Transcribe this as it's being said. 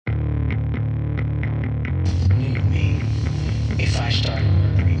started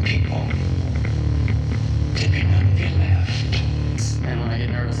murdering people. Dipping on your left. And when I get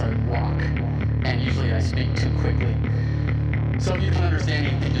nervous, I walk. And usually I speak too quickly. So if you don't understand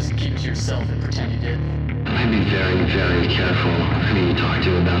anything, just keep it to yourself and pretend you did. I'd be very, very careful who you talk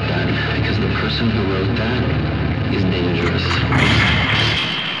to about that, because the person who wrote that is dangerous.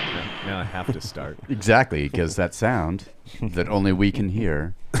 Now I have to start. Exactly, because that sound that only we can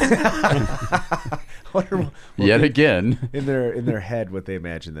hear. Yet again. In their head, what they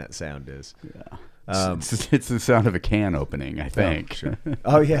imagine that sound is. Yeah. It's the sound of a can opening, I think. Oh, sure.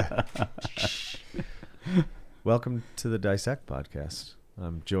 Oh yeah. Welcome to the Dissect podcast.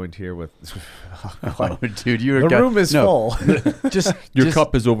 I'm joined here with. Oh, dude, the room is full. Your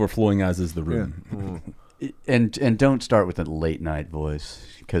cup is overflowing, as is the room. Yeah. And don't start with a late night voice,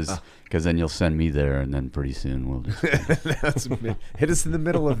 because then you'll send me there, and then pretty soon we'll just hit us in the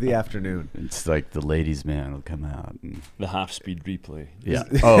middle of the afternoon. It's like the ladies' man will come out. And, the half-speed replay. Yeah.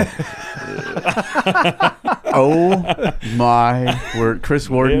 Oh my word, Chris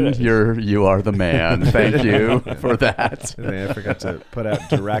Warden, you are the man. Thank you for that. I forgot to put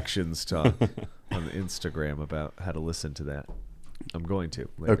out directions on Instagram about how to listen to that. I'm going to.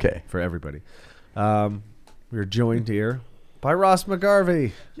 Later, okay. For everybody. We're joined here by Ross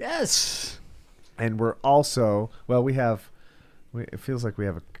McGarvey. Yes. And we're also, it feels like we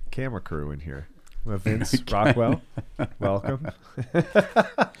have a camera crew in here. We have Vince Rockwell. Welcome.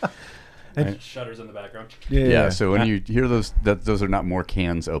 And shutters in the background. Yeah, so when you hear those are not more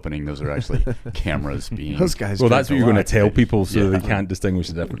cans opening, those are actually cameras being. Those guys. Well, that's what you're going to tell people so they can't distinguish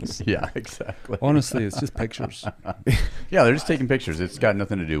the difference. Yeah, exactly. Honestly, it's just pictures. Yeah, they're just taking pictures. It's got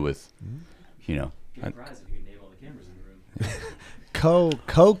nothing to do with,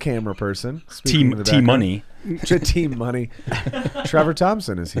 Co-camera person. Team Money. Team Money. Trevor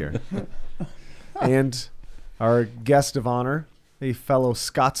Thompson is here. And our guest of honor, a fellow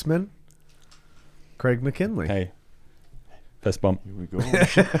Scotsman, Craig McGinlay. Hey. Fist bump. Here we go.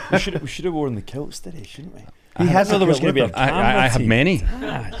 We should have worn the kilts today, shouldn't we? He has there was going to be a I have many.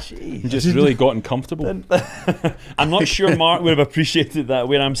 Jeez. Just really gotten comfortable. I'm not sure Mark would have appreciated that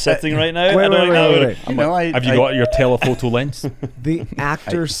where I'm sitting right now. Wait. Have you got your telephoto lens? The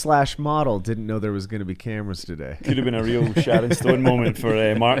actor / model didn't know there was going to be cameras today. Could have been a real Sharon Stone moment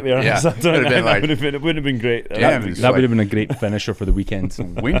for Mark there. Yeah, it would have been great. That would have been a great finisher for the weekend.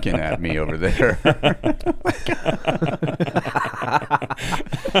 Winking at me over there.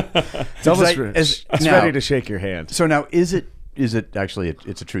 It's ready to shake your hand. So now, is it actually?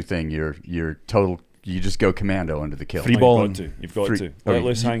 It's a true thing. You're total. You just go commando under the kill. Free ball. You've got to. Let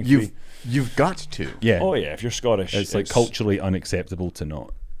loose, hang free. You've got to. Yeah. Oh yeah. If you're Scottish, it's like culturally unacceptable to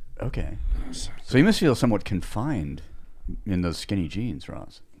not. Okay. So you must feel somewhat confined in those skinny jeans,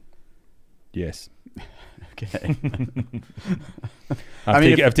 Ross. Yes. Okay.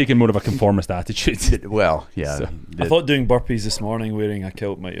 I've taken more of a conformist attitude. Well, yeah. So, I thought doing burpees this morning wearing a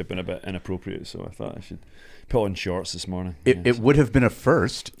kilt might have been a bit inappropriate, so I thought I should put on shorts this morning. It would have been a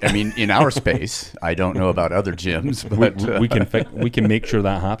first. I mean, in our space. I don't know about other gyms, but we can make sure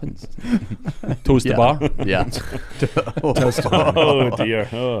that happens. Toast the bar. Yeah. Toast the bar. Oh dear.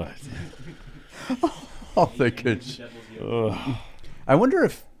 Oh, they could. I wonder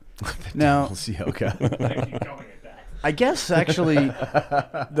if now. I guess actually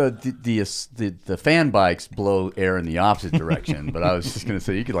the fan bikes blow air in the opposite direction, but I was just going to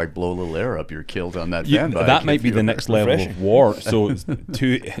say you could like blow a little air up your kilt on that fan bike. That might be the next level of war. So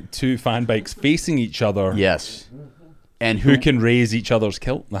two fan bikes facing each other. Yes. And who can raise each other's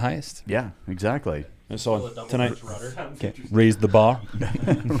kilt the highest? Yeah, exactly. It's on tonight. Okay. Raise the bar.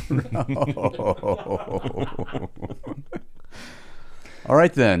 All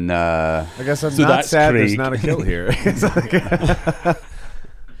right then. I guess I'm not sad Craig. There's not a kilt here.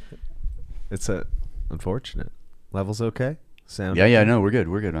 It's unfortunate. Levels okay? Sound? Yeah. No, we're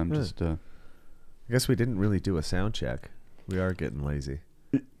good. I'm just. I guess we didn't really do a sound check. We are getting lazy.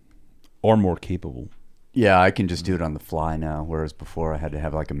 Or more capable. Yeah, I can just do it on the fly now, whereas before I had to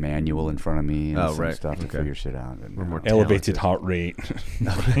have like a manual in front of me and some stuff to figure shit out. And we're more elevated heart rate.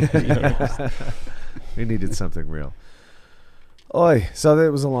 We needed something real. Oi, so it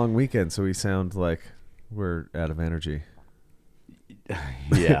was a long weekend, so we sound like we're out of energy.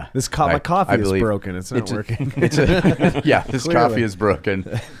 Yeah. My coffee is broken. It's not working. This coffee is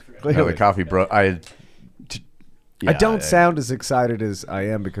broken. No, the coffee broke. I don't sound as excited as I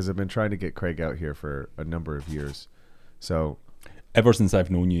am because I've been trying to get Craig out here for a number of years. So, ever since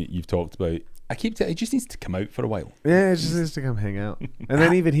I've known you, you've talked about He just needs to come out for a while. Yeah, it just needs to come hang out. And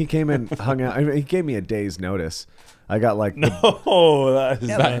then even he came and hung out. I mean, he gave me a day's notice. I got like No, that is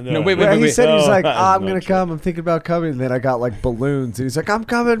not. no, wait, he said he was No, like, that is I'm not gonna true. come. I'm thinking about coming. And then I got like balloons, and he's like, I'm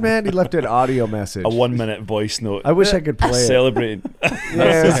coming, man. He left an audio message. A 1 minute voice note. I wish I could play it. Celebrating.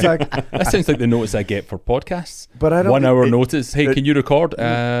 Yeah, it's like, That sounds like the notice I get for podcasts. but I don't. 1 hour notice. Hey, can you record?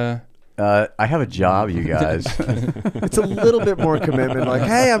 I have a job, you guys. It's a little bit more commitment. Like,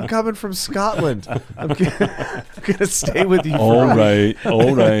 hey, I'm coming from Scotland. I'm gonna stay with you. All for a right,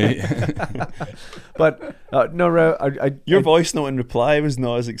 all right. But no, Your voice note in reply was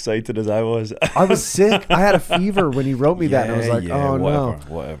not as excited as I was. I was sick. I had a fever when he wrote me that, and I was like, oh no.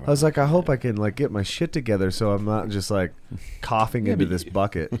 Whatever. I was like, I hope I can like get my shit together so I'm not just like coughing into this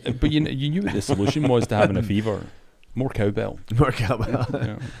bucket. But you knew what the solution was to having a fever. More cowbell. More cowbell.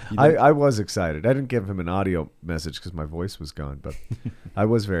 Yeah. I was excited. I didn't give him an audio message because my voice was gone, but I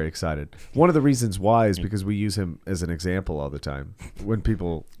was very excited. One of the reasons why is because we use him as an example all the time when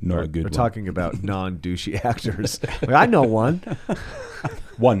people Not a are good one. talking about non-douchey actors. Like, I know one.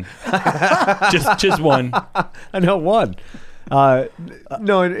 One. just one. I know one.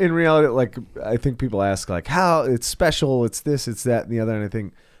 No, in reality, like I think people ask like how it's special, it's this, it's that, and the other. And I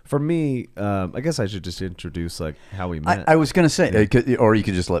think for me, I guess I should just introduce like how we met. I was going to say, or you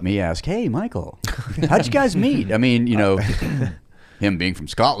could just let me ask, hey, Michael, how'd you guys meet? I mean, him being from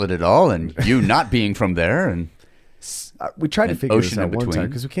Scotland at all, and you not being from there, and we tried to an figure this ocean out in one time between.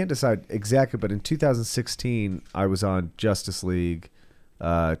 because we can't decide exactly. But in 2016, I was on Justice League,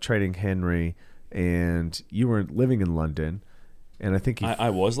 training Henry, and you were living in London. And I think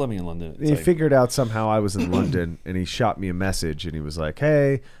I was living in London. At the he time. figured out somehow I was in London, and he shot me a message, and he was like,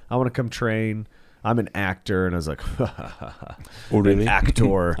 "Hey, I want to come train. I'm an actor," and I was like, Oh, really? "An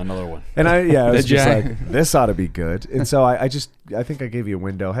actor." Another one. And I was Did just ya? like, "This ought to be good." And so I think I gave you a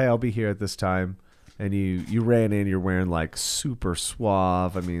window. Hey, I'll be here at this time. And you ran in. You're wearing like super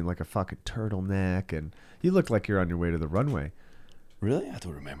suave. I mean, like a fucking turtleneck, and you look like you're on your way to the runway. Really? I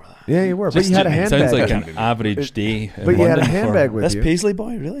don't remember that. Yeah, you were. But you had a It handbag. sounds like with an average day. in But you had a London for- handbag with That's you. Paisley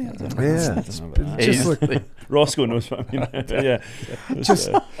Boy, really? I don't know. Yeah. I don't remember that. Just look Roscoe knows what I mean. Yeah. just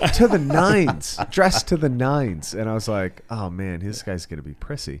to the nines, dressed to the nines, and I was like, "Oh man, this guy's gonna be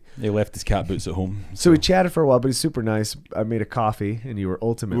prissy." He left his cat boots at home. So we chatted for a while, but he's super nice. I made a coffee, and you were We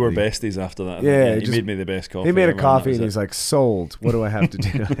ultimately were besties after that. Yeah, he just- made me the best coffee. He made a ever, coffee, that and was he's it. like, "Sold. What do I have to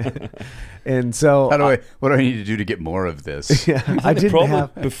do?" And so what do I need to do to get more of this? yeah, I the didn't problem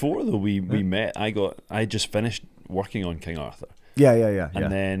have. before though we met. I just finished working on King Arthur, Yeah.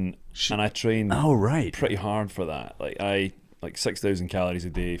 and then I trained Oh, right. pretty hard for that. Like 6,000 calories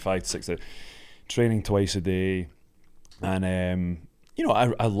a day, 5 to 6,000, training twice a day, and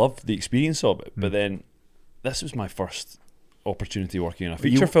I loved the experience of it. But then this was my first opportunity working on a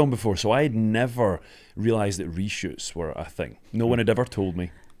feature film before, so I had never realised that reshoots were a thing. No one had ever told me.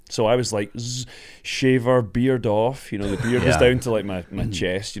 So I was like, shaver, beard off. The beard was Yeah. down to like my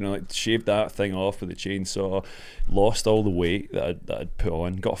chest. Like shaved that thing off with a chainsaw. Lost all the weight that I'd put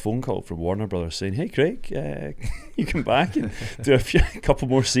on. Got a phone call from Warner Brothers saying, "Hey Craig, you come back and do a couple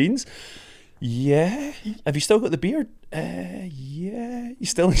more scenes." Yeah. Have you still got the beard? Yeah. You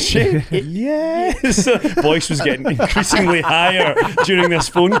still in shape? Yeah. So voice was getting increasingly higher during this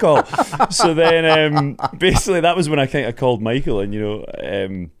phone call. So then, basically, that was when I kind of called Michael,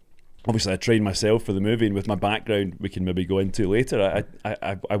 and obviously I trained myself for the movie, and with my background we can maybe go into later.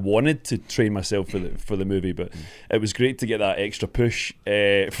 I wanted to train myself for the movie, but it was great to get that extra push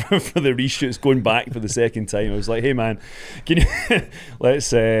for the reshoots. Going back for the second time, I was like, "Hey man, can you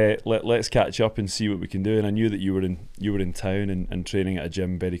let's catch up and see what we can do." And I knew that you were in town and training at a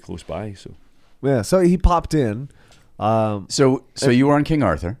gym very close by. So Yeah. So he popped in. So you were on King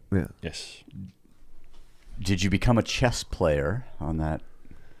Arthur. Yeah. yes, Did you become a chess player on that?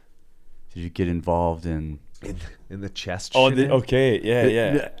 Did you get involved in? In the chest. Oh, shenanigans? okay,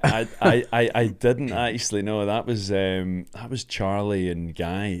 yeah. I didn't actually know that was Charlie and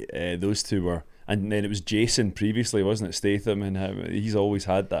Guy. Those two were, and then it was Jason previously, wasn't it? Statham, and he's always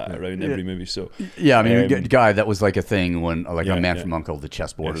had that around every movie. So Yeah, I mean, Guy, that was like a thing when, like, Yeah, a Man yeah. from U.N.C.L.E., the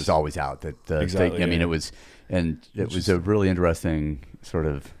chessboard Yes. was always out. That the Exactly, thing, I mean, yeah. it was a really interesting sort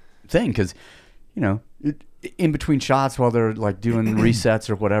of thing because, in between shots while they're like doing resets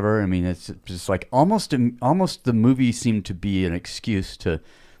or whatever. I mean, it's just like almost the movie seemed to be an excuse to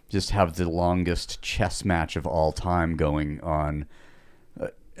just have the longest chess match of all time going on.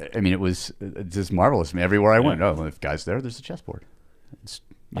 I mean, it was just marvelous. I mean, everywhere I went, if Guy's there, there's a chessboard.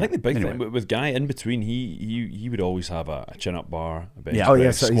 I think the big thing with Guy in between, he would always have a chin-up bar, a bench press, so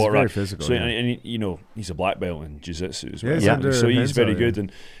he's squat very rack. physical. So, yeah. and you know, he's a black belt in jiu-jitsu as well. Yeah, So he's very Henzo,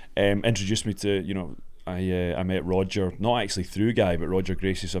 good, and introduced me to, you know, I met Roger, not actually through Guy, but Roger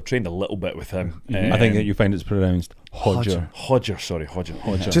Gracie, so I've trained a little bit with him. I think that you find it's pronounced Hodger.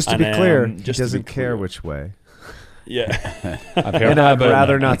 Hodger. Just to be clear, he just to doesn't be care clear. which way. Yeah. I've heard And that I'd about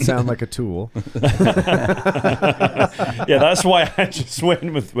rather him. not sound like a tool. Yeah, that's why I just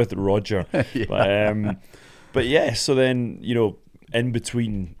went with Roger. But yeah, so then, you know, in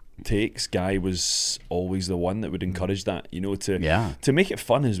between takes, Guy was always the one that would encourage that, you know, to make it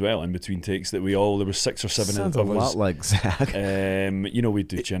fun as well. In between takes, there was 6 or 7 Sounds of a us. lot like Zach. You know, we'd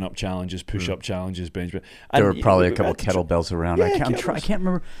do chin-up challenges, push-up challenges, bench press. There And, were probably you know, a couple kettlebells around. Yeah, I can't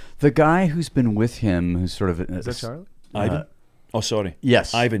remember the guy who's been with him. Who's sort of Is that Charlie? Ivan? Oh, sorry.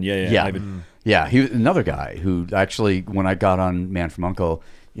 Yes, Ivan. Yeah. Ivan. Yeah, he was another guy who actually, when I got on Man from Uncle,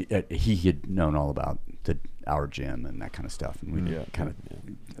 he had known all about our gym and that kind of stuff, and we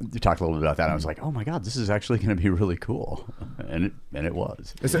we talked a little bit about that. And I was like, oh my god, this is actually going to be really cool, and it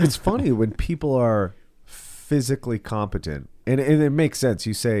was. It's funny when people are physically competent, and it makes sense.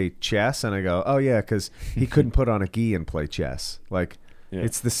 You say chess, and I go, oh yeah, because he couldn't put on a gi and play chess. Like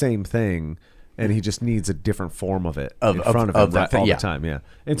it's the same thing. And he just needs a different form of it in front of him all the time. Yeah.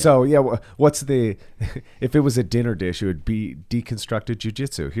 And so, what's the, if it was a dinner dish, it would be deconstructed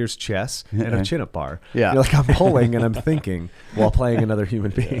jiu-jitsu. Here's chess and a chin-up bar. Yeah. You're like, I'm pulling and I'm thinking while playing another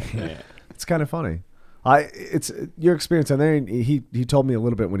human being. It's kind of funny. It's your experience on there. He told me a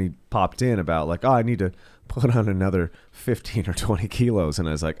little bit when he popped in about like, I need to put on another 15 or 20 kilos. And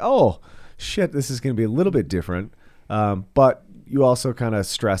I was like, oh, shit, this is going to be a little bit different. But you also kind of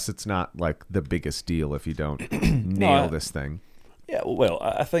stress it's not like the biggest deal if you don't nail this thing. Yeah, well,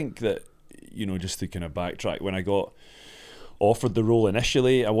 I think that, you know, just to kind of backtrack, when I got offered the role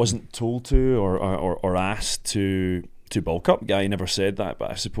initially, I wasn't told to or asked to bulk up. Guy never said that,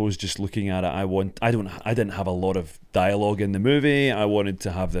 but I suppose just looking at it, I didn't have a lot of dialogue in the movie. I wanted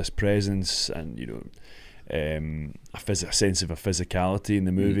to have this presence and, you know, a sense of a physicality in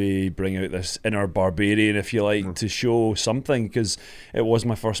the movie, bring out this inner barbarian, if you like, to show something, because it was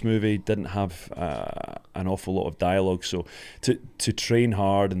my first movie, didn't have an awful lot of dialogue. So to train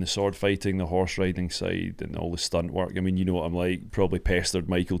hard in the sword fighting, the horse riding side, and all the stunt work, I mean, you know what I'm like, probably pestered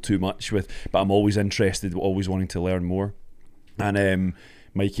Michael too much with, but I'm always interested, always wanting to learn more. And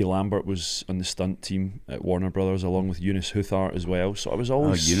Mikey Lambert was on the stunt team at Warner Brothers along with Eunice Huthart as well. So I was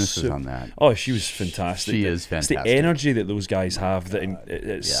always... Oh, Eunice was on that. Oh, she was fantastic. She is fantastic. It's the energy that those guys have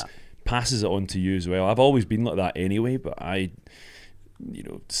that passes it on to you as well. I've always been like that anyway, but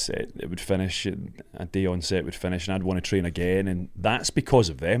set it would finish, and a day on set would finish, and I'd want to train again, and that's because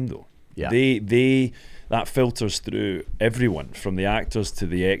of them though. Yeah. They that filters through everyone, from the actors to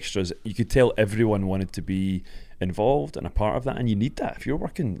the extras. You could tell everyone wanted to be involved and a part of that, and you need that. If you're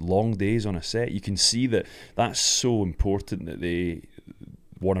working long days on a set, you can see that that's so important that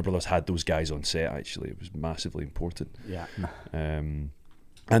Warner Brothers had those guys on set. Actually, it was massively important. Yeah. And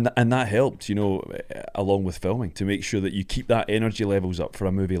that helped, you know, along with filming, to make sure that you keep that energy levels up for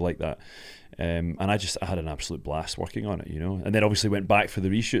a movie like that. And I had an absolute blast working on it, you know. And then obviously went back for the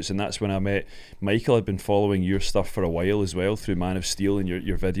reshoots, and that's when I met Michael. I'd been following your stuff for a while as well, through Man of Steel and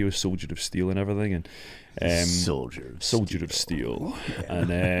your videos, Soldier of Steel and everything. And Soldier of Steel.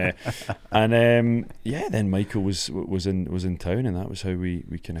 Yeah. And then Michael was in town, and that was how we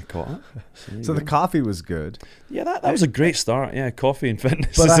kind of caught up. So the coffee was good. Yeah, that was a great start. Yeah, coffee and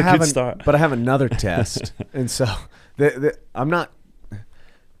fitness is a good start. But I have another test, and so I'm not.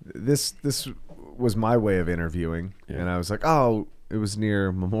 This was my way of interviewing, and I was like, oh, it was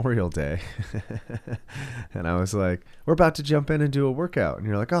near Memorial Day, and I was like, we're about to jump in and do a workout, and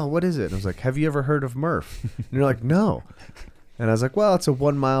you're like, oh, what is it? And I was like, have you ever heard of Murph? And you're like, no. And I was like, well, it's a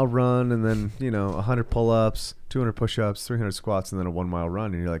 1 mile run, and then 100 pull-ups, 200 push-ups, 300 squats, and then a 1 mile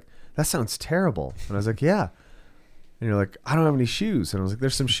run. And you're like, that sounds terrible. And I was like, yeah. And you're like, I don't have any shoes. And I was like,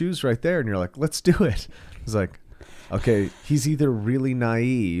 there's some shoes right there. And you're like, let's do it. I was like, okay, he's either really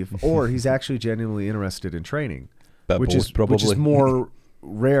naive or he's actually genuinely interested in training, which is more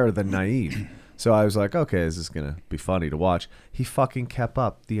rare than naive. So I was like, okay, this is going to be funny to watch. He fucking kept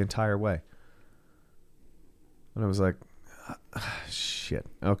up the entire way. And I was like, shit,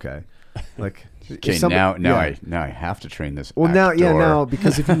 okay. Like, okay, now I have to train this. Well, now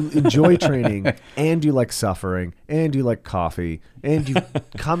because if you enjoy training and you like suffering and you like coffee and you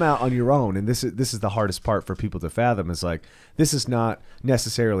come out on your own, and this is the hardest part for people to fathom, is like, this is not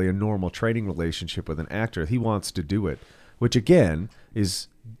necessarily a normal training relationship with an actor. He wants to do it, which again is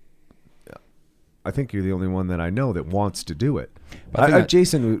I think you're the only one that I know that wants to do it. I think that-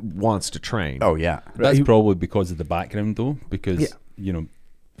 Jason wants to train. Oh yeah. That's He- probably because of the background, though, because Yeah. you know,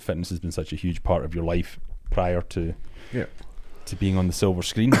 fitness has been such a huge part of your life prior to being on the silver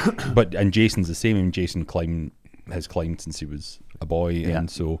screen. And Jason's the same. I mean, Jason has climbed since he was a boy, and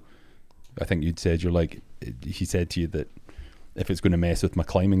so I think you'd said he said to you that if it's going to mess with my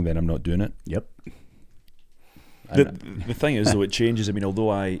climbing, then I'm not doing it. Yep. The thing is, though, it changes. I mean, although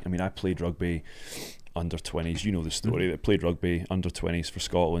I played rugby under 20s. You know the story. I played rugby under 20s for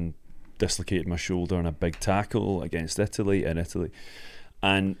Scotland, dislocated my shoulder in a big tackle against Italy in Italy.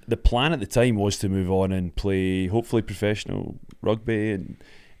 And the plan at the time was to move on and play, hopefully, professional rugby. And,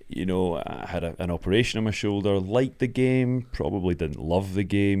 you know, I had an operation on my shoulder, liked the game, probably didn't love the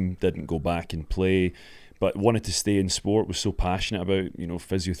game, didn't go back and play, but wanted to stay in sport, was so passionate about, you know,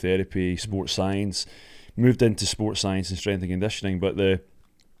 physiotherapy, sports science. Moved into sports science and strength and conditioning, but the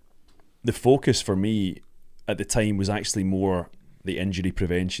focus for me at the time was actually more the injury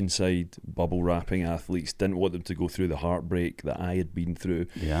prevention side, bubble wrapping athletes, didn't want them to go through the heartbreak that I had been through.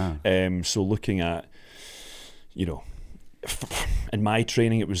 Yeah. So looking at, you know, in my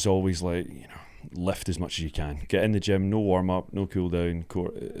training, it was always like, you know, lift as much as you can, get in the gym, no warm up, no cool down,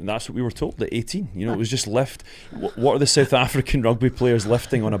 and that's what we were told at 18. You know, it was just lift. What are the South African rugby players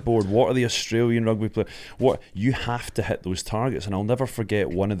lifting on a board? What are the Australian rugby players? What you have to hit those targets. And I'll never forget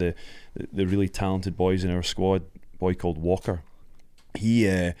one of the really talented boys in our squad, a boy called Walker.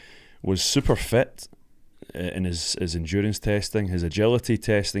 He was super fit in his endurance testing, his agility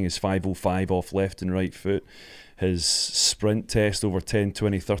testing, his 505 off left and right foot, his sprint test over 10,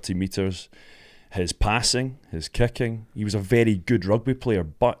 20, 30 metres, his passing, his kicking. He was a very good rugby player,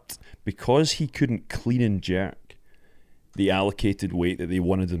 but because he couldn't clean and jerk the allocated weight that they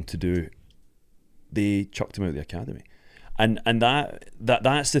wanted him to do, they chucked him out of the academy. And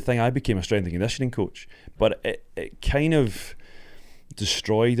that's the thing. I became a strength and conditioning coach, but it kind of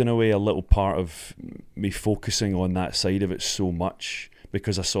destroyed in a way a little part of me focusing on that side of it so much,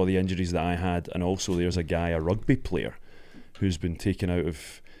 because I saw the injuries that I had, and also there's a guy, a rugby player, who's been taken out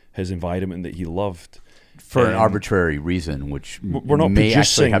of his environment that he loved for an arbitrary reason, which we're not may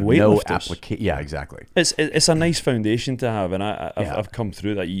actually producing have no weightlifters. application. Yeah, exactly. It's a nice foundation to have, and I've come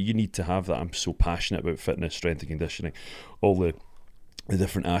through that. You need to have that. I'm so passionate about fitness, strength and conditioning, all the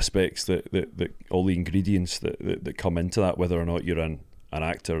different aspects that all the ingredients that come into that, whether or not you're an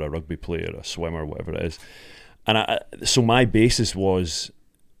actor, a rugby player, a swimmer, whatever it is. And so my basis was,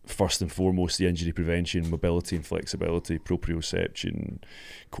 first and foremost, the injury prevention, mobility and flexibility, proprioception,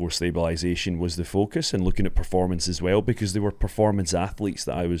 core stabilisation was the focus, and looking at performance as well, because they were performance athletes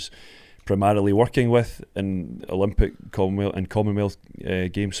that I was primarily working with in Olympic, Commonwealth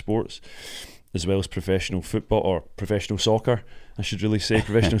game sports, as well as professional football, or professional soccer, I should really say,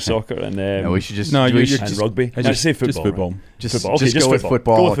 professional soccer, and no, we should just and rugby. I just say football. Just football. Right? Just, football. Okay, just go with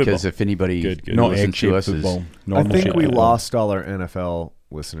football, because if anybody Good. Not listens to egg-shaped us is football. I Normal think shaped we football. lost all our NFL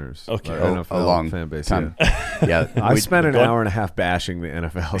listeners. Okay. Our NFL a long fan base. time. Yeah. Yeah, I spent an God. hour and a half bashing the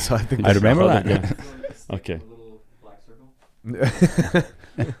NFL, so I think I remember that. Yeah. Okay.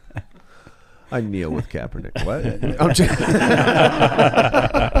 I kneel with Kaepernick. What? I'm just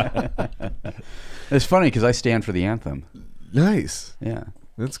It's funny because I stand for the anthem. nice. Yeah,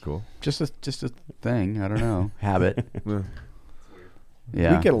 That's cool. just a thing. I don't know, habit. Well,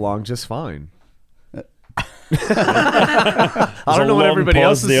 Yeah, we get along just fine. I There's don't a know what long everybody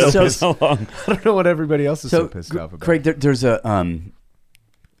pause else there. is so There's pissed. a long- I don't know what everybody else is so pissed off about. Craig, there's a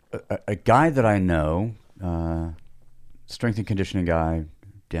guy that I know, strength and conditioning guy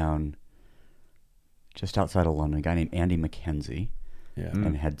down just outside of London, a guy named Andy McKenzie,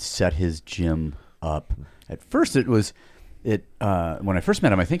 and had set his gym up. At first, when I first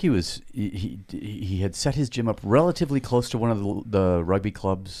met him, I think he had set his gym up relatively close to one of the rugby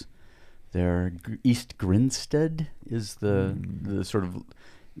clubs there. East Grinstead is the sort of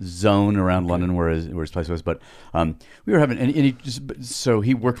zone around London where his place was. But we were having, so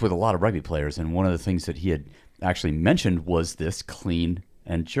he worked with a lot of rugby players, and one of the things that he had actually mentioned was this clean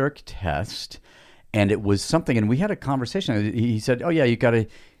and jerk test. And it was something, and we had a conversation. He said, "Oh yeah, you got to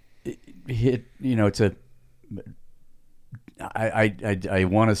hit. You know, it's a. I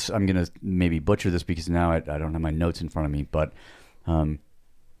want to. I'm going to maybe butcher this because now I don't have my notes in front of me. But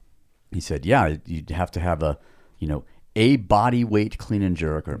he said, yeah, you'd have to have a body weight clean and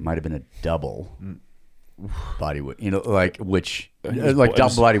jerk, or it might have been a double body weight. You know, like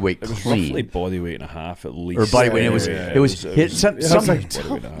double body weight It was clean. roughly body weight and a half at least. Or body weight. It was something. Body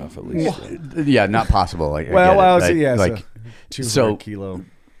weight and a half at least. Yeah, not possible. I well, get I it. was, yeah, like, 200 kilo.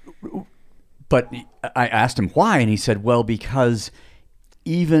 But I asked him why, and he said, well, because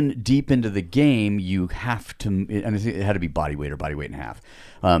even deep into the game, you have to, and it had to be body weight or body weight and a half.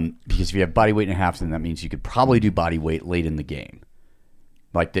 Because if you have body weight and a half, then that means you could probably do body weight late in the game.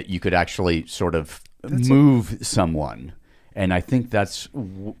 Like that you could actually sort of move someone. And I think that's,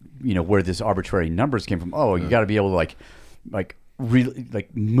 where this arbitrary numbers came from. Oh, you got to be able to really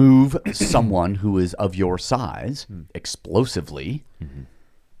move someone who is of your size explosively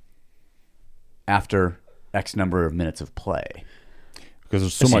after X number of minutes of play. Because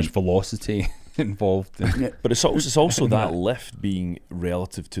there's so much velocity involved. But it's also that lift being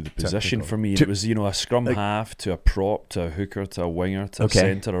relative to the position. Technical. For me. It was, a scrum half to a prop to a hooker to a winger to a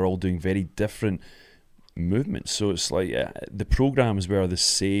centre are all doing very different movements. So it's like the programs were the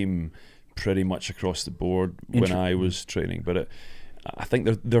same pretty much across the board when I was training. But I think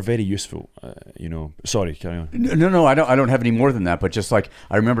they're very useful. Sorry, carry on. No, I don't have any more than that. But just like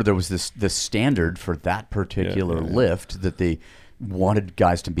I remember, there was this standard for that particular lift that they wanted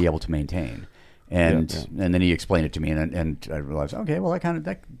guys to be able to maintain, and then he explained it to me, and I realized, okay, well,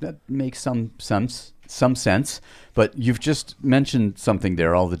 that makes some sense. But you've just mentioned something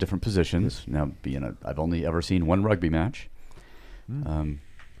there, all the different positions. Now, I've only ever seen one rugby match,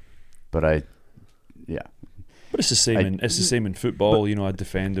 but But it's the same. It's the same in football. A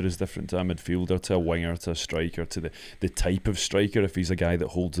defender is different to a midfielder, to a winger, to a striker, to the type of striker. If he's a guy that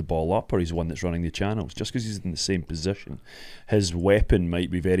holds the ball up, or he's one that's running the channels, just because he's in the same position, his weapon might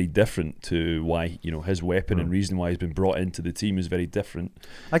be very different to why his weapon and reason why he's been brought into the team is very different.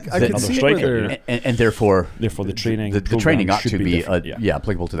 I can see striker, and therefore the training the training ought to be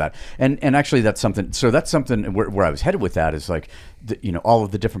applicable to that. And actually, that's something. So that's something where I was headed with that is like all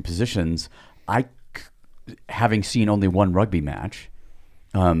of the different positions. Having seen only one rugby match,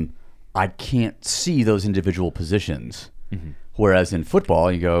 I can't see those individual positions. Whereas in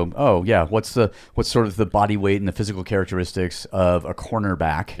football, you go, oh yeah, what's sort of the body weight and the physical characteristics of a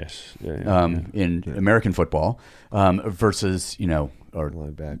cornerback? Yes. In American football versus or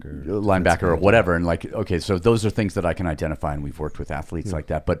linebacker or whatever, and okay, so those are things that I can identify, and we've worked with athletes like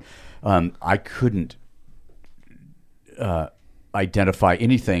that, but I couldn't identify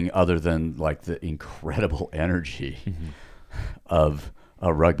anything other than the incredible energy of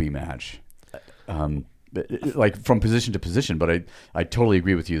a rugby match, from position to position. But I totally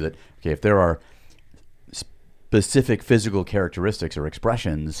agree with you that if there are specific physical characteristics or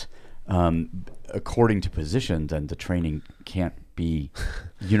expressions according to position, then the training can't be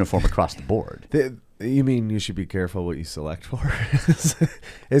uniform across the board. You mean you should be careful what you select for?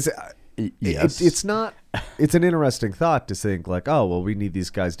 Yes. It's not. It's an interesting thought to think we need these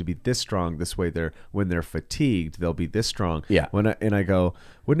guys to be this strong. This way, when they're fatigued, they'll be this strong. Yeah. And I go,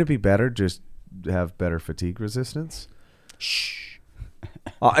 wouldn't it be better just to have better fatigue resistance? Shh.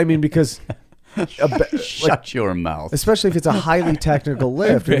 Because shut your mouth. Especially if it's a highly technical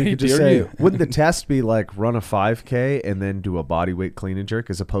lift. How you could just dare say, you. wouldn't the test be run a 5K and then do a body weight clean and jerk,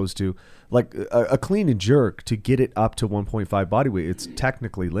 as opposed to a clean and jerk to get it up to 1.5 body weight? It's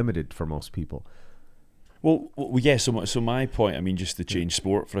technically limited for most people. Well, yeah. So my point, just to change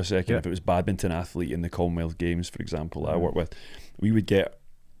sport for a second, if it was badminton athlete in the Commonwealth Games, for example, that I work with, we would get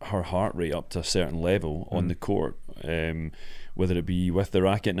her heart rate up to a certain level on the court, whether it be with the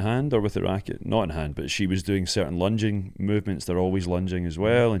racket in hand or with the racket not in hand. But she was doing certain lunging movements. They're always lunging as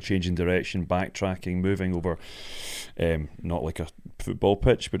well, and changing direction, backtracking, moving over, not like a football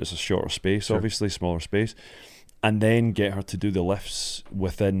pitch, but it's a shorter space, obviously, smaller space, and then get her to do the lifts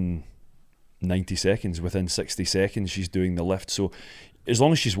within 90 seconds, within 60 seconds she's doing the lift. So as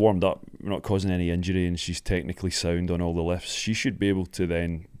long as she's warmed up, not causing any injury, and she's technically sound on all the lifts, she should be able to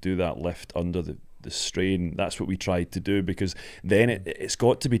then do that lift under the strain. That's what we tried to do, because then it's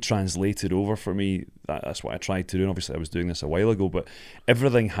got to be translated over for me. That's what I tried to do, and obviously I was doing this a while ago, but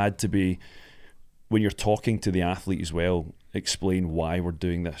everything had to be, when you're talking to the athlete as well, explain why we're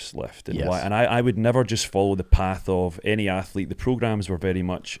doing this lift and why. And I would never just follow the path of any athlete. The programs were very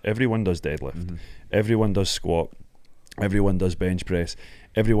much, everyone does deadlift, everyone does squat, everyone does bench press,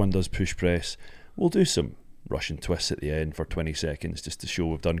 everyone does push press. We'll do some Russian twists at the end for 20 seconds just to show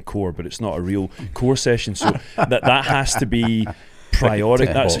we've done core, but it's not a real core session. So that has to be priority.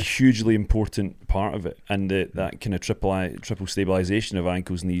 That's a hugely important part of it, and that kind of triple stabilization of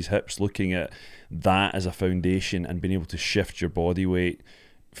ankles, knees, hips, looking at that as a foundation and being able to shift your body weight,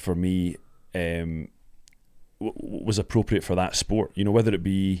 for me, was appropriate for that sport. Whether it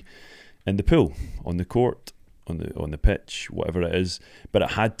be in the pool, on the court, on the pitch, whatever it is, but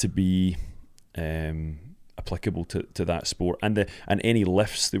it had to be applicable to that sport, and any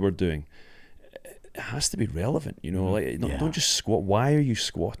lifts they were doing. It has to be relevant, don't just squat. Why are you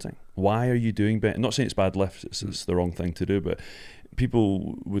squatting? Why are you doing bench? I'm not saying it's bad lifts, it's the wrong thing to do, but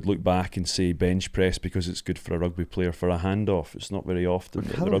people would look back and say bench press because it's good for a rugby player for a handoff. It's not very often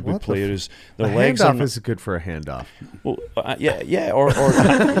that the rugby players their legs handoff is good for a handoff. Well, yeah, or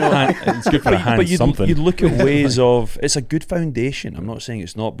it's good for a hand. But you'd look at ways of it's a good foundation. I'm not saying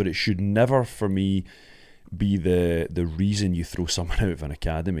it's not, but it should never, for me, be the reason you throw someone out of an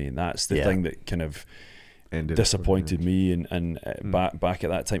academy, and that's the thing that kind of disappointed me and back at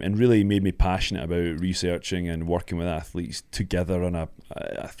that time, and really made me passionate about researching and working with athletes together on a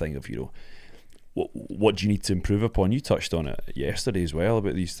thing of, what do you need to improve upon. You touched on it yesterday as well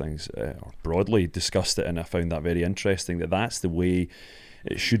about these things, or broadly discussed it, and I found that very interesting, that's the way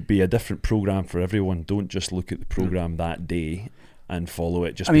it should be, a different program for everyone. Don't just look at the program that day and follow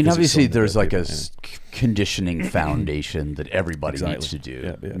it. Obviously there's like a conditioning foundation that everybody needs to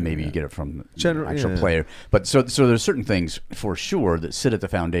do. Maybe you get it from the actual player. But so there's certain things for sure that sit at the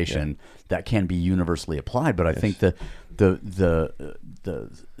foundation that can be universally applied. But I think the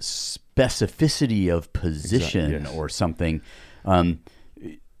specificity of position or something,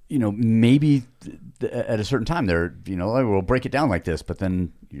 maybe at a certain time there, we'll break it down like this, but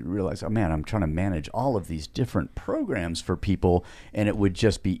then you realize, oh man, I'm trying to manage all of these different programs for people, and it would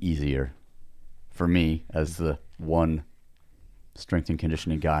just be easier for me as the one strength and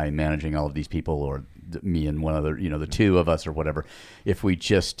conditioning guy managing all of these people, or me and one other, the two of us or whatever, if we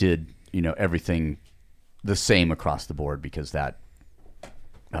just did, everything the same across the board, because that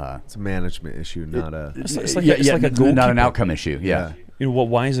it's a management issue, not a it's like a goalkeeper. Not an outcome issue. Yeah.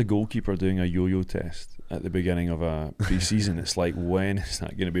 Why is a goalkeeper doing a yo-yo test at the beginning of a pre-season? It's like, when is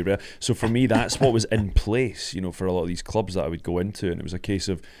that going to be real? So for me, that's what was in place, for a lot of these clubs that I would go into, and it was a case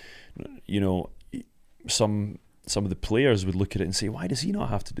of, some of the players would look at it and say, why does he not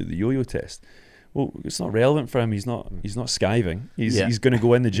have to do the yo-yo test? Well, it's not relevant for him. He's not skiving. He's going to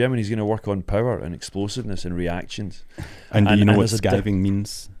go in the gym and he's going to work on power and explosiveness and reactions. And do you know what skiving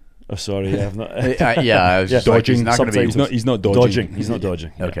means? Oh, sorry, I've not. I was just dodging. He's not dodging. He's not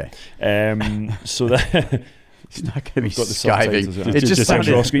dodging. Okay. So that he's not going to be skiving. Well. It just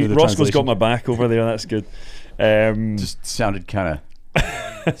sounded. Roscoe's got my back over there. That's good. Just sounded kind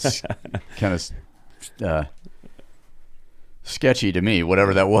of sketchy to me.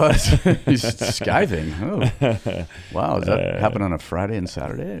 Whatever that was. He's skiving. Oh, wow! Does that happen on a Friday and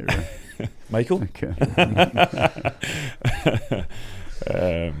Saturday? Or? Michael. Okay.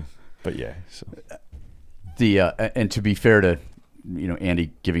 But yeah, so and to be fair to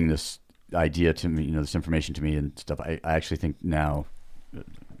Andy giving this idea to me, this information to me and stuff, I actually think now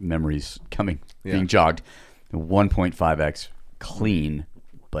memories being jogged, 1.5x clean,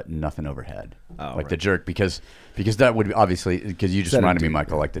 but nothing overhead, the jerk, because that would be obviously, because you just reminded me,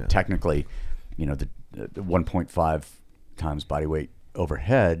 Michael, like technically, the 1.5 times body weight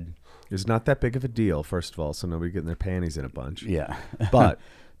overhead is not that big of a deal, first of all, so nobody getting their panties in a bunch. Yeah. But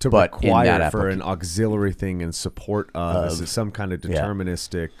to require for an auxiliary thing and support of some kind of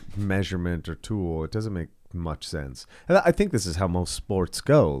deterministic measurement or tool, it doesn't make much sense. And I think this is how most sports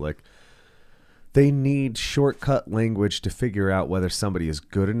go. Like, they need shortcut language to figure out whether somebody is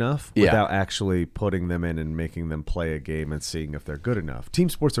good enough without actually putting them in and making them play a game and seeing if they're good enough. Team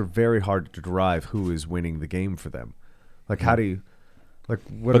sports are very hard to derive who is winning the game for them. Like, how do you...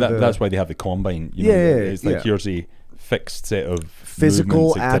 that's why they have the combine. It's like here's a fixed set of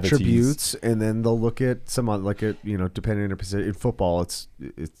physical attributes, and then they'll look at some depending on your position. In football,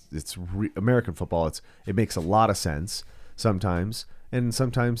 American football. It makes a lot of sense sometimes, and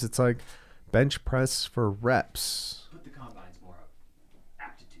sometimes it's like bench press for reps. But the combine's more of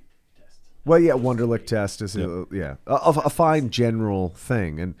aptitude test. Well, yeah, Wonderlic test is a fine general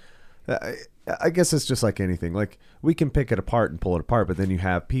thing, and I guess it's just like anything. Like, we can pick it apart and pull it apart, but then you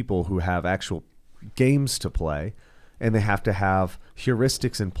have people who have actual games to play, and they have to have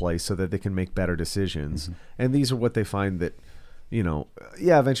heuristics in place so that they can make better decisions. Mm-hmm. And these are what they find that,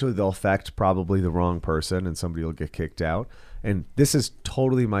 eventually they'll affect probably the wrong person, and somebody will get kicked out. And this is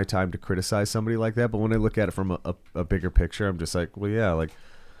totally my time to criticize somebody like that. But when I look at it from a bigger picture, I'm just like, well, yeah, like,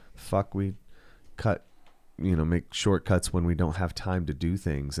 fuck, we cut, make shortcuts when we don't have time to do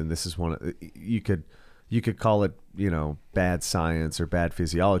things. And this is you could call it, bad science or bad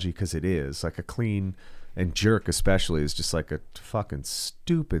physiology, because it is. Like, a clean and jerk especially is just like a fucking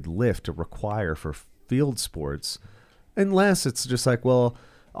stupid lift to require for field sports. Unless it's just like, well,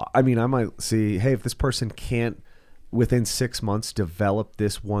 I might see, hey, if this person can't within 6 months develop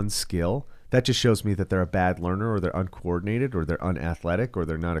this one skill, that just shows me that they're a bad learner, or they're uncoordinated, or they're unathletic, or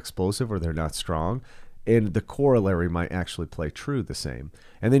they're not explosive, or they're not strong. And the corollary might actually play true the same.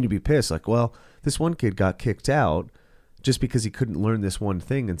 And then you'd be pissed, like, well, this one kid got kicked out just because he couldn't learn this one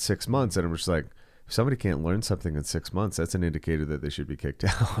thing in 6 months. And I'm just like, If somebody can't learn something in 6 months, that's an indicator that they should be kicked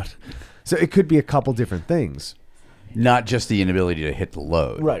out. So it could be a couple different things. Not just the inability to hit the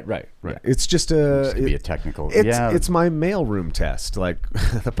load. Right. Yeah. It's just It could be a technical. It's my mailroom test. Like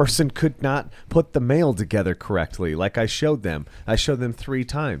the person could not put the mail together correctly. Like I showed them 3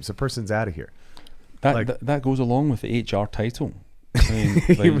 times. The person's out of here. That goes along with the HR title. I mean,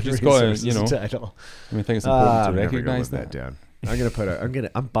 like, you just got to, title. I think it's important to I'm never gonna recognize live that down.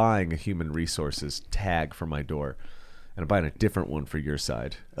 I'm buying a human resources tag for my door, and I'm buying a different one for your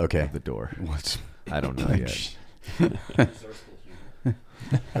side of the door. I don't know yet.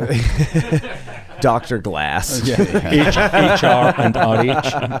 Dr. Glass. HR and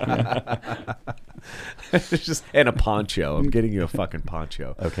RH. And a poncho. I'm getting you a fucking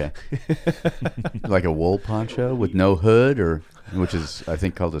poncho. Okay. Like a wool poncho with no hood, or which is I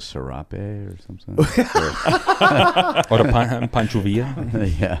think called a serape or something. Or a panchovia.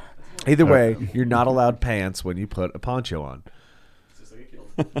 Yeah. Either way, you're not allowed pants when you put a poncho on.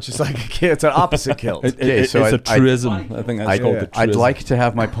 Just like a kilt. It's an opposite kilt. It's a truism. I think that's called the truism. I'd like to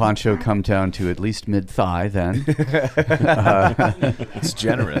have my poncho come down to at least mid-thigh then. It's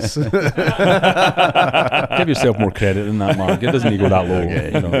generous. Give yourself more credit than that, Mark. It doesn't need to go that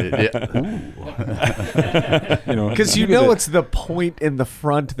low. Because it's the point in the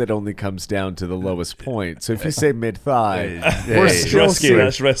front that only comes down to the lowest point. So if you say mid-thigh, we're still risky. seeing,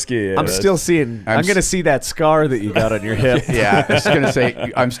 That's risky. Yeah, I'm still seeing. I'm going to see that scar that you got on your hip. Yeah, I was going to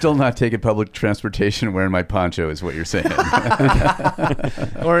say, I'm still not taking public transportation wearing my poncho, is what you're saying.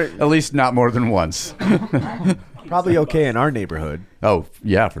 Or at least not more than once. Probably okay in our neighborhood. Oh,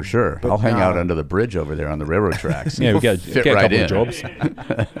 yeah, for sure. But I'll hang out under the bridge over there on the railroad tracks. Yeah, we got fit a right couple in. of jobs.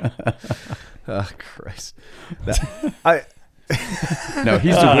 Oh, Christ. No,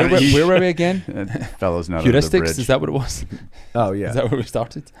 he's where were we again? That fellow's not under the Heuristics? bridge. Is that what it was? Oh, yeah. Is that where we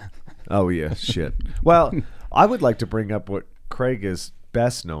started? Oh, yeah. Shit. Well, I would like to bring up what Craig is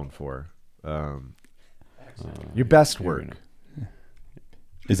best known for. Your best work.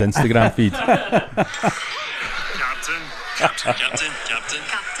 His Instagram feed.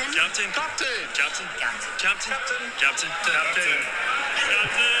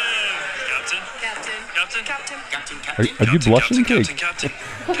 Are you blushing, Craig?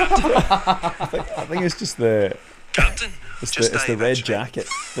 I think it's just the it's the red jacket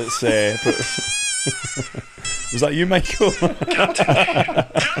that's was that you, Michael?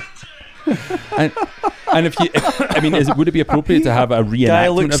 And if would it be appropriate to have a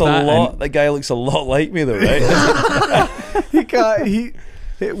reenactment of that? That guy looks a lot like me, though, right?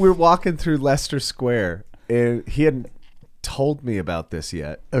 We're walking through Leicester Square, and he hadn't told me about this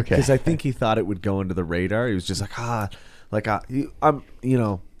yet. Okay. Because I think he thought it would go into the radar. He was just like, I'm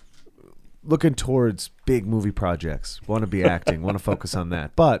looking towards big movie projects. Want to be acting. Want to focus on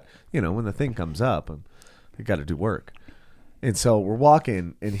that. But when the thing comes up, I got to do work. And so we're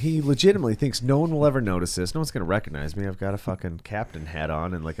walking, and he legitimately thinks no one will ever notice this. No one's going to recognize me. I've got a fucking captain hat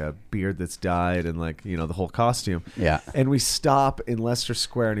on and like a beard that's dyed and like, the whole costume. Yeah. And we stop in Leicester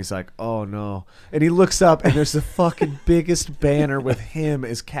Square, and he's like, oh, no. And he looks up, and there's the fucking biggest banner with him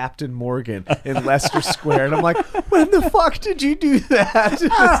as Captain Morgan in Leicester Square. And I'm like, when the fuck did you do that?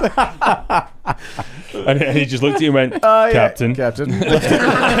 And he just looked at you and went, Captain. Yeah, Captain.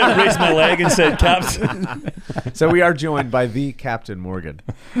 Raised my leg and said, Captain. So we are joined by the Captain Morgan.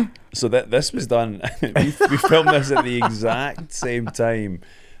 So this was done. we filmed this at the exact same time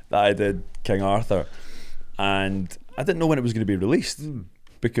that I did King Arthur, and I didn't know when it was going to be released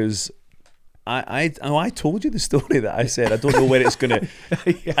because I told you the story that I said I don't know when it's going to,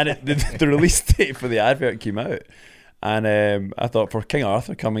 and the release date for the advert came out. And I thought for King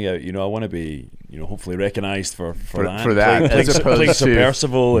Arthur coming out, I want to be, hopefully recognised for that. For that, as opposed to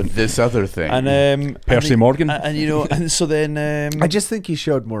Percival and this other thing. And Percy Morgan. And so then I just think he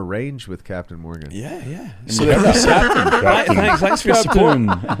showed more range with Captain Morgan. Yeah. So thanks for your support.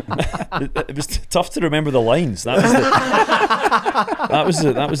 It was tough to remember the lines. That was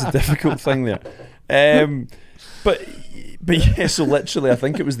the difficult thing there. But yeah, so literally, I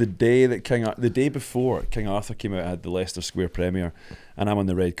think it was the day that the day before King Arthur came out, I had the Leicester Square premiere, and I'm on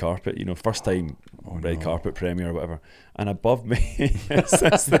the red carpet, first time carpet premiere or whatever, and above me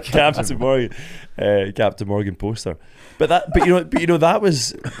that's the Captain Morgan poster. But that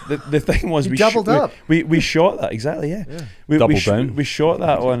was the thing was we doubled up. We shot that exactly, yeah. Double down. We shot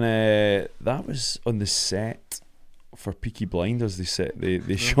that on that was on the set for Peaky Blinders.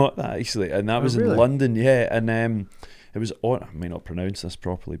 They shot that actually, and that was in London, yeah, and. It was I may not pronounce this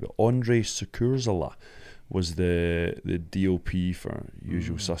properly, but Andrei Sukurzala was the DOP for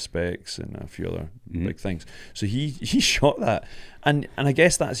Usual Suspects and a few other big things. So he shot that, and I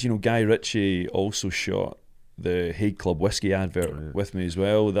guess that's, Guy Ritchie also shot the Hague Club whiskey advert with me as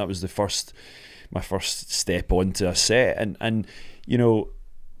well. That was my first step onto a set, and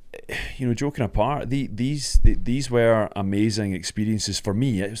joking apart, these were amazing experiences for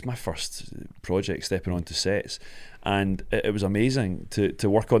me. It was my first project stepping onto sets, and it was amazing to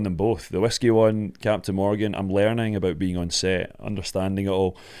work on them both. The whiskey one, Captain Morgan, I'm learning about being on set, understanding it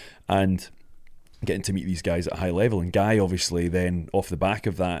all, and getting to meet these guys at a high level. And Guy, obviously, then off the back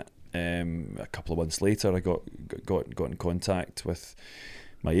of that, a couple of months later, I got in contact with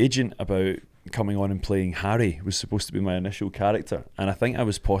my agent about coming on and playing Harry. Was supposed to be my initial character, and I think I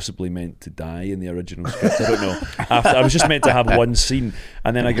was possibly meant to die in the original script. I don't know. I was just meant to have one scene,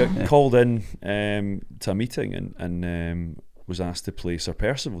 and then I got called in to a meeting and was asked to play Sir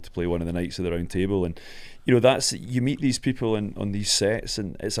Percival, to play one of the Knights of the Round Table. And you meet these people on these sets,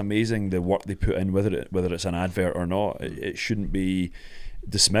 and it's amazing the work they put in, whether it's an advert or not. It shouldn't be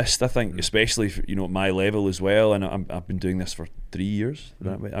dismissed, I think, especially for, at my level as well. And I've been doing this for 3 years.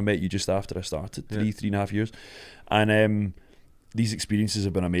 I met you just after I started, 3.5 years, and these experiences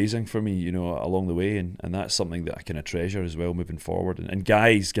have been amazing for me, along the way, and that's something that I kind of treasure as well moving forward. And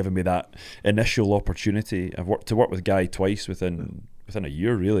Guy's given me that initial opportunity. I've worked with Guy twice within a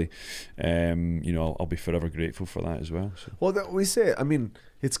year, really. I'll be forever grateful for that as well. So. Well, we say, I mean,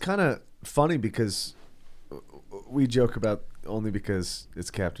 it's kind of funny because we joke about only because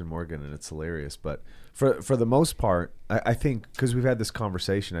it's Captain Morgan and it's hilarious, but for the most part, I think, because we've had this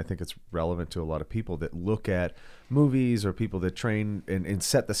conversation, I think it's relevant to a lot of people that look at movies or people that train and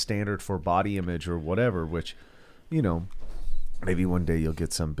set the standard for body image or whatever, which, maybe one day you'll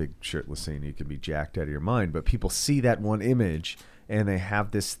get some big shirtless scene, you can be jacked out of your mind, but people see that one image and they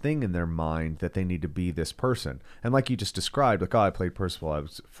have this thing in their mind that they need to be this person. And like you just described, like, I played Percival, I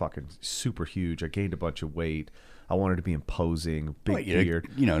was fucking super huge, I gained a bunch of weight, I wanted to be imposing, big beard.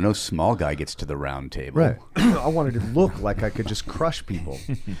 No small guy gets to the round table. Right. I wanted to look like I could just crush people.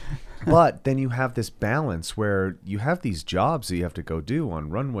 But then you have this balance where you have these jobs that you have to go do on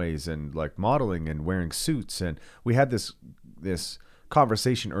runways and like modeling and wearing suits. And we had this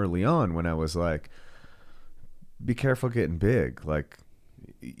conversation early on when I was like, be careful getting big. Like,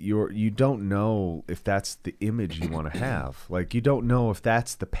 you don't know if that's the image you want to have. Like, you don't know if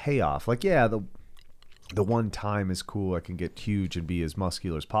that's the payoff. Like, yeah, the one time is cool, I can get huge and be as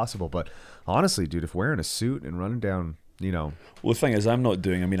muscular as possible, but honestly, dude, if wearing a suit and running down, Well, the thing is, I'm not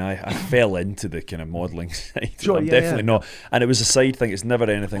doing, I fell into the kind of modelling side. Sure, I'm definitely not, and it was a side thing. It's never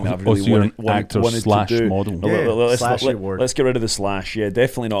anything that I've really wanted to do. Model. Let's get rid of the slash. Yeah,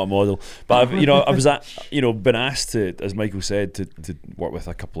 definitely not a model. But I was been asked to, as Michael said, to work with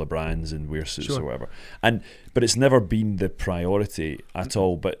a couple of brands and wear suits or whatever. But it's never been the priority at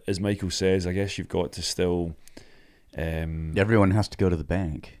all. But as Michael says, I guess you've got to still. Everyone has to go to the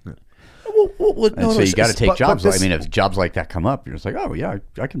bank. Yeah. So you got to take jobs. If jobs like that come up, you're just like, oh yeah,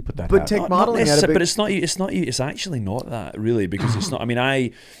 I can put that. But take modeling at but it's not. It's actually not that, really, because it's not.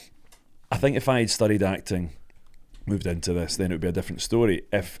 I think if I had studied acting, moved into this, then it would be a different story.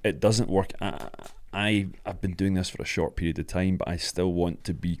 If it doesn't work, I've been doing this for a short period of time, but I still want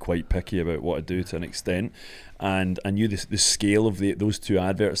to be quite picky about what I do to an extent. And I knew the scale of those two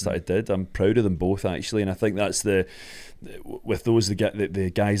adverts that I did. I'm proud of them both, actually, and I think that's with those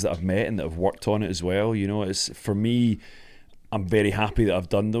the guys that I've met and that have worked on it as well. It's, for me, I'm very happy that I've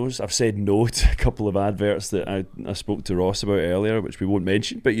done those. I've said no to a couple of adverts that I spoke to Ross about earlier, which we won't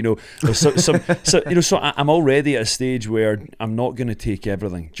mention. But so I'm already at a stage where I'm not going to take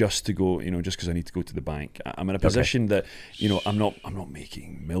everything just to go, just because I need to go to the bank. I'm in a position that, I'm not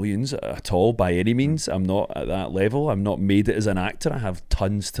making millions at all by any means. I'm not at that level. I'm not made it as an actor. I have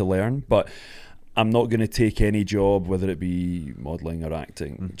tons to learn, but I'm not going to take any job, whether it be modelling or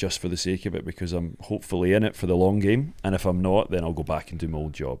acting, just for the sake of it, because I'm hopefully in it for the long game. And if I'm not, then I'll go back and do my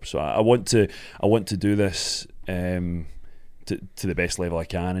old job. So I want to do this to the best level I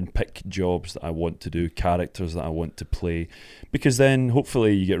can, and pick jobs that I want to do, characters that I want to play, because then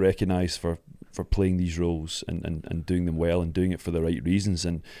hopefully you get recognised for playing these roles and doing them well and doing it for the right reasons.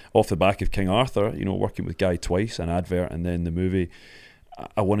 And off the back of King Arthur, working with Guy twice, an advert and then the movie,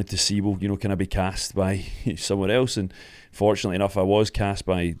 I wanted to see, can I be cast by someone else? And fortunately enough, I was cast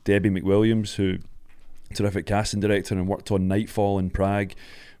by Debbie McWilliams, who terrific casting director, and worked on Nightfall in Prague,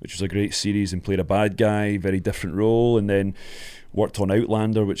 which was a great series, and played a bad guy, very different role. And then worked on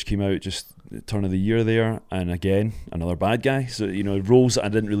Outlander, which came out just the turn of the year there, and again another bad guy. So roles that I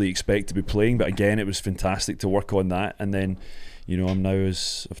didn't really expect to be playing, but again it was fantastic to work on that. And then I'm now,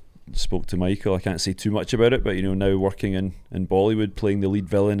 as I've spoke to Michael. I can't say too much about it, but now working in Bollywood, playing the lead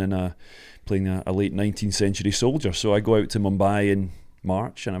villain and playing a late 19th century soldier. So I go out to Mumbai in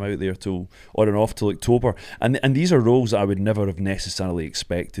March, and I'm out there till on and off till October. And these are roles that I would never have necessarily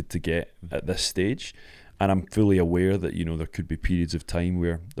expected to get at this stage. And I'm fully aware that there could be periods of time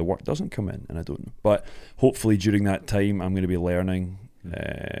where the work doesn't come in, and I don't know. But hopefully during that time, I'm going to be learning.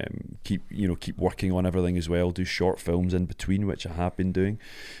 Keep working on everything as well. Do short films in between, which I have been doing,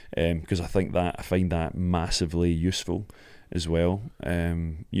 because I find that massively useful as well.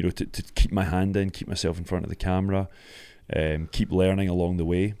 To keep my hand in, keep myself in front of the camera, keep learning along the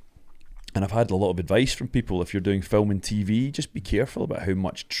way. And I've had a lot of advice from people. If you're doing film and TV, just be careful about how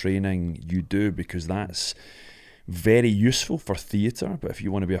much training you do, because that's very useful for theatre, but if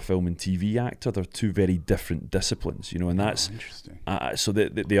you want to be a film and TV actor, they're two very different disciplines, and that's interesting. So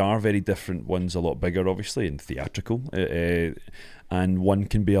they are very different. One's a lot bigger, obviously, and theatrical, and one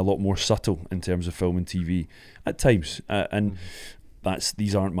can be a lot more subtle in terms of film and TV at times. And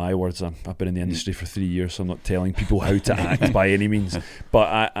these aren't my words. I've been in the industry for 3 years, so I'm not telling people how to act by any means.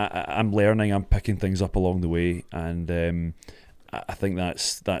 But I'm learning. I'm picking things up along the way, and I think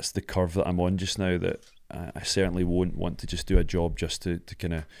that's the curve that I'm on just now. That I certainly won't want to just do a job just to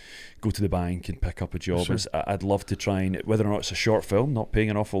kind of go to the bank and pick up a job. Sure. I'd love to try, and whether or not it's a short film, not paying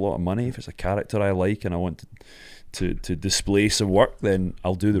an awful lot of money, if it's a character I like and I want to display some work, then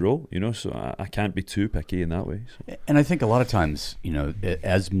I'll do the role, so I can't be too picky in that way. So. And I think a lot of times,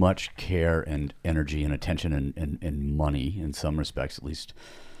 as much care and energy and attention and money, in some respects at least,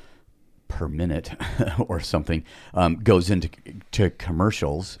 per minute or something, goes into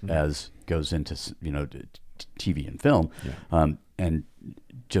commercials as goes into TV and film. And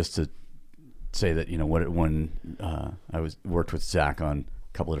just to say that when I worked with Zach on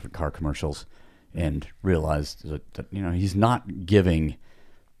a couple of different car commercials and realized that he's not giving,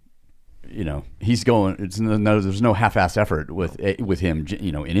 he's going, there's no half-assed effort with him,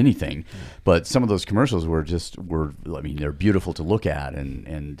 in anything. But some of those commercials were they're beautiful to look at,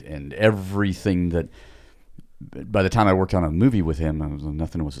 and everything that, by the time I worked on a movie with him,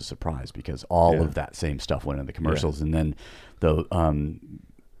 nothing was a surprise, because all of that same stuff went in the commercials. And then the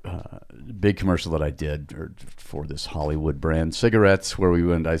big commercial that I did for this Hollywood brand cigarettes, where we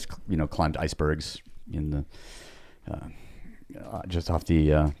went, climbed icebergs in the just off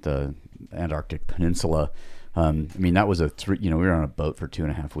the Antarctic Peninsula. That was we were on a boat for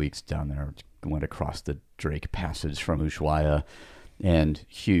 2.5 weeks down there. Went across the Drake Passage from Ushuaia, and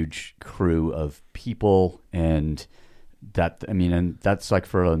huge crew of people, and that's like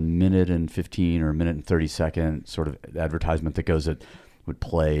for a minute and 15 or a minute and 30 second sort of advertisement that would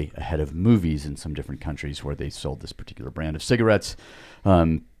play ahead of movies in some different countries where they sold this particular brand of cigarettes,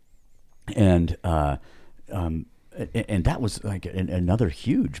 and that was like another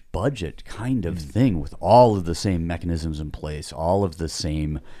huge budget kind of thing, with all of the same mechanisms in place, all of the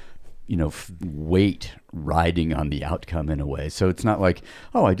same weight riding on the outcome in a way. So it's not like,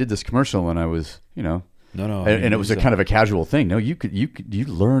 oh, I did this commercial and I was No. And it was a kind of a casual thing. No, you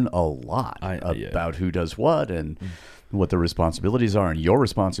learn a lot about who does what and what the responsibilities are, and your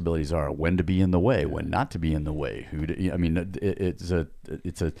responsibilities are, when to be in the way, when not to be in the way.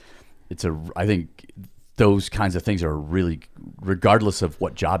 I think those kinds of things are really, regardless of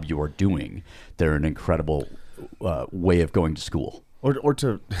what job you are doing, they're an incredible way of going to school. Or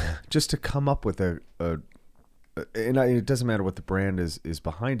to just to come up with it doesn't matter what the brand is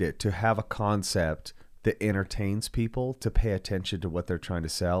behind it, to have a concept that entertains people, to pay attention to what they're trying to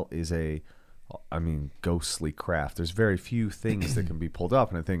sell is ghostly craft. There's very few things that can be pulled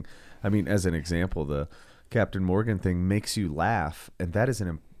off. And I think, as an example, the Captain Morgan thing makes you laugh, and that's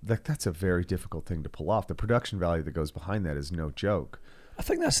a very difficult thing to pull off. The production value that goes behind that is no joke. I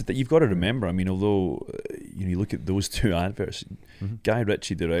think that's that you've got to remember. Although you look at those two adverts, Guy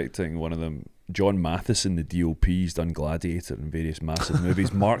Ritchie directing one of them, John Matheson, the DOP, he's done Gladiator and various massive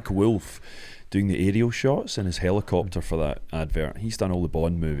movies. Mark Wolf doing the aerial shots in his helicopter for that advert. He's done all the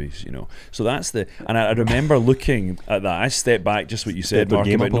Bond movies, So that's and I remember looking at that. I stepped back, just what you said, Mark,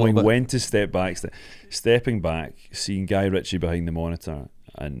 about knowing when to step back. Stepping back, seeing Guy Ritchie behind the monitor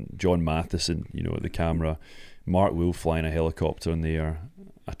and John Matheson, at the camera, Mark Wolf flying a helicopter in the air,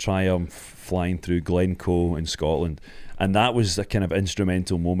 a Triumph flying through Glencoe in Scotland. And that was a kind of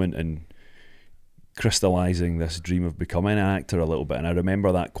instrumental moment in crystallising this dream of becoming an actor a little bit. And I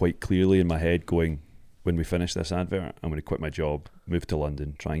remember that quite clearly in my head, going, when we finish this advert, I'm going to quit my job, move to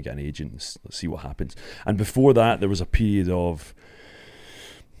London, try and get an agent, let's see what happens. And before that, there was a period of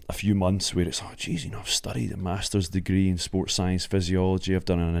a few months where it's, oh geez, I've studied a master's degree in sports science physiology, I've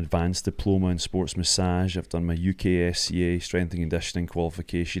done an advanced diploma in sports massage, I've done my UKSCA strength and conditioning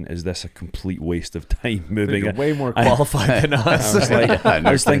qualification. Is this a complete waste of time moving? You're way more qualified than us. I was like,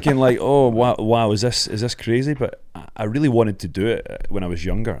 I was thinking like, oh wow, is this crazy? But I really wanted to do it when I was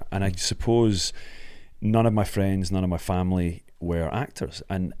younger, and I suppose none of my friends, none of my family were actors,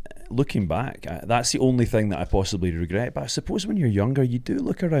 and looking back, that's the only thing that I possibly regret. But I suppose when you're younger, you do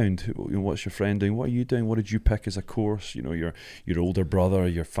look around. What's your friend doing? What are you doing? What did you pick as a course? Your older brother,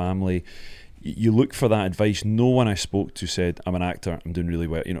 your family. You look for that advice. No one I spoke to said, I'm an actor, I'm doing really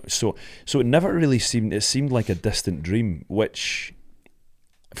well. So it never really seemed. It seemed like a distant dream, which,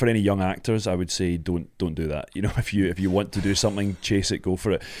 for any young actors, I would say don't do that. If you want to do something, chase it, go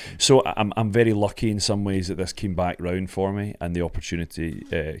for it. So I'm very lucky in some ways that this came back round for me, and the opportunity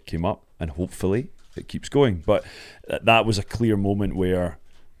came up, and hopefully it keeps going. But that was a clear moment where,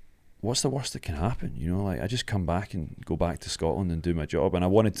 what's the worst that can happen? I just come back and go back to Scotland and do my job, and I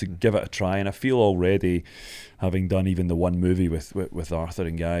wanted to give it a try. And I feel already, having done even the one movie with Arthur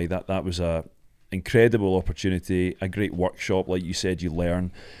and Guy, that was a incredible opportunity, a great workshop. Like you said, you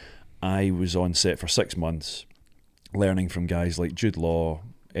learn. I was on set for 6 months learning from guys like Jude Law,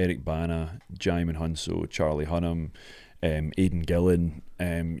 Eric Bana, Jaimin Hunso, Charlie Hunnam, Aidan Gillen,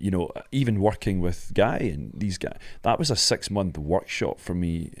 even working with Guy and these guys. That was a 6-month workshop for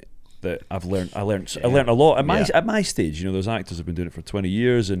me that I learned a lot at my stage. Those actors have been doing it for 20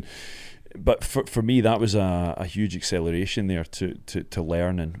 years, but for me, that was a huge acceleration there to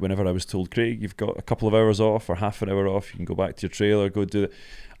learn. And whenever I was told, Craig, you've got a couple of hours off or half an hour off, you can go back to your trailer, go do it.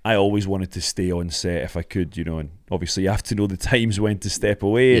 I always wanted to stay on set if I could, and obviously you have to know the times when to step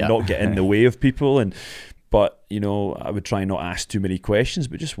away and not get in the way of people. But I would try not ask too many questions,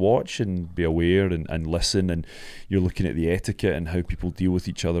 but just watch and be aware and listen. And you're looking at the etiquette and how people deal with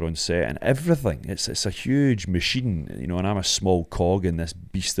each other on set and everything. It's a huge machine, and I'm a small cog in this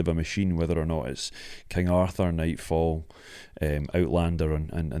beast of a machine, whether or not it's King Arthur, Nightfall, Outlander,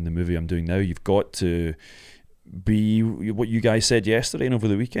 and the movie I'm doing now. You've got to be what you guys said yesterday and over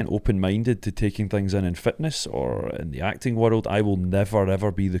the weekend, open-minded to taking things in fitness or in the acting world. I will never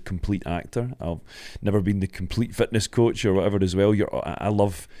ever be the complete actor. I've never been the complete fitness coach or whatever as well. I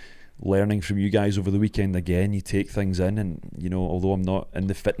love learning from you guys over the weekend. Again, you take things in, and although I'm not in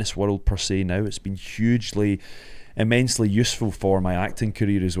the fitness world per se now, it's been immensely useful for my acting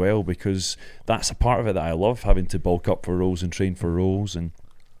career as well, because that's a part of it that I love, having to bulk up for roles and train for roles. And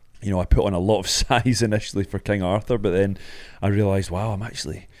I put on a lot of size initially for King Arthur, but then I realised, wow, I'm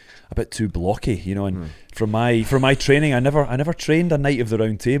actually a bit too blocky, and from my training, I never trained a Knight of the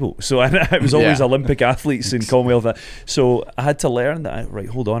Round Table, so I was always Olympic athletes in Commonwealth, so I had to learn that, right,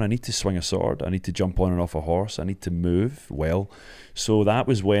 hold on, I need to swing a sword, I need to jump on and off a horse, I need to move well. So that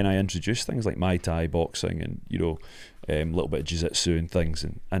was when I introduced things like Muay Thai, boxing, and a little bit of jiu-jitsu and things,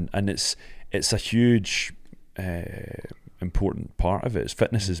 and it's a huge important part of it.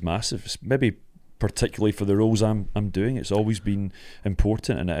 Fitness is massive. It's maybe particularly for the roles I'm doing, it's always been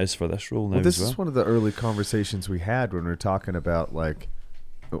important, and it is for this role now. Well, this as well. is one of the early conversations we had when we were talking about, like,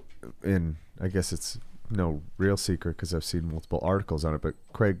 and I guess it's no real secret because I've seen multiple articles on it, but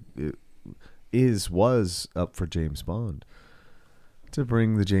Craig was up for James Bond, to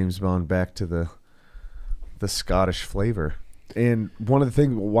bring the James Bond back to the Scottish flavor. And one of the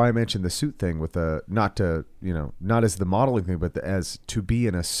things why I mentioned the suit thing with not as the modeling thing, but as to be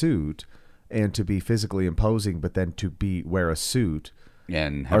in a suit and to be physically imposing, but then to wear a suit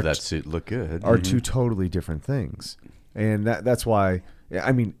and have that suit look good are two totally different things. And that's why,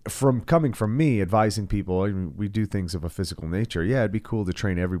 I mean, coming from me advising people, I mean, we do things of a physical nature. Yeah, it'd be cool to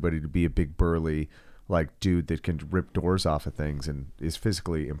train everybody to be a big burly like dude that can rip doors off of things and is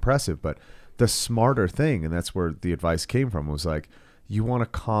physically impressive, but the smarter thing, and that's where the advice came from, was like, you want to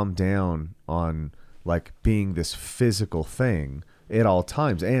calm down on like being this physical thing at all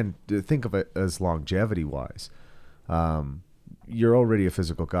times, and think of it as longevity wise. You're already a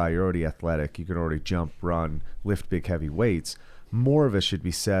physical guy, you're already athletic, you can already jump, run, lift big heavy weights. More of it should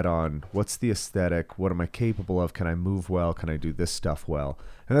be set on what's the aesthetic, what am I capable of, can I move well, can I do this stuff well.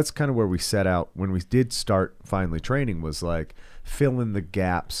 And that's kind of where we set out when we did start finally training, was like fill in the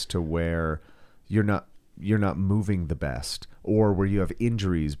gaps to where you're not moving the best, or where you have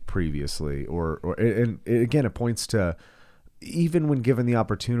injuries previously, or and again, it points to, even when given the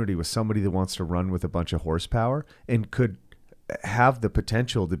opportunity with somebody that wants to run with a bunch of horsepower and could have the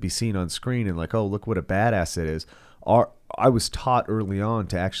potential to be seen on screen and like, oh, look what a badass it is. I was taught early on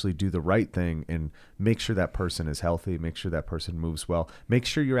to actually do the right thing and make sure that person is healthy, make sure that person moves well, make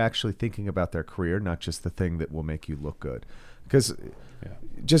sure you're actually thinking about their career, not just the thing that will make you look good. because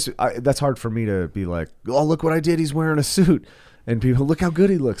that's hard for me to be like, oh, look what I did. He's wearing a suit. And people, look how good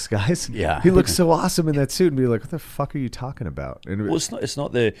he looks, guys. Yeah. He looks so awesome in that suit. And be like, what the fuck are you talking about? And Well, it's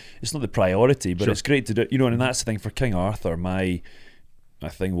not the priority, but it's great to do. You know, and that's the thing for King Arthur. My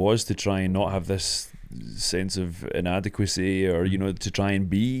thing was to try and not have this sense of inadequacy, or to try and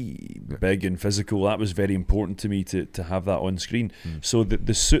be big and physical. That was very important to me to have that on screen. So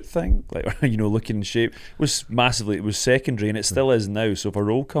the suit thing, like looking in shape, was massively. It was secondary, and it still is now. So if a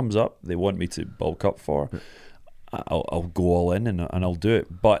role comes up, they want me to bulk up for. I'll go all in and I'll do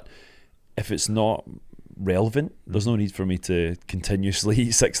it. But if it's not relevant, there's no need for me to continuously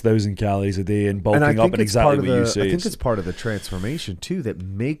eat 6,000 calories a day and bulking up and exactly what you say. I think it's part of the transformation too that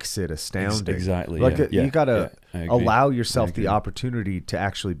makes it astounding. Exactly. Like you got to allow yourself the opportunity to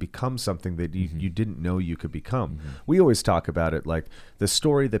actually become something that you didn't know you could become. We always talk about it like the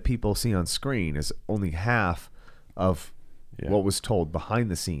story that people see on screen is only half of what was told behind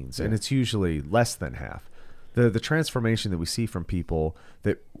the scenes, and it's usually less than half. The transformation that we see from people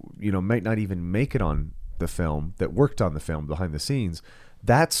that might not even make it on the film, that worked on the film behind the scenes,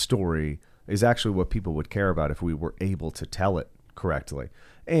 that story is actually what people would care about if we were able to tell it correctly.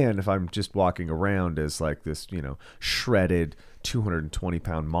 And if I'm just walking around as like this shredded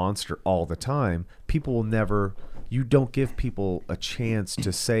 220-pound monster all the time, people will never, you don't give people a chance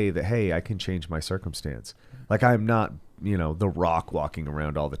to say that, hey, I can change my circumstance. Like I'm not The Rock walking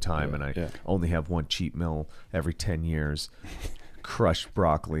around all the time, and I only have one cheat meal every 10 years, crushed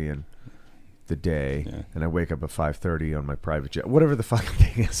broccoli in the day, and I wake up at 5:30 on my private jet. Whatever the fucking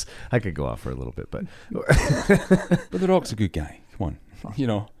thing is, I could go off for a little bit, but but The Rock's a good guy. Come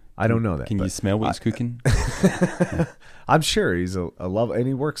on, I don't know that. Can you smell what he's cooking? I'm sure he's a love, and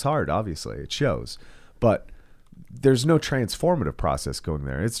he works hard. Obviously, it shows, but there's no transformative process going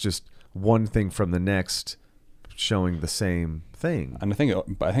there. It's just one thing from the next, showing the same thing. And I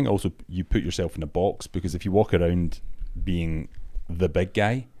think also you put yourself in a box, because if you walk around being the big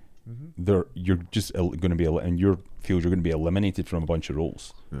guy, you're just going to be in your field. You're going to be eliminated from a bunch of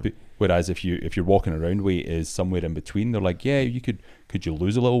roles. Whereas if you're walking around, weight is somewhere in between. They're like, yeah, could you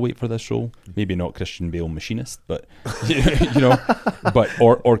lose a little weight for this role? Maybe not Christian Bale machinist, but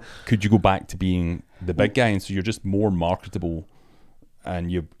or could you go back to being the big guy, and so you're just more marketable.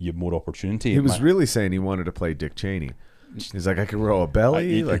 And you have more opportunity. He was really saying he wanted to play Dick Cheney. He's like, I could roll a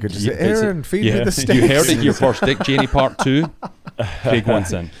belly. I could just say, Aaron, feed me the steaks. You heard it here first. Dick Cheney Part 2. Craig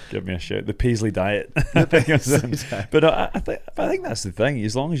wants in. Give me a shout. The Paisley diet. But I think that's the thing.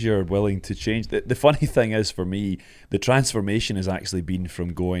 As long as you're willing to change. The funny thing is, for me, the transformation has actually been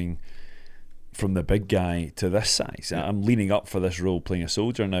from going from the big guy to this size. I'm leaning up for this role, playing a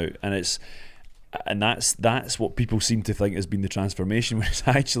soldier now, and that's what people seem to think has been the transformation, whereas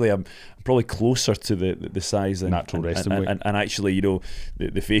actually I'm probably closer to the size and natural resting weight, and actually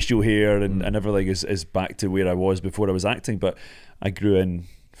the facial hair and everything is back to where I was before I was acting. But I grew in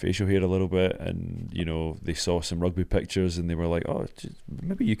facial hair a little bit, and they saw some rugby pictures and they were like, oh,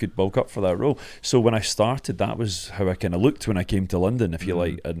 maybe you could bulk up for that role. So when I started, that was how I kind of looked when I came to London, if you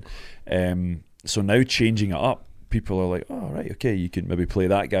like. And so now changing it up, people are like, oh, right, okay, you can maybe play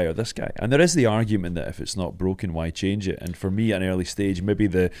that guy or this guy. And there is the argument that if it's not broken, why change it? And for me, at an early stage, maybe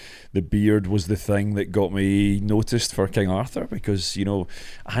the beard was the thing that got me noticed for King Arthur, because, I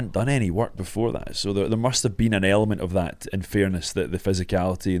hadn't done any work before that. So there must have been an element of that, in fairness, that the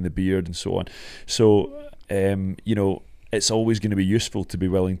physicality and the beard and so on. So, it's always going to be useful to be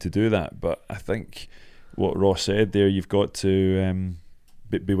willing to do that. But I think what Ross said there, you've got to...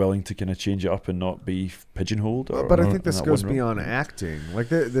 be willing to kind of change it up and not be pigeonholed. But I think this goes beyond acting. Like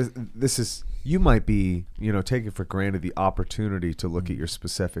this is, you might be, taking for granted the opportunity to look at your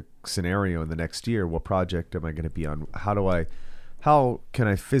specific scenario in the next year. What project am I going to be on? How can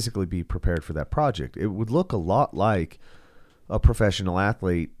I physically be prepared for that project? It would look a lot like a professional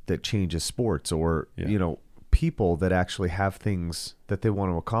athlete that changes sports, or people that actually have things that they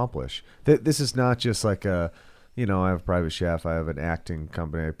want to accomplish. This is not just like a, I have a private chef, I have an acting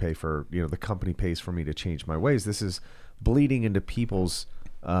company, I pay for, the company pays for me to change my ways. This is bleeding into people's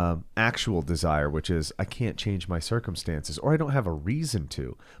actual desire, which is, I can't change my circumstances, or I don't have a reason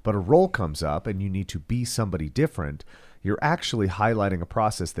to. But a role comes up and you need to be somebody different. You're actually highlighting a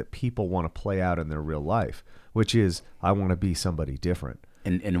process that people want to play out in their real life, which is, I want to be somebody different.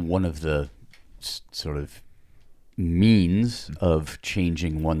 And one of the sort of means of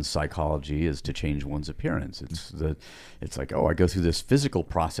changing one's psychology is to change one's appearance. It's like, oh, I go through this physical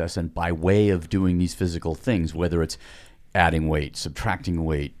process, and by way of doing these physical things, whether it's adding weight, subtracting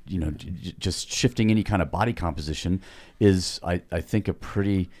weight, just shifting any kind of body composition, is I think a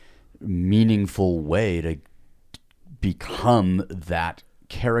pretty meaningful way to become that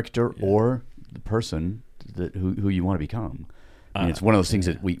character or the person who you want to become. I mean, it's one of those things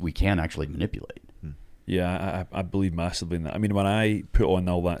that we can actually manipulate. Yeah, I believe massively in that. I mean, when I put on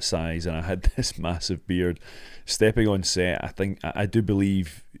all that size and I had this massive beard, stepping on set, I do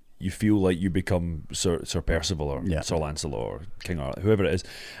believe you feel like you become Sir Percival or Sir Lancelot or King Arthur, whoever it is.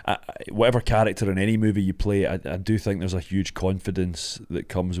 Whatever character in any movie you play, I do think there's a huge confidence that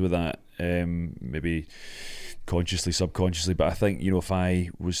comes with that, maybe consciously, subconsciously. But I think, if I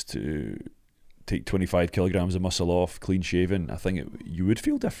was to take 25 kilograms of muscle off, clean shaven, I think you would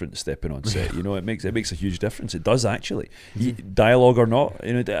feel different stepping on set. It makes a huge difference. It does actually, dialogue or not.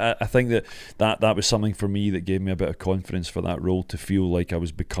 I think that was something for me that gave me a bit of confidence for that role, to feel like I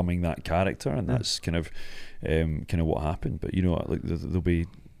was becoming that character, and that's kind of what happened. But like there'll be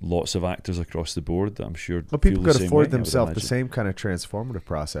lots of actors across the board that I'm sure. Well, people could afford themselves the same kind of transformative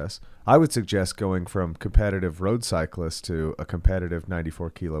process. I would suggest going from competitive road cyclist to a competitive 94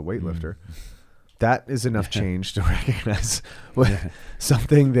 kilo weightlifter. That is enough change to recognize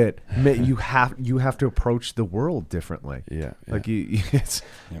something that you have to approach the world differently. Yeah. Like you just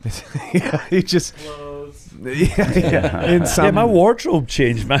my wardrobe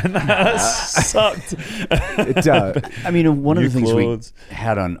changed, man. That sucked. It does. I mean, one of the things we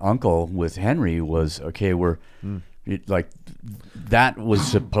had on Uncle with Henry was that was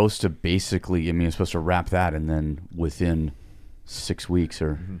supposed to basically. I mean, it's supposed to wrap that, and then within 6 weeks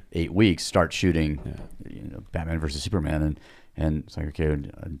or 8 weeks start shooting Batman versus Superman, and it's like, okay,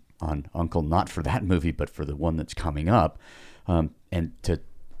 on Uncle, not for that movie but for the one that's coming up, and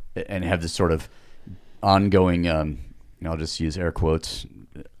have this sort of ongoing I'll just use air quotes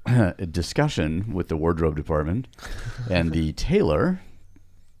discussion with the wardrobe department and the tailor.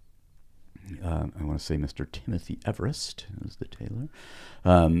 I want to say Mr. Timothy Everest is the tailor,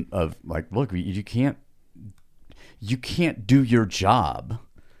 of like, look, you can't do your job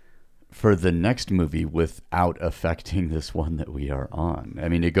for the next movie without affecting this one that we are on. I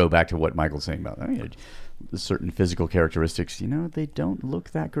mean, to go back to what Michael's saying about certain physical characteristics, they don't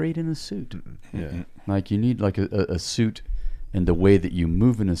look that great in a suit. Yeah. Like you need like a suit, and the way that you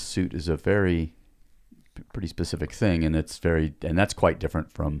move in a suit is a pretty specific thing, and that's quite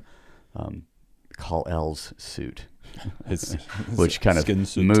different from Kal-El's suit. Which kind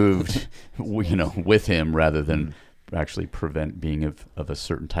of moved, with him rather than actually prevent being of a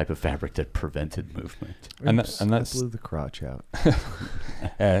certain type of fabric that prevented movement. And that's blew the crotch out.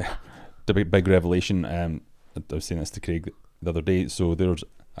 The big revelation. I was saying this to Craig the other day. So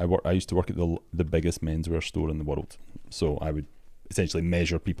I used to work at the biggest menswear store in the world. So I would essentially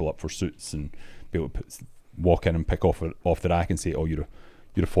measure people up for suits and be able to walk in and pick off the rack and say, "Oh, you're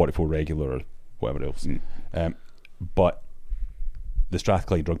a 44 regular," or whatever else. But the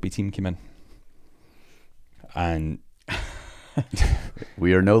Strathclyde rugby team came in, and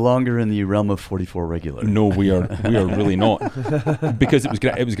we are no longer in the realm of 44 regular. No, we are really not, because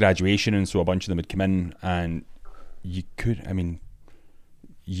it was graduation, and so a bunch of them had come in, and you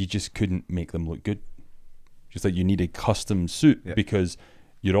just couldn't make them look good. Just like you need a custom suit because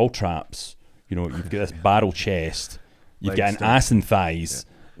you're all traps. You've got this barrel chest, you've got an ass and thighs. Yeah.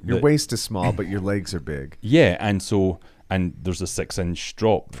 Your waist is small, but your legs are big. Yeah, and there's a 6-inch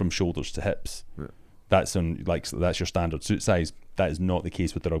drop from shoulders to hips. Yeah. That's your standard suit size. That is not the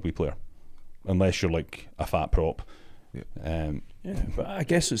case with the rugby player, unless you're like a fat prop. Yeah. But I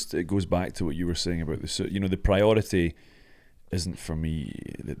guess it goes back to what you were saying about the suit. The priority isn't for me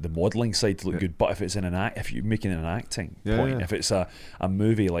the modelling side to look good, but if it's if you're making an acting point, if it's a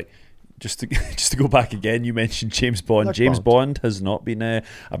movie like. Just to go back again, you mentioned James Bond. James Bond has not been.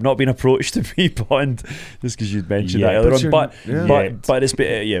 I've not been approached to be Bond, just because you'd mentioned that earlier on. But it's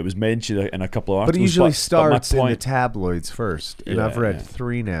it was mentioned in a couple of articles. But it usually starts in the tabloids first, and I've read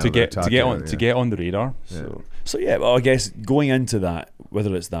 3 now to get on the radar. So well, I guess going into that,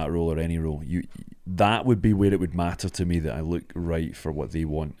 whether it's that role or any role, that would be where it would matter to me that I look right for what they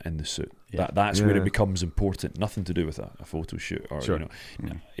want in the suit. That's where it becomes important. Nothing to do with a photo shoot, or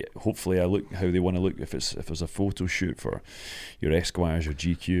hopefully I look how they want to look. If there's a photo shoot for your Esquires, your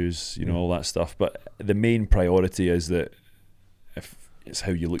GQs, all that stuff. But the main priority is that if it's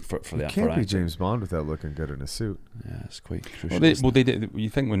how you look for the actor. You can't be James Bond without looking good in a suit. Yeah, it's quite crucial. They did. You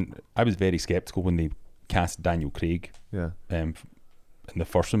think when I was very skeptical when they cast Daniel Craig. In the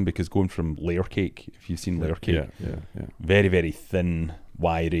first one, because going from Layer Cake, if you've seen Layer Cake, very, very thin,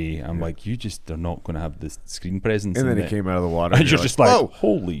 wiry. I'm like, you just are not going to have this screen presence. And then he came out of the water. And you're just like, whoa,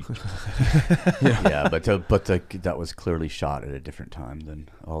 holy. But that was clearly shot at a different time than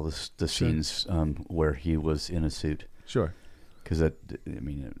all the scenes where he was in a suit. Sure. because it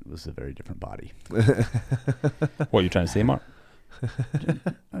was a very different body. What are you trying to say, Mark?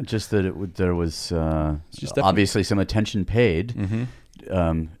 Just that there was just obviously some attention paid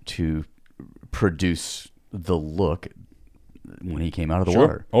to produce the look when he came out of the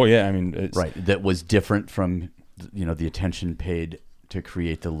water. Oh yeah, I mean, it's, right. That was different from the attention paid to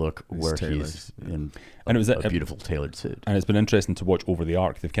create the look where he's in and it was a beautiful tailored suit. And it's been interesting to watch over the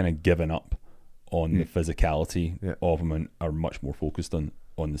arc. They've kind of given up on the physicality of him and are much more focused on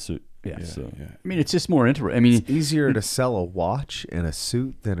the suit. So I mean, it's just more interesting. I mean, it's easier to sell a watch and a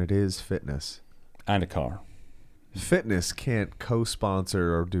suit than it is fitness. And a car. Fitness can't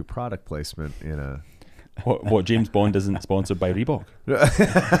co-sponsor or do product placement in a... What James Bond isn't sponsored by Reebok?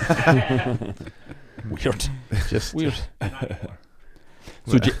 Weird. Just weird.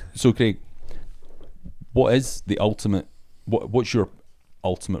 So Craig, what is the ultimate... What's your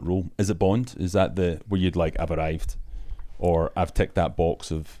ultimate role? Is it Bond? Is that where you'd like, I've arrived? Or I've ticked that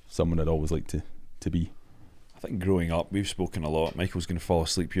box of someone I'd always like to be? I think growing up, we've spoken a lot. Michael's going to fall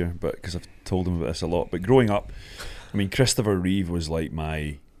asleep here, but because I've told him about this a lot. But growing up, I mean, Christopher Reeve was like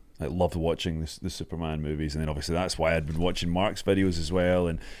I loved watching the Superman movies, and then obviously that's why I'd been watching Mark's videos as well,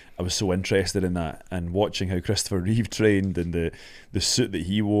 and I was so interested in that and watching how Christopher Reeve trained and the suit that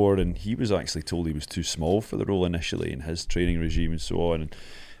he wore, and he was actually told he was too small for the role initially in his training regime and so on. And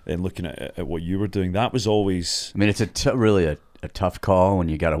then looking at what you were doing, that was always... I mean, it's really a tough call when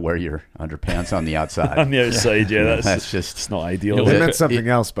you got to wear your underpants on the outside. On the outside, yeah, that's just... It's not ideal. They meant something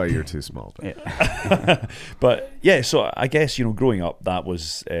else by you're too small. But. Yeah. But yeah, so I guess, growing up, that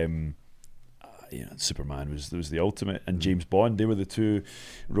was... Superman was the ultimate, and James Bond, they were the two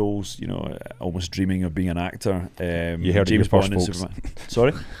roles, almost dreaming of being an actor. You heard James it here Bond first, and folks. Superman.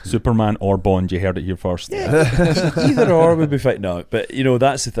 Sorry? Superman or Bond, you heard it here first. Yeah, either or would be fine. No, but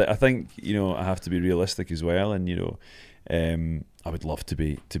that's the thing. I think I have to be realistic as well, and I would love to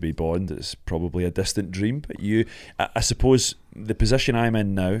be Bond. It's probably a distant dream, but I suppose the position I'm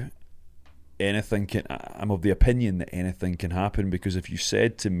in now, I'm of the opinion that anything can happen, because if you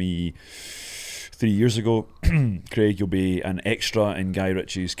said to me 3 years ago, Craig, you'll be an extra in Guy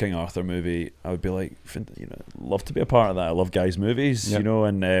Ritchie's King Arthur movie, I would be like, love to be a part of that. I love Guy's movies,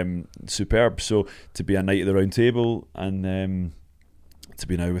 and superb. So to be a Knight of the Round Table, and to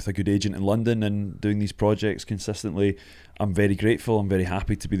be now with a good agent in London and doing these projects consistently, I'm very grateful. I'm very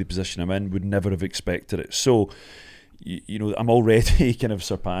happy to be the position I'm in. Would never have expected it. So, I'm already kind of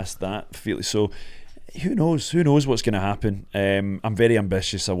surpassed that feeling. So, who knows what's going to happen. I'm very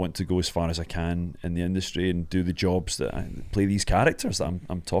ambitious. I want to go as far as I can in the industry and do the jobs that I play these characters that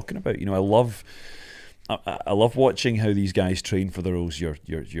I'm talking about. I love watching how these guys train for the roles. Your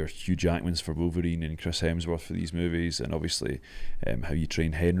Hugh Jackmans for Wolverine and Chris Hemsworth for these movies, and obviously how you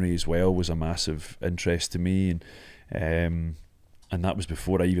train Henry as well was a massive interest to me, and that was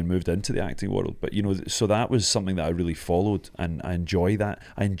before I even moved into the acting world. But so that was something that I really followed, and I enjoy that.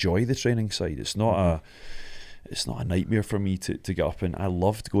 I enjoy the training side. It's not a nightmare for me to get up, and I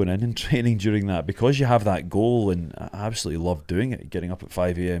loved going in and training during that, because you have that goal, and I absolutely love doing it. Getting up at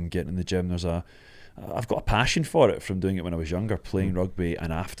 5 a.m, getting in the gym. I've got a passion for it from doing it when I was younger, playing rugby,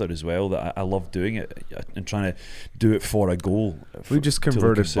 and after as well, that I love doing it and trying to do it for a goal. We just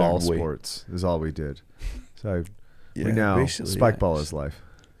converted ball sports is all we did. So we now spike ball is life.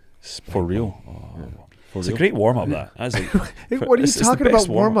 For real. It's a great warm up. That's what are you talking about?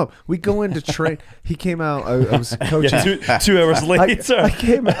 Warm up. We go into train. He came out. I was coaching. 2 hours later.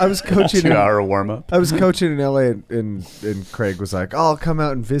 I was coaching. 2 hour warm up. I was coaching in LA, and Craig was like, "Oh, I'll come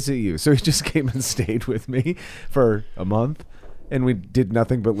out and visit you." So he just came and stayed with me for a month, and we did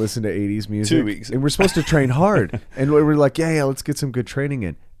nothing but listen to 80s music. 2 weeks. And we're supposed to train hard, and we were like, "Yeah, let's get some good training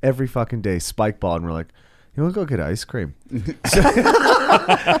in." Every fucking day, spike ball, and we're like, "You want to go get ice cream?"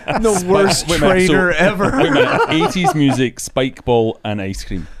 The worst trainer ever. Wait a minute. 80s music, spike ball, and ice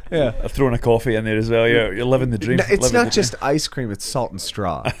cream. Yeah, I've thrown a coffee in there as well. You're living the dream. No, it's not just ice cream; it's salt and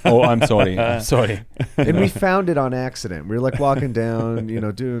straw. Oh, I'm sorry. And we found it on accident. We were like walking down,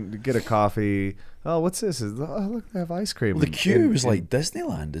 get a coffee. Oh, what's this? Look, they have ice cream. Well, the queue was like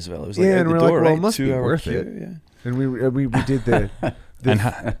Disneyland as well. It was like and out we're the door, like, well, right? it must be 2 hour worth queue, it. yeah. And we did the And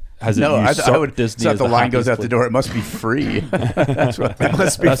has it I would. Disney So if as the line goes out happiest the door, it must be free. That's what it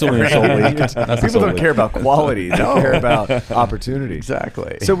must be. That's only in Salt Lake. That's in People Salt don't Lake. care about quality; they care about opportunity.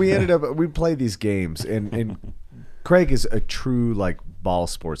 Exactly. So we play these games, and Craig is a true like ball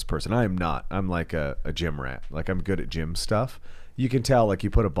sports person. I am not. I'm like a gym rat. Like I'm good at gym stuff. You can tell, like, you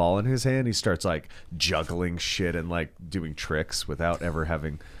put a ball in his hand, he starts like juggling shit and like doing tricks without ever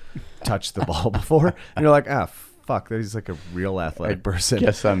having touched the ball before. And you're like, fuck, he's like a real athletic person.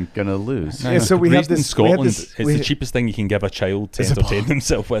 Guess I'm gonna lose. Yeah, so we have Raised in this. Scotland, it's the cheapest thing you can give a child to entertain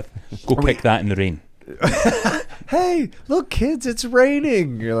themselves with. Go pick that in the rain. Hey, look, kids, it's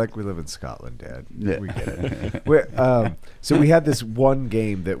raining. You're like, we live in Scotland, Dad. Yeah. We get it. So we had this one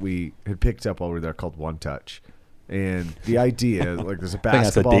game that we had picked up while we were there called One Touch. And the idea, like, there's a I think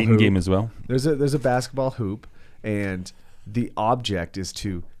that's a basketball dating hoop. game as well. There's a basketball hoop, and the object is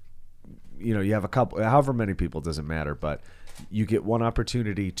to, you have a couple, however many people, doesn't matter, but you get one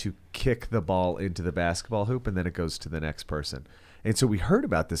opportunity to kick the ball into the basketball hoop, and then it goes to the next person. And so we heard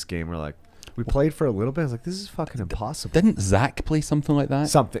about this game. We're like, we played for a little bit. I was like, this is fucking impossible. Didn't Zach play something like that?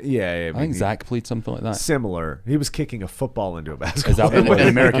 Something, yeah. I think Zach played something like that. Similar. He was kicking a football into a basketball. Is that what it was? In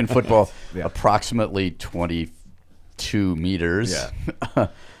American football, Yeah. approximately 22 meters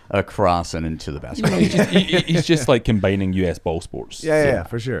across and into the basketball. He's just like combining US ball sports. Yeah,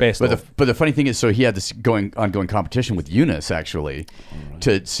 for sure. Best But of. the funny thing is, so he had this ongoing competition with Eunice actually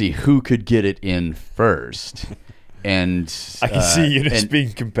to see who could get it in first. And I can see you just and-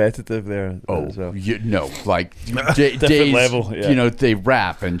 being competitive there. Oh, as well. like Different days, level, yeah. They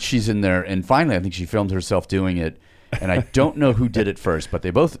rap, and she's in there. And finally, I think she filmed herself doing it. And I don't know who did it first, but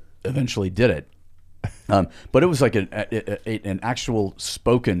they both eventually did it. But it was like an actual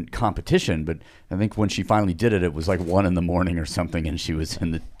spoken competition. But I think when she finally did it, it was like 1 a.m. or something, and she was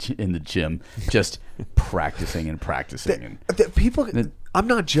in the gym just practicing and practicing. People, I'm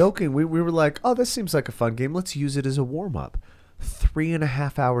not joking. We were like, oh, this seems like a fun game. Let's use it as a warm up.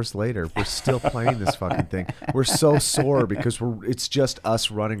 3.5 hours later, we're still playing this fucking thing. We're so sore because it's just us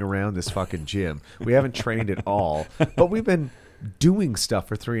running around this fucking gym. We haven't trained at all, but we've been doing stuff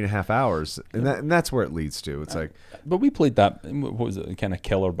for 3.5 hours, and that's where it leads to. It's like, But we played that. What was it? Kind of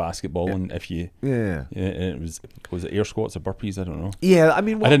killer basketball, and if you, it was it air squats or burpees? I don't know. Yeah, I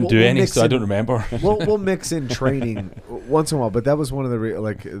mean, I didn't do any, mix so I in- don't remember. we'll mix in training once in a while, but that was one of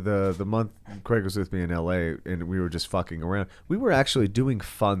the month Craig was with me in LA, and we were just fucking around. We were actually doing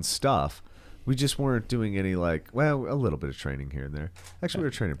fun stuff. We just weren't doing any a little bit of training here and there. Actually, we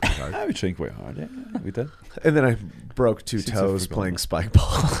were training pretty hard. I would train quite hard. Yeah, we did. And then I broke 2 Since toes I've forgotten playing that. spike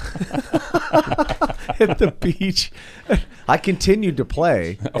ball at the beach. I continued to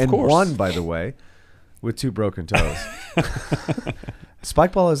play and course. won, by the way, with 2 broken toes.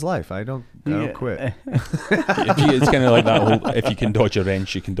 Spike ball is life. I don't quit. It's kind of like that whole, if you can dodge a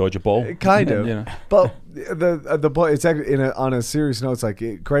wrench, you can dodge a ball. Kind of. You know. But the point, it's actually on a serious note. It's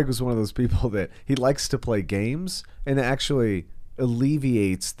like Craig was one of those people that he likes to play games, and it actually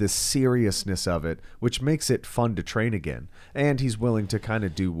alleviates the seriousness of it, which makes it fun to train again. And he's willing to kind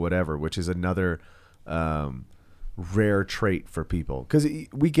of do whatever, which is another rare trait for people, because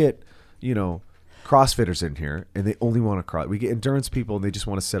we get CrossFitters in here, and they only want to cross. We get endurance people, and they just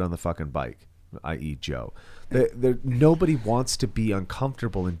want to sit on the fucking bike, i.e. Joe. Nobody wants to be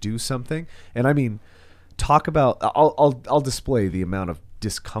uncomfortable and do something. And I mean, talk about. I'll display the amount of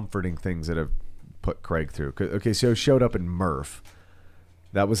discomforting things that have put Craig through. Okay, so he showed up in Murph.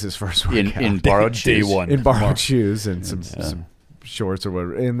 That was his first workout. in borrowed Day shoes. one. In borrowed shoes and some shorts or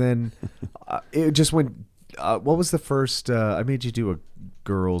whatever. And then it just went. What was the first? I made you do a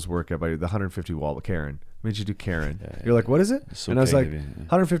girls workout by the 150 wall. Karen made you do Karen. You're like, what is it? So and I was kind like, of you, yeah.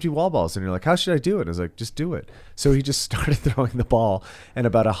 150 wall balls. And you're like, how should I do it? I was like, just do it. So he just started throwing the ball, and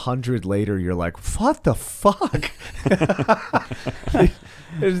about 100 later, you're like, what the fuck?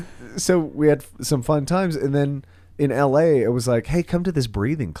 So we had some fun times, and then in LA, it was like, hey, come to this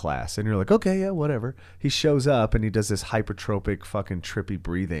breathing class. And you're like, okay, yeah, whatever. He shows up, and he does this hypertropic fucking trippy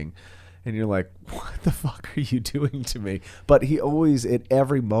breathing. And you're like, what the fuck are you doing to me? But he always, at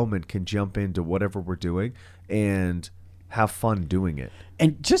every moment, can jump into whatever we're doing and have fun doing it.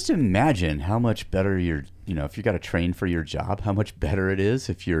 And just imagine how much better if you got to train for your job, how much better it is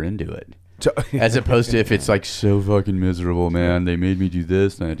if you're into it. As opposed to if it's like so fucking miserable, man. They made me do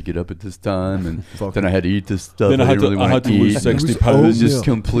this, and I had to get up at this time, and then I had to eat this stuff. Then I didn't really had want to lose eat. 60 It was pounds. It was just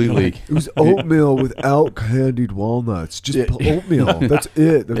oatmeal. completely. It was oatmeal without candied walnuts. Just oatmeal. That's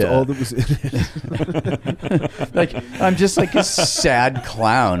it. That's all that was in it. Like I'm just like a sad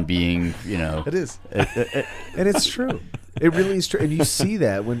clown being, It is. And it's true. It really is true. And you see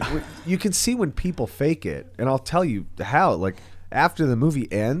that when you can see when people fake it. And I'll tell you how. Like, after the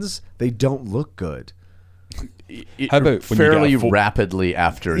movie ends, they don't look good. How about when you fairly get a rapidly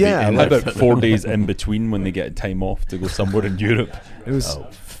after Yeah, the end How of about 4 days in between when they get time off to go somewhere in Europe? It was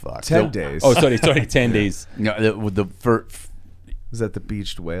fuck. 10 days. Oh, sorry, 10 days. No, Was that the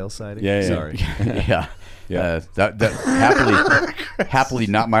beached whale sighting? Yeah. Sorry. Yeah. Yeah. That happily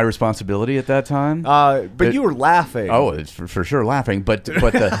not my responsibility at that time. But you were laughing. Oh, it's for sure laughing. But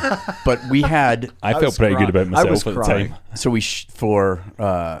we had. I was felt pretty good about I was myself at the crying. time. So we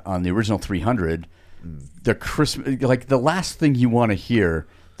on the original 300, the Christmas, like the last thing you want to hear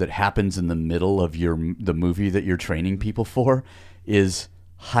that happens in the middle of the movie that you're training people for is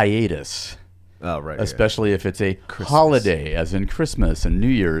hiatus. Oh, right. Especially if it's a holiday, as in Christmas and New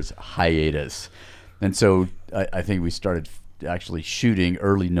Year's hiatus. And so I think we started actually shooting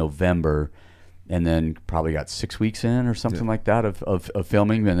early November, and then probably got 6 weeks in or something like that of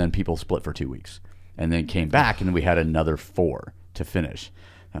filming, and then people split for 2 weeks, and then came back, and we had another 4 to finish.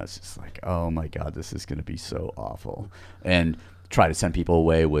 I was just like, oh my God, this is going to be so awful. And try to send people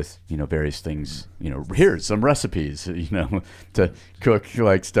away with, various things, here's some recipes, to cook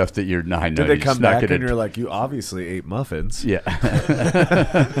like stuff that you're not. Did they come back and you're like, you obviously ate muffins? Yeah.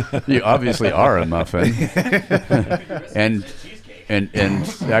 You obviously are a muffin. And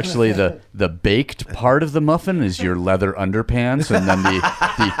actually the baked part of the muffin is your leather underpants, and then the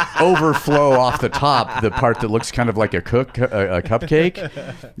overflow off the top, the part that looks kind of like a cupcake,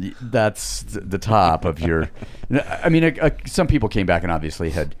 that's the top of your. I mean, some people came back and obviously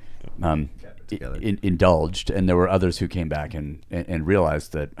had indulged, and there were others who came back and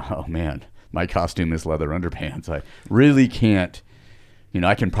realized that, oh man, my costume is leather underpants. I really can't.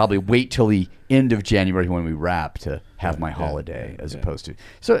 I can probably wait till the end of January when we wrap to have my holiday, as opposed to.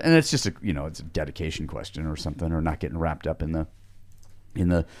 So, and it's just it's a dedication question or something, or not getting wrapped up in the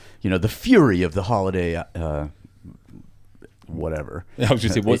the fury of the holiday, whatever. I was going to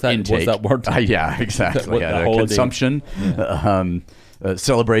say, what's that word? Yeah, exactly. Consumption,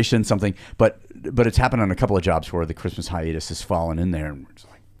 celebration, something. But it's happened on a couple of jobs where the Christmas hiatus has fallen in there, and we're just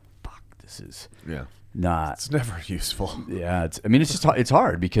like, fuck, this is not. It's never useful. Yeah, it's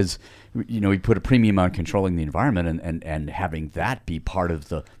hard because we put a premium on controlling the environment and having that be part of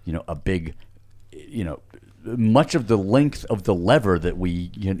the a big much of the length of the lever that we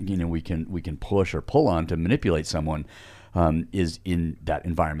can push or pull on to manipulate someone is in that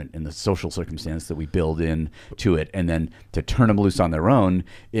environment, in the social circumstance that we build in to it, and then to turn them loose on their own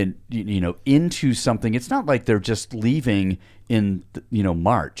into something. It's not like they're just leaving in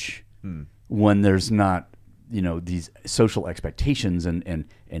March. When there's not, these social expectations and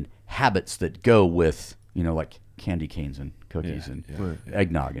habits that go with, like candy canes and cookies and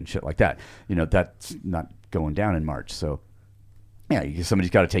eggnog and shit like that. That's not going down in March. So, somebody's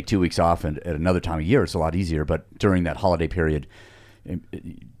got to take 2 weeks off, and at another time of year, it's a lot easier. But during that holiday period, you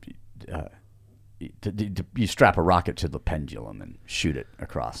strap a rocket to the pendulum and shoot it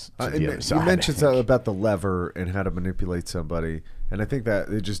across to the other side. You mentioned something about the lever and how to manipulate somebody, and I think that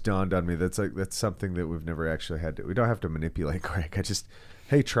it just dawned on me that's something that we've never actually had to. We don't have to manipulate Craig. I just,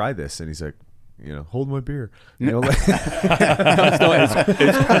 hey, try this, and he's like, hold my beer. It's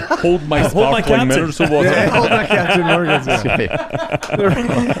hold my sparkling mineral water. Hold my Captain Morgan's.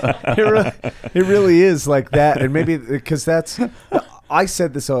 It really is like that, and maybe because that's. I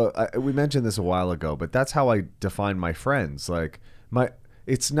said this. We mentioned this a while ago, but that's how I define my friends. Like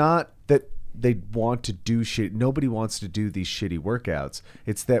it's not that they want to do shit. Nobody wants to do these shitty workouts.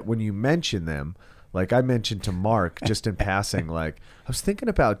 It's that when you mention them, like I mentioned to Mark just in passing, like I was thinking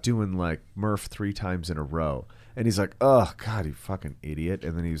about doing like Murph 3 times in a row, and he's like, "Oh God, you fucking idiot!"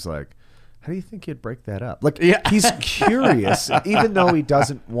 And then he was like, how do you think he'd break that up? Like, he's curious, even though he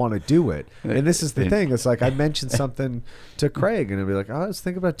doesn't want to do it. And this is the thing. It's like I mentioned something to Craig, and he'll be like, I was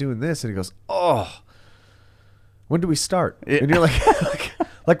thinking about doing this. And he goes, oh, when do we start? And you're like,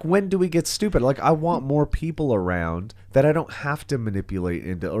 when do we get stupid? Like, I want more people around that I don't have to manipulate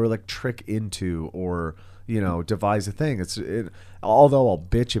into or, like, trick into or, devise a thing. Although I'll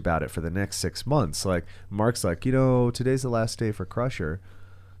bitch about it for the next 6 months. Like, Mark's like, today's the last day for Crusher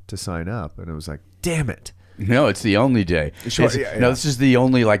to sign up, and it was like, damn it. No, it's the only day. Sure, No, this is the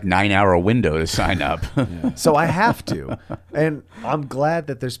only 9-hour window to sign up. So I have to, and I'm glad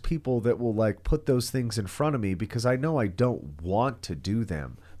that there's people that will put those things in front of me, because I know I don't want to do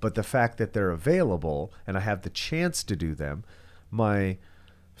them, but the fact that they're available and I have the chance to do them, my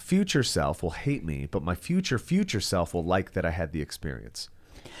future self will hate me, but my future self will like that I had the experience.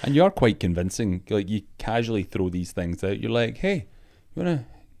 And you are quite convincing. Like, you casually throw these things out. You're like, hey, you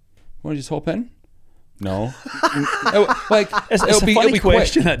wanna just hop in? No. It's a funny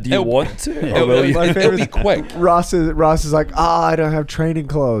question. Do you want to? Or will you? It'll be quick. Ross is like, I don't have training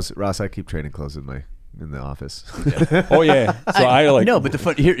clothes. Ross, I keep training clothes in the office. Oh yeah. So I like. No, but the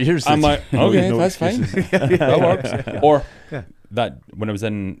fun here's. I'm like, okay, that's fine. That works. Or that when I was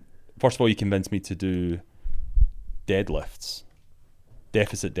in, first of all, you convinced me to do deadlifts.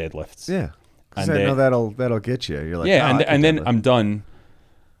 deficit deadlifts. Yeah. Because And I know then- that'll get you. You're like, yeah, "Oh, I and can then deadlift." I'm done,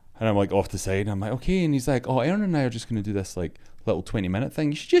 and I'm like off the side, and I'm like, okay, and he's like, oh, Aaron and I are just going to do this like little 20-minute thing.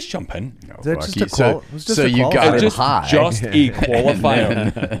 You should just jump in. Is that Fuck just you. a qual- it was just so a you qualifier. got him just high. a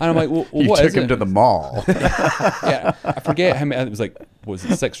qualifier. And I'm like, well, you what took is him it? to the mall. Yeah, I forget how many. It was like, was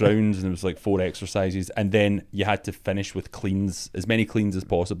it 6 rounds, and it was like 4 exercises, and then you had to finish with cleans, as many cleans as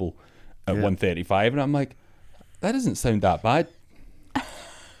possible at 135, and I'm like, that doesn't sound that bad.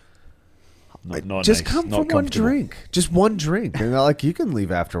 Not just nice, come not for one comfortable. drink. Just one drink. And they're like, you can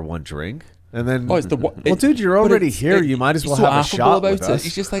leave after one drink. And then, Oh, it's the well, dude, you're already here. You might as well have a shot with us.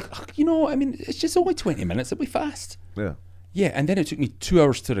 He's just like, you know, I mean, it's just only 20 minutes. It'll be fast. Yeah. Yeah, and then it took me 2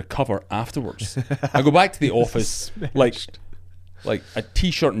 hours to recover afterwards. I go back to the office, like a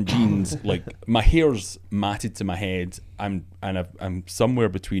t-shirt and jeans, like my hair's matted to my head. I'm somewhere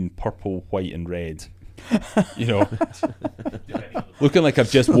between purple, white, and red. You know, looking like I've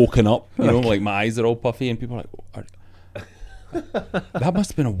just woken up. You know, like my eyes are all puffy, and people are like, that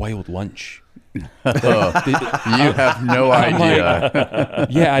must have been a wild lunch. You have no I'm idea.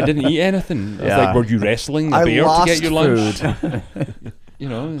 Yeah, I didn't eat anything. It's Yeah. like, were you wrestling the I bear to lost get your lunch? food. You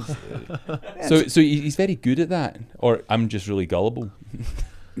know, so he's very good at that, or I'm just really gullible.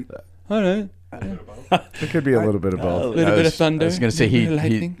 I don't know. It could be a little bit of both. A little bit of thunder. I was going to say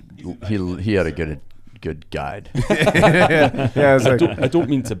lightning. he had a good guide. Yeah, it's like, I don't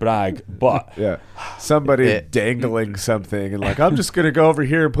mean to brag, but yeah, somebody dangling something and like, I'm just gonna go over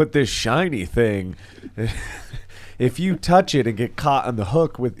here and put this shiny thing. If you touch it and get caught on the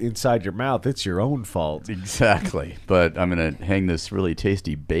hook with inside your mouth, it's your own fault. Exactly. But I'm going to hang this really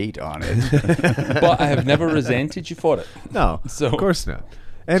tasty bait on it. but I have never resented you for it. No, So- of course not.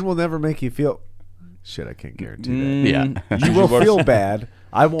 And will never make you feel. Shit, I can't guarantee that. Yeah. You will feel bad.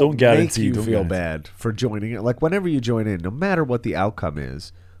 I won't Don't make guarantee, you don't feel guarantee. bad for joining it. Like whenever you join in, no matter what the outcome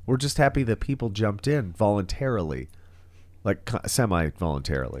is, we're just happy that people jumped in voluntarily, like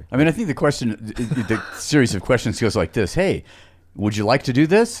semi-voluntarily. I mean, I think the series of questions goes like this. Hey, would you like to do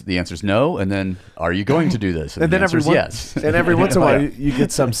this? The answer is no. And then, are you going to do this? And the then answer is every yes. and every once in a while, you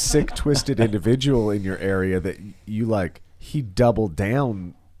get some sick, twisted individual in your area that you like. He doubled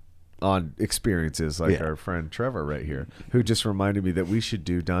down on experiences, like our friend Trevor right here, who just reminded me that we should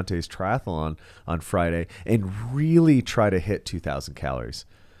do Dante's triathlon on Friday and really try to hit 2,000 calories.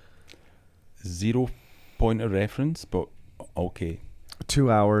 0 point of reference, but okay.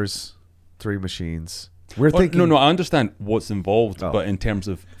 2 hours, 3 machines. We're thinking. No, I understand what's involved, Oh. but in terms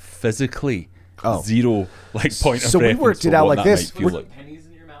of physically, Oh. 0 like point of So we reference. worked it for out what like that this. might feel We're- like. pennies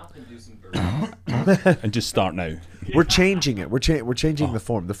in your mouth and do some burpees. And just start now. We're changing it. We're changing the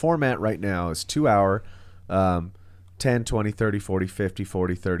form. The format right now is 2 hour, 10, 20, 30, 40, 50,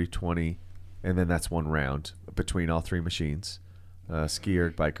 40, 30, 20, and then that's one round between all 3 machines,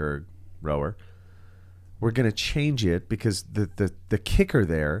 skier, biker, rower. We're going to change it because the kicker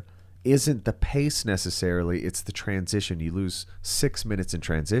there isn't the pace necessarily, it's the transition. You lose 6 minutes in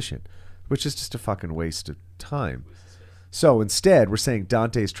transition, which is just a fucking waste of time. So instead, we're saying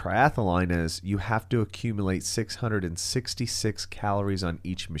Dante's triathlon is you have to accumulate 666 calories on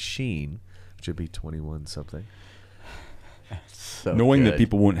each machine, which would be 21 something. So Knowing that good.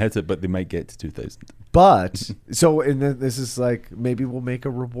 people won't hit it, but they might get to 2,000. But so, and then this is like maybe we'll make a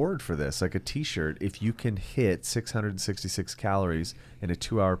reward for this, like a T-shirt. If you can hit 666 calories in a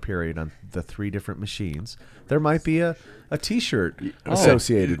 2-hour period on the 3 different machines, there might be a T-shirt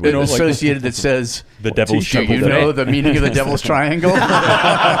associated with You know, it. like- associated that says The devil's Do you triple threat. know the meaning of the devil's triangle? You do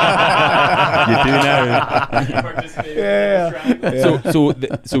now.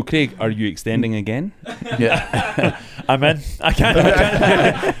 Yeah. So Craig, are you extending again? Yeah. I'm in. I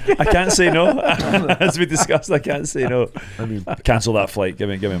can't say no. As we discussed, I can't say no. I mean, Cancel that flight. Give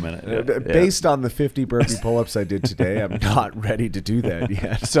me a minute. Yeah. based on the 50 burpee pull-ups I did today, I'm not ready to do that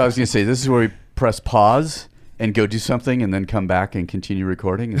yet. So I was going to say, this is where we press pause and go do something and then come back and continue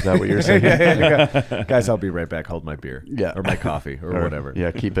recording. Is that what you're saying? Yeah. Guys, I'll be right back. Hold my beer. Yeah. Or my coffee or whatever.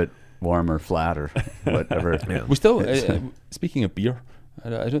 Yeah, keep it warm or flat or whatever. Yeah. We still, speaking of beer,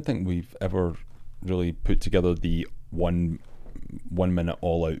 I don't think we've ever really put together the one minute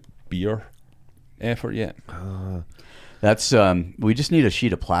all out beer effort yet. That's we just need a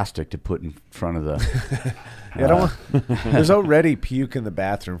sheet of plastic to put in front of the Yeah, I don't want, there's already puke in the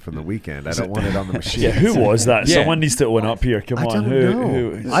bathroom from the weekend. I don't want it on the machine. Yeah, who was that? Yeah. Someone needs to own up here. Come I on.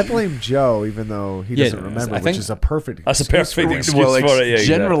 don't know. I blame Joe, even though he Yeah, doesn't remember, I which think is a perfect That's a excuse perfect for it. excuse. well, for it, yeah,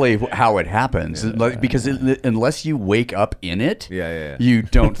 generally how it happens, because unless you wake up in it, Yeah. you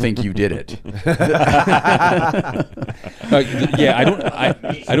don't think you did it.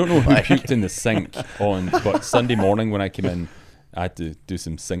 I don't know who puked in the sink but Sunday morning when I came in, I had to do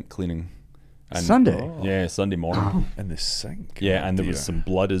some sink cleaning. And Sunday? Yeah, Sunday morning. In the sink. Yeah, and there was some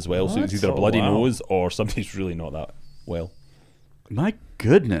blood as well. So it was either a bloody nose or somebody's really not that well. My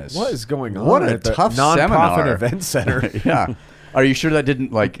goodness. What is going on? What a at the tough nonprofit seminar. event center. Yeah. Are you sure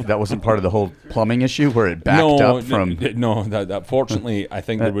that wasn't part of the whole plumbing issue where it backed up from? No, that fortunately, I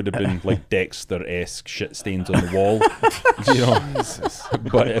think there would have been like Dexter-esque shit stains on the wall.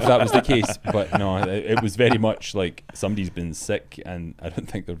 But if that was the case, but no, it was very much like somebody's been sick, and I don't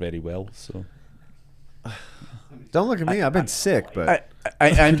think they're very well. So Don't look at me. I've been sick, but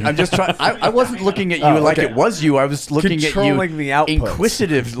I'm just trying. I wasn't looking at you like it was you. I was looking Controlling at the you outputs.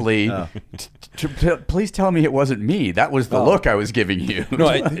 inquisitively. Please tell me it wasn't me. That was the look I was giving you. no,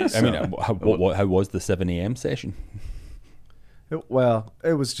 I mean, how was the 7 a.m. session? it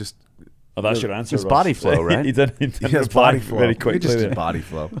was just Oh, that's your answer. It's Ross. body flow, right? he didn't yes, reply body flow. very We quickly. just there. did body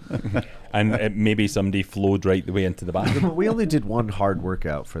flow. And maybe somebody flowed right the way into the bathroom. We only did one hard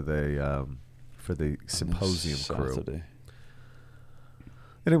workout for the symposium crew, Saturday.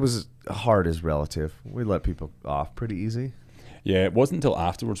 and it was hard as relative. We let people off pretty easy. Yeah, it wasn't until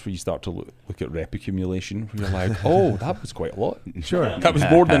afterwards where you start to look at rep accumulation, where you're like, oh, that was quite a lot. Sure. That was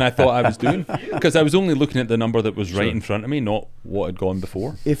more than I thought I was doing, because I was only looking at the number that was right in front of me, not what had gone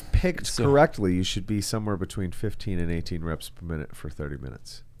before. If picked correctly, you should be somewhere between 15 and 18 reps per minute for 30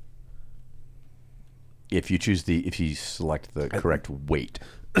 minutes. If you select the correct weight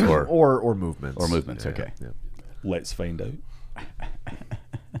or Or movements. Or movements, Yeah, okay. yeah. Let's find out.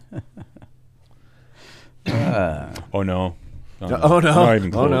 Oh no. Oh, no. Not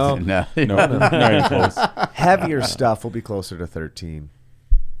even Oh, close. no. no. No, not even close. Heavier stuff will be closer to 13.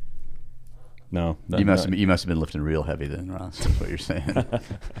 No. You must have been lifting real heavy then, Ross. That's what you're saying.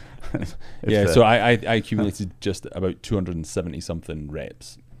 Yeah, so I accumulated just about 270 something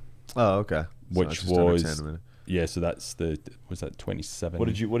reps, Oh, okay. which just under was 10 a minute. yeah. So was that 27? What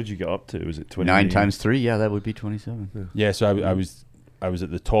did you get up to? Was it 20? 9 times 3, yeah, that would be 27. Yeah, so I was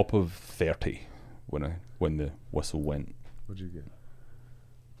at the top of 30 when the whistle went. What'd you get?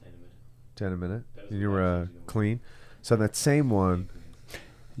 10 a minute. 10 a minute? And you were clean? So that same one,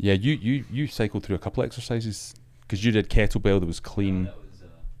 Yeah, you cycled through a couple exercises because you did kettlebell that was clean. That was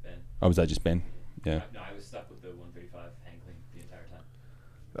Ben. Oh, was that just Ben? Yeah. No, I was stuck with the 135 hang clean the entire time.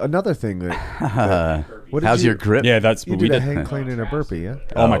 another thing that... what did How's you- your grip? Yeah, that's You what we did a did. hang clean and a burpee, yeah?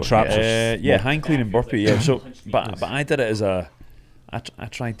 All my traps. Yeah, hang clean and burpee. Yeah, so but I did it as I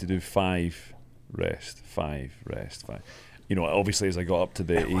tried to do 5 rest, 5 rest, 5. You know, obviously as I got up to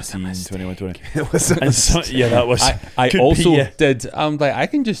the 18, 21, 20. It was And so, yeah, that was. I could also be, yeah. did. I'm like, I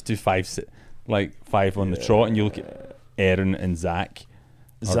can just do 5 on the trot, and you look at Aaron and Zach.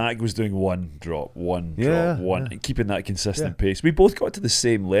 Zach was doing one drop, one Yeah, drop, one, yeah. and keeping that consistent Yeah. pace. We both got to the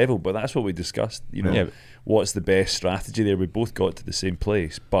same level, but that's what we discussed. You know, Yeah. what's the best strategy there? We both got to the same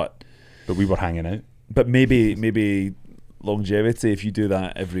place, but We were hanging out. maybe longevity. If you do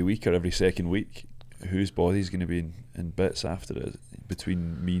that every week or every second week, whose body's going to be in bits after it?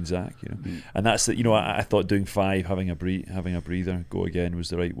 Between me and Zach, you know, and that's the, you know, I thought doing 5, having a breather, go again was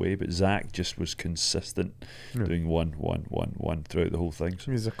the right way, but Zach just was consistent, doing one throughout the whole thing.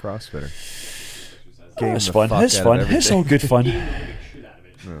 So He's a CrossFitter. it's the fun. fuck It's out of fun. everything. It's all good fun. Yeah.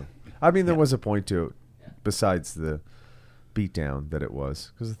 I mean, there was a point to it, besides the beatdown that it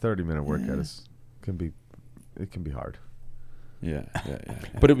was, because a 30-minute workout can be hard. Yeah.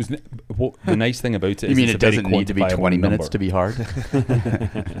 But it was the nice thing about it. You is mean it's it a very doesn't need to be quantifiable 20 minutes number. to be hard?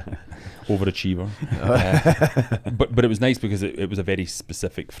 Overachiever. But it was nice because it was a very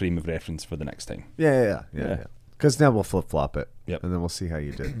specific frame of reference for the next time. Yeah. Because now we'll flip-flop it, Yep. and then we'll see how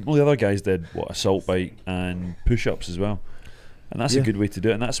you did. Well, the other guys did assault bike and push-ups as well, and that's a Yeah. good way to do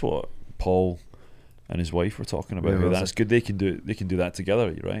it. And that's what Paul and his wife were talking about. Yeah, How that's that's good. They can do that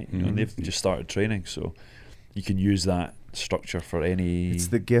together, right? You know, and they've just started training, so you can use that structure for any. It's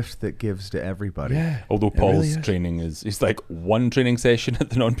the gift that gives to everybody. yeah. Although It really Paul's is. training is like one training session at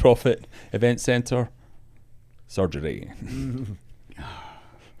the non-profit event centre, surgery.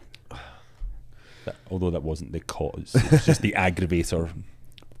 Although that wasn't the cause, it was just the aggravator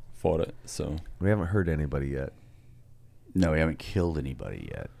for it. So We haven't hurt anybody yet. No, we haven't killed anybody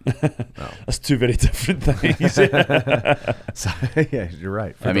yet. That's two very different things. So, yeah, you're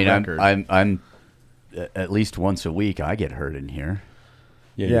right. For I the mean, record. I'm at least once a week I get hurt in here.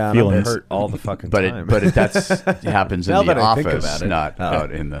 yeah, yeah, your I'm feelings. hurt all the fucking But time. it happens in Now the that I think office, about it. not Oh.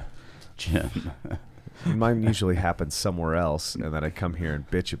 out in the gym. Mine usually happens somewhere else, and then I come here and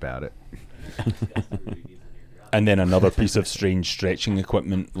bitch about it. And then another piece of strange stretching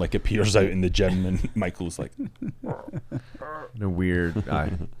equipment like appears out in the gym, and Michael's like, in a weird.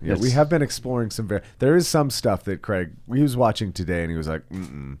 Yeah, we have been exploring some. There is some stuff that Craig. He was watching today, and he was like,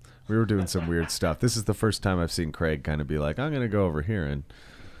 "Mm-mm." We were doing some weird stuff. This is the first time I've seen Craig kind of be like, "I'm going to go over here and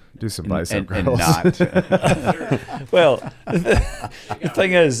do some bicep and curls." not. Well, the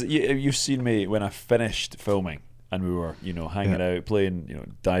thing is, you've seen me when I finished filming and we were, hanging out,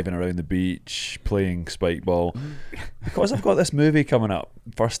 playing, diving around the beach, playing spike ball. Because I've got this movie coming up,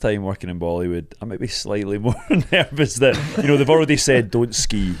 first time working in Bollywood, I might be slightly more nervous that, they've already said don't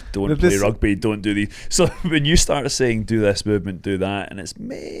ski, don't play rugby, don't do these. So when you start saying do this movement, do that, and it's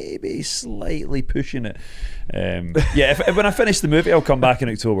maybe slightly pushing it. If when I finish the movie, I'll come back in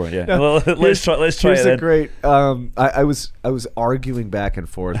October. Yeah, well, let's try it Here's then. a great. I was arguing back and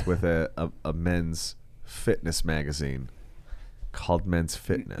forth with a men's fitness magazine called Men's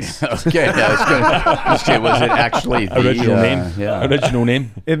Fitness. Okay, was it actually the original name? Yeah. Original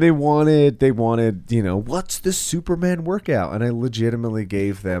name. And they wanted, what's the Superman workout? And I legitimately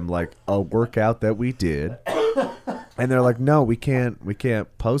gave them like a workout that we did, and they're like, no, we can't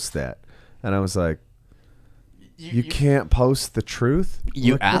post that. And I was like, you can't post the truth.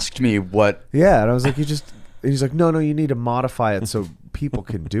 You asked me what? Yeah, and I was like, and he's like, no, you need to modify it so people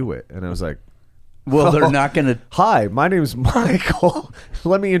can do it. And I was like, well, they're not going to. Hi, my name is Michael.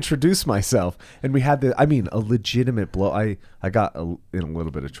 Let me introduce myself. And we had a legitimate blow. I got in a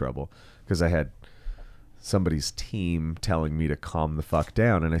little bit of trouble because I had somebody's team telling me to calm the fuck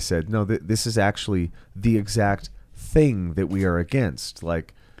down. And I said, no, this is actually the exact thing that we are against.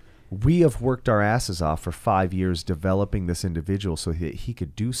 Like, we have worked our asses off for 5 years developing this individual so that he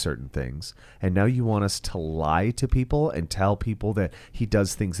could do certain things. And now you want us to lie to people and tell people that he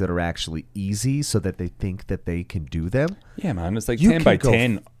does things that are actually easy so that they think that they can do them? Yeah, man. It's like You 10 can by go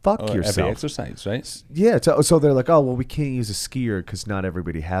 10 fuck every yourself. exercise, right? Yeah. So they're like, oh, well, we can't use a skier because not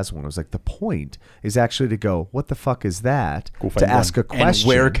everybody has one. I was like, the point is actually to go, what the fuck is that? Go To find ask one. a question.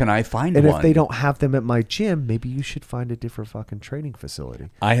 And where can I find And one? if they don't have them at my gym, maybe you should find a different fucking training facility.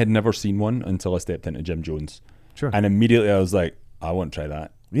 I had never seen one until I stepped into Jim Jones. Sure. And immediately I was like, I want to try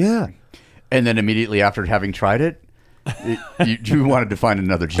that. Yeah. And then immediately after having tried it, you wanted to find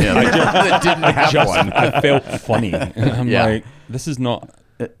another gym that didn't have one. I felt funny. I'm Yeah. like, this is not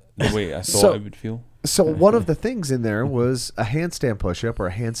the way I thought So- it would feel. So one of the things in there was a handstand push-up or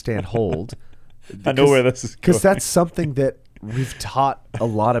a handstand hold. I know where this is going. Because that's something that we've taught a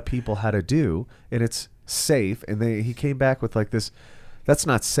lot of people how to do, and it's safe. And he came back with like this, that's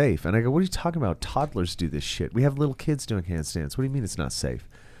not safe. And I go, what are you talking about? Toddlers do this shit. We have little kids doing handstands. What do you mean it's not safe?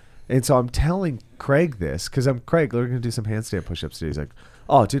 And so I'm telling Craig this because Craig, we're going to do some handstand push-ups today. He's like,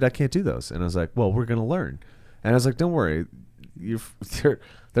 oh, dude, I can't do those. And I was like, well, we're going to learn. And I was like, don't worry.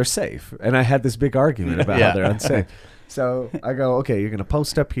 They're safe. And I had this big argument about how they're unsafe. So I go, okay, you're going to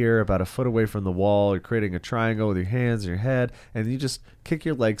post up here about a foot away from the wall. You're creating a triangle with your hands and your head. And you just kick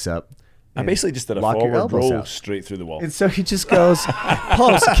your legs up. I basically just did a lock your forward elbows roll out. straight through the wall. And so he just goes,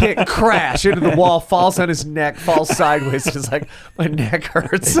 post, kick, crash into the wall, falls on his neck, falls sideways. Just like, my neck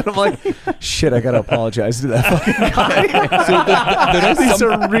hurts. And I'm like, shit, I got to apologize to that fucking guy. So These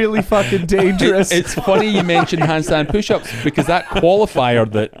are really fucking dangerous. It's funny you mentioned handstand push-ups because that qualifier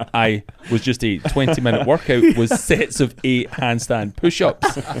that I was just a 20-minute workout was sets of 8 handstand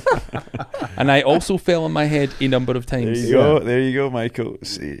push-ups. And I also fell on my head a number of There times. you go. There you go, Michael.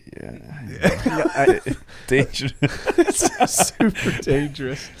 See, dangerous. It's super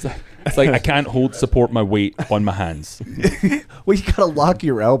dangerous. It's like I can't support my weight on my hands. Well, you got to lock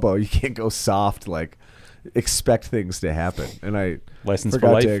your elbow. You can't go soft, like, expect things to happen. And I Lessons for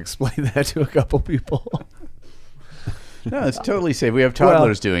forgot life. to explain that to a couple people. No, it's totally safe. We have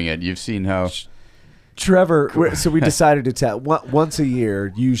toddlers doing it. You've seen how. Trevor, so we decided to tell once a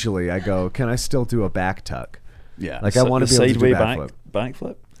year, usually I go, can I still do a back tuck? Yeah. Like I want to be able to do sideway backflip.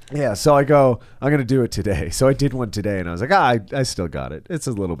 backflip. Yeah, so I go, I'm going to do it today. So I did one today, and I was like, I still got it. It's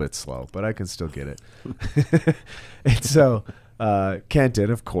a little bit slow, but I can still get it. And so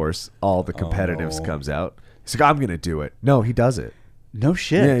Kenton, of course, all the competitives comes out. He's like, I'm going to do it. No, he does it. No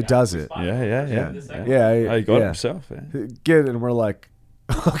shit. Yeah, he does it. Yeah. Yeah, He got it yeah. himself. Yeah. Get it, and we're like,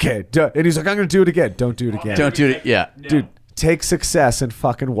 okay. And he's like, I'm going to do it again. Don't do it again. Don't do it. Yeah. Dude, take success and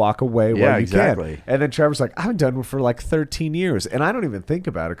fucking walk away Yeah, while you exactly. can. And then Trevor's like, I haven't done one for like 13 years. And I don't even think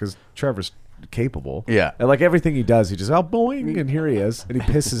about it because Trevor's capable. Yeah. And like everything he does, he just, boing, and here he is. And he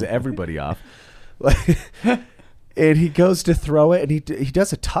pisses everybody off. Like, and he goes to throw it, and he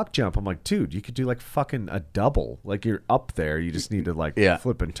does a tuck jump. I'm like, dude, you could do like fucking a double. Like you're up there. You just need to like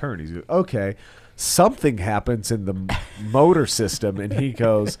flip and turn. He's like, okay. something happens in the motor system, and he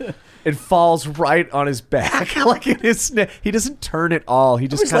goes, it falls right on his back, like in his neck. He doesn't turn at all. He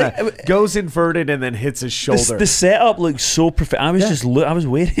just kind of goes inverted and then hits his shoulder. The setup looked so I was I was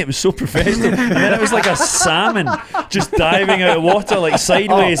waiting. It was so professional, and then it was like a salmon just diving out of water, like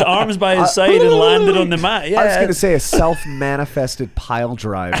sideways, arms by his side, and landed on the mat. Yeah, I was going to say a self-manifested pile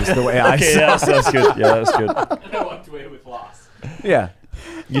drive is the way I saw it. That's good. Yeah, that's good. And I walked away with loss. Yeah.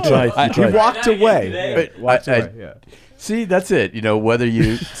 You tried. He walked away. Today. Walked away. Yeah. See, that's it. Whether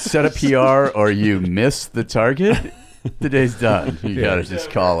you set a PR or you miss the target, the day's done. You got to just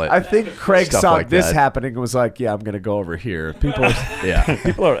call it. I think Craig Stuff saw like this that. happening and was like, yeah, I'm going to go over here. People are,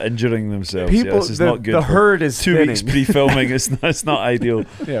 People are injuring themselves. People- This is the- not good. the for herd is 2 weeks thinning. pre-filming. It's not ideal.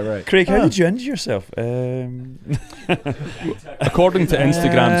 yeah, right. Craig, how did you injure yourself? According to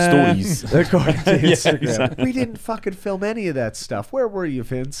Instagram stories, According to Instagram. exactly. We didn't fucking film any of that stuff. Where were you,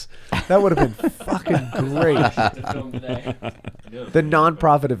 Vince? That would have been fucking great. To film today. The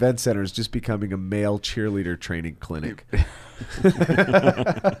nonprofit event center is just becoming a male cheerleader training clinic. And a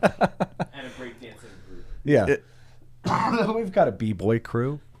breakdancing group. Yeah. We've got a b-boy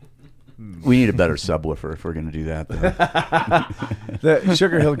crew. We need a better subwoofer if we're going to do that, though. The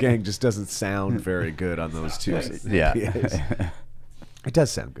Sugar Hill Gang just doesn't sound very good on those two. Yeah. PAs. It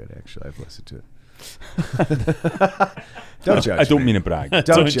does sound good, actually. I've listened to it. Don't judge I don't me. mean to brag.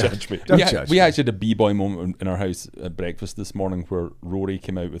 Don't judge me. Don't judge we me. actually had a b-boy moment in our house at breakfast this morning where Rory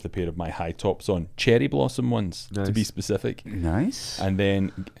came out with a pair of my high tops on, cherry blossom ones to be Nice. specific. Nice. And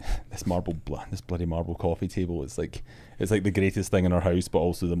then this bloody marble coffee table is like the greatest thing in our house, but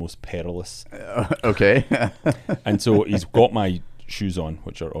also the most perilous. Okay. And so he's got my shoes on,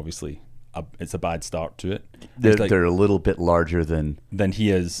 which are obviously it's a bad start to it. They're a little bit larger than...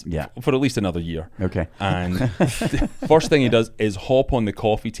 He is Yeah. for at least another year. Okay. And the first thing he does is hop on the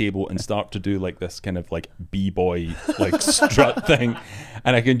coffee table and start to do like this kind of like b-boy like strut thing,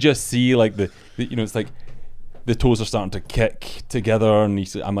 and I can just see like the it's like the toes are starting to kick together, and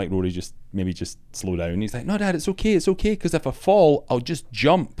I'm like, Rory, just slow down. He's like, no, Dad, it's okay, because if I fall, I'll just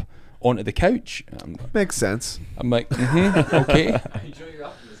jump onto the couch. Makes sense. I'm like, okay. Enjoy your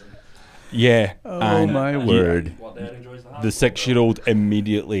optimism. Yeah. Oh, my word. While Dad enjoys the The 6-year-old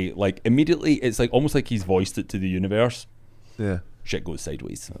immediately, it's like almost like he's voiced it to the universe. Yeah. Shit goes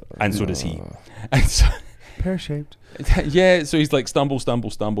sideways, and so does he. And so, Pear-shaped. yeah, so he's like stumble,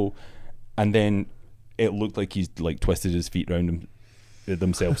 and then it looked like he's like twisted his feet around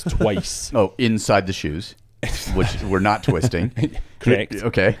themselves twice. Oh, inside the shoes, which we're not twisting. Correct.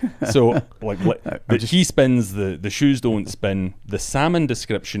 Okay. So he spins, the shoes don't spin. The salmon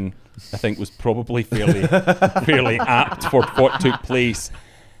description, I think, was probably fairly apt for what took place.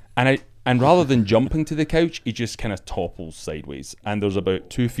 And rather than jumping to the couch, he just kind of topples sideways. And there's about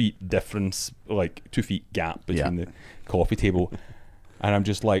 2 feet difference, like 2 feet gap between the coffee table. And I'm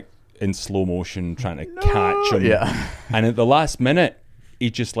just like in slow motion trying to catch him. Yeah. And at the last minute, he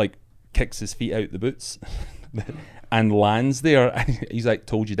just like kicks his feet out the boots and lands there. And he's like,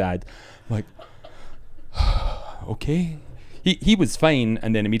 told you, Dad. I'm like, okay. He was fine,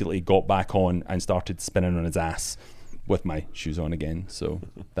 and then immediately got back on and started spinning on his ass with my shoes on again. So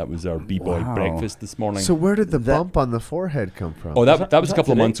that was our b-boy Wow. breakfast this morning. So where did the bump on the forehead come from? that was a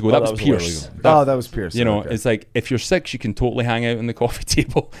couple of months ago. That was Pierce. That was Pierce. You know, Okay. it's like if you're 6, you can totally hang out on the coffee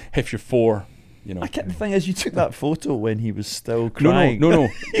table. If you're 4, you know. The thing is, you took that photo when he was still crying. No.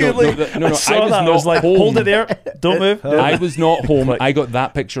 You were like, No, I saw I was that. I not was like, home. hold it there. Don't move. I was not home. I got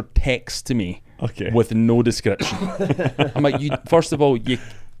that picture text to me with no description. I'm like, first of all,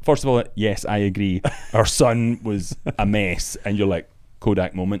 yes, I agree. Our son was a mess, and you're like,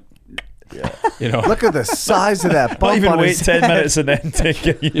 Kodak moment. Yeah, you know. Look at the size of that Not bump even on wait his 10 head. minutes and then take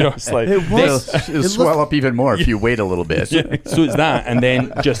it. You know, it's like It'll swell up even more if you wait a little bit. Yeah, so it's that, and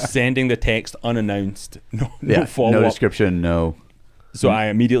then just sending the text unannounced, no follow no up. description, no. So I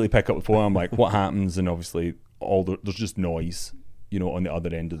immediately pick up the phone. I'm like, what happens? And obviously, there's just noise, you know, on the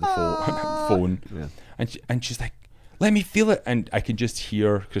other end of the phone. Yeah. And she's like, let me feel it, and I can just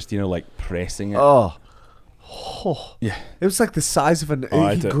hear Christina like pressing it. Oh, yeah. It was like the size of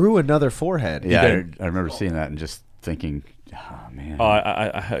he grew another forehead. Yeah, I remember seeing that and just thinking, oh man.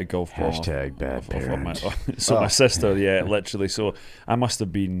 I hit a golf ball. Hashtag bad parent. My sister, literally. So I must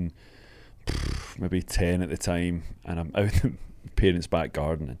have been maybe 10 at the time, and I'm out in the parents' back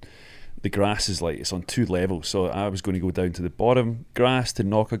garden, and the grass is like, it's on 2 levels. So I was going to go down to the bottom grass to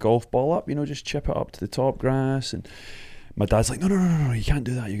knock a golf ball up, just chip it up to the top grass. And my dad's like, no, you can't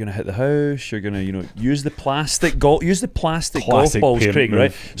do that. You're going to hit the house. You're going to, use the plastic golf balls, parent Craig, move.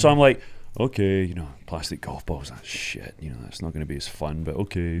 right? So I'm like, okay, you know, plastic golf balls, that's shit, you know, that's not going to be as fun, but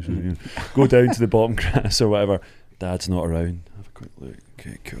okay, so, you know, go down to the bottom grass or whatever. Dad's not around. Have a quick look.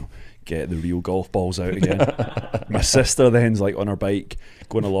 Okay, cool. Get the real golf balls out again. My sister then's like on her bike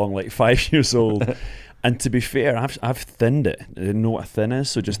going along like 5 years old. And to be fair, I've thinned it. I didn't know what a thin is,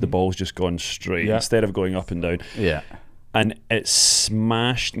 so just the ball's just gone straight instead of going up and down. Yeah. And it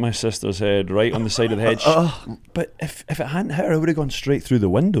smashed my sister's head right on the side of the head. But if it hadn't hit her, I would have gone straight through the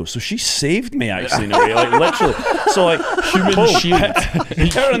window. So she saved me, actually, in a way, like literally. So like, human shield.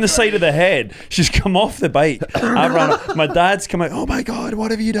 Hit her on the side of the head. She's come off the bike. I ran up. My dad's come out. Oh my God,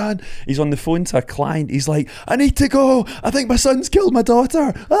 what have you done? He's on the phone to a client. He's like, I need to go. I think my son's killed my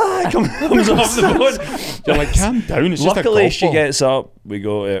daughter. Comes off the phone. You're like, calm down. It's Luckily, just a she golf ball. gets up. We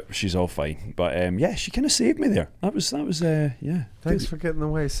go. She's all fine. But yeah, she kind of saved me there. That was yeah. Thanks for getting in the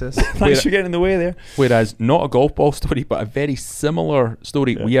way, sis. Thanks for getting in the way there. Whereas not a golf ball story, but a very similar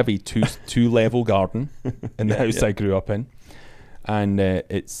story. We have a two level garden in the house I grew up in, and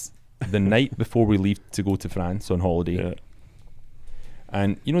it's the night before we leave to go to France on holiday. Yeah.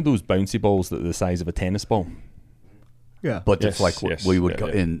 And you know those bouncy balls that are the size of a tennis ball? Yeah. But Yes, it's like what yes, we would yeah, call,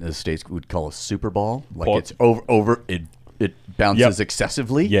 yeah. in the States would call a super ball. Like Ball. it's over it bounces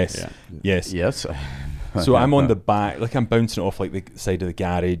excessively. Yes. Yeah. Yes. Yes. So I'm on the back, like I'm bouncing it off like the side of the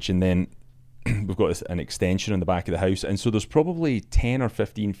garage, and then we've got an extension on the back of the house, and so there's probably 10 or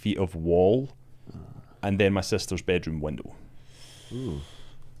 15 feet of wall, and then my sister's bedroom window. Ooh.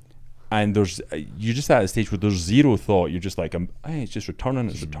 And there's you're just at a stage where there's zero thought. You're just like, hey, it's just returning.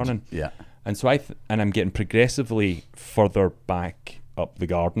 It's returning. Yeah. And so I'm getting progressively further back up the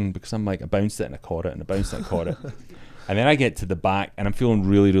garden because I'm like, I bounced it and I caught it and I bounced it and I caught it. And then I get to the back and I'm feeling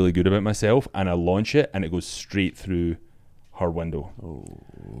really, really good about myself, and I launch it and it goes straight through her window.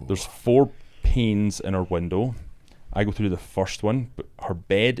 Oh. There's 4 panes in her window. I go through the first one, but her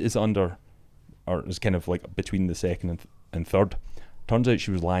bed is under, or is kind of like between the second and third. Turns out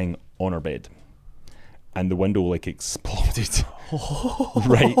she was lying on her bed, and the window like exploded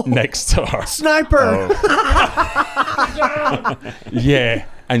right next to her. Sniper! Yeah,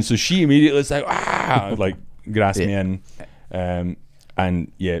 and so she immediately was like grasped me in,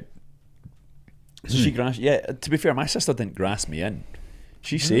 and yeah. So she grasped. Yeah, to be fair, my sister didn't grasp me in.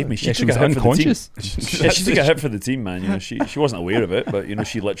 She saved me. She took was a hit unconscious. For the team. Yeah, she took a hit for the team, man. You know, she wasn't aware of it, but you know,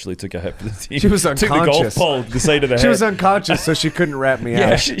 she literally took a hit for the team. She was Took the unconscious. golf ball the side of the head. She was unconscious, so she couldn't wrap me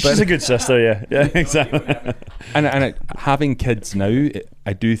Yeah, out. she's a good sister. Yeah, exactly. And having kids now,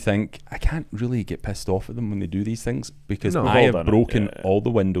 I do think I can't really get pissed off at them when they do these things, because No. I We've all have done it. broken Yeah. all the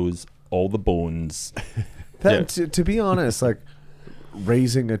windows, all the bones. To be honest, like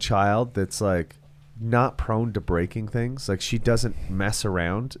raising a child that's like not prone to breaking things, like she doesn't mess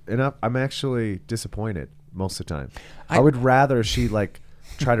around enough, I'm actually disappointed most of the time. I would rather she like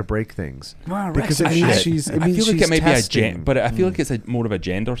try to break things because it means she's. It I means feel like she's it may testing. be but I feel like it's more of a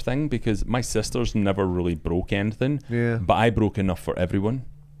gender thing, because my sister's never really broke anything. Yeah. But I broke enough for everyone.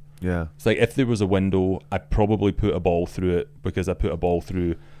 Yeah. It's like if there was a window, I probably put a ball through it, because I put a ball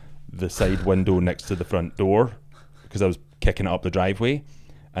through the side window next to the front door because I was kicking it up the driveway.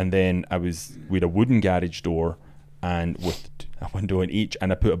 And then we had a wooden garage door and with a window in each,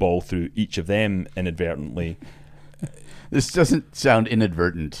 and I put a ball through each of them inadvertently. This doesn't sound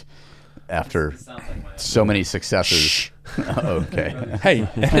inadvertent after so many successes. Okay. Hey,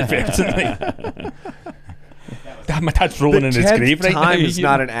 inadvertently. My dad's rolling in his 10th grave right now. time is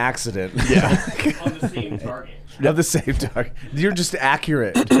not an accident. Yeah. On the same target. Of the same target. You're just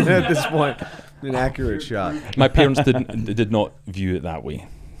accurate at this point. An accurate shot. My parents did not view it that way.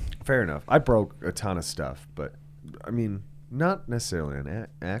 Fair enough. I broke a ton of stuff, but I mean, not necessarily an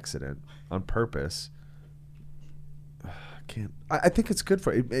accident, on purpose. I think it's good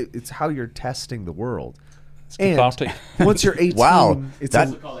for it. It's how you're testing the world. It's And cathartic. once you're 18, Wow. it's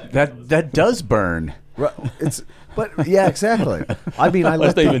That does burn. but yeah, exactly. I mean, I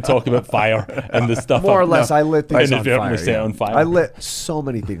Let's lit not even talk about fire and the stuff. more or less. I lit things on inadvertently fire. set yeah. on fire. I lit so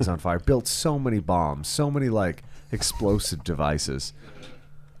many things on fire. Built so many bombs. So many like explosive devices.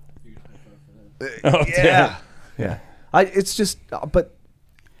 Oh, Yeah. It's just, but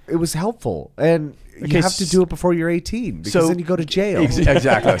it was helpful, and you have to do it before you're 18 because then you go to jail.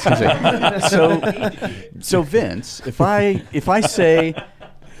 Exactly. I was gonna say. So Vince, if I say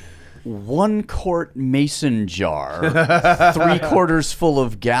 1 quart mason jar, 3/4 full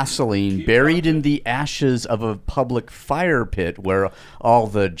of gasoline, buried in the ashes of a public fire pit where all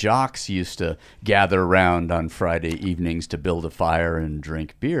the jocks used to gather around on Friday evenings to build a fire and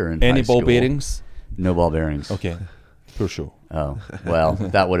drink beer. In Any high ball school. bearings? No ball bearings. Okay, for sure. Oh, well,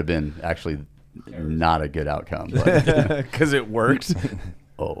 that would have been actually not a good outcome. But, Because it worked.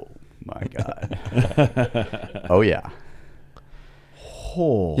 oh. my God. Oh, yeah.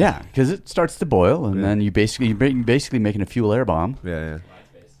 Oh. Yeah, because it starts to boil, and then you're basically making a fuel air bomb. Yeah.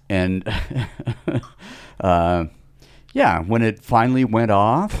 And yeah, when it finally went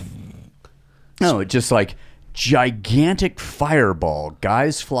off, it just like gigantic fireball,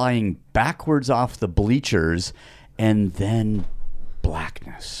 guys flying backwards off the bleachers, and then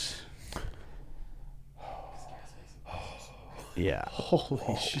blackness. Yeah.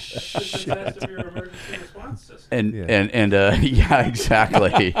 Holy shit. That's your emergency response system. And yeah,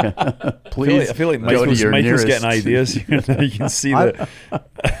 exactly. Please, I feel like go to your Michael's nearest. getting ideas. You can see that.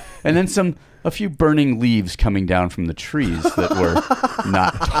 And then a few burning leaves coming down from the trees that were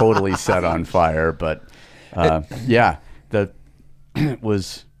not totally set on fire, but yeah, it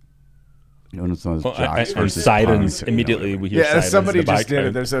was. One of those jocks and versus sirens. punks, Immediately we hear sirens. somebody in the just did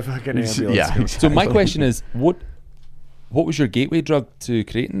it. background. There's a fucking ambulance. Yeah. So my question is, what was your gateway drug to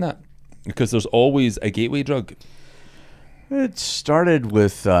creating that? Because there's always a gateway drug. It started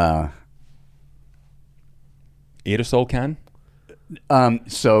with Aerosol can.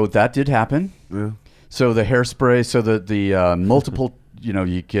 so that did happen. Yeah. So the hairspray, so the multiple,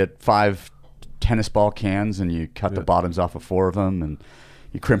 you get 5 tennis ball cans and you cut the bottoms off of 4 of them and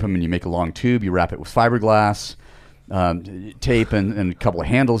you crimp them and you make a long tube. You wrap it with fiberglass, tape, and a couple of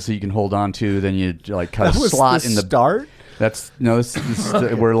handles that you can hold on to. Then you like cut That a was slot the in the start. That's this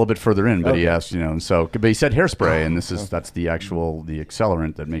we're a little bit further in, but he asked, but he said hairspray, and that's the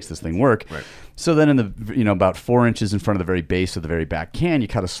accelerant that makes this thing work. Right. So then in the about 4 inches in front of the very base of the very back can, you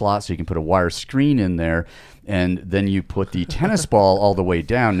cut a slot so you can put a wire screen in there, and then you put the tennis ball all the way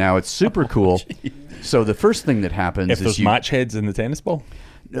down. Now it's super cool. So the first thing that happens If is there's match heads in the tennis ball.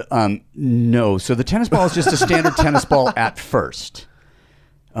 no. So the tennis ball is just a standard tennis ball at first,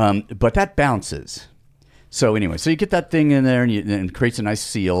 but that bounces. So anyway, so you get that thing in there, and it creates a nice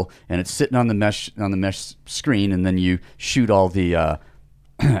seal, and it's sitting on the mesh screen, and then you shoot all the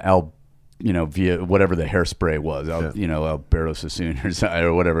via whatever the hairspray was, Alberto Sassoon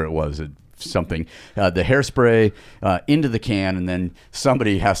or whatever it was, something. The hairspray into the can, and then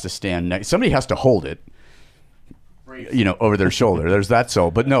somebody has to stand next. Somebody has to hold it, over their shoulder. There's that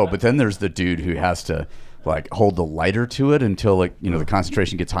but then there's the dude who has to like hold the lighter to it until the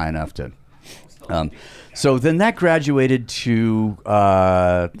concentration gets high enough to. So then that graduated to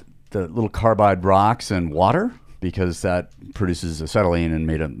the little carbide rocks and water, because that produces acetylene and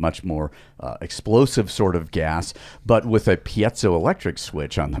made a much more explosive sort of gas, but with a piezoelectric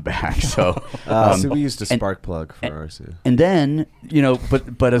switch on the back. So, So we used a spark plug for ours. Yeah. and then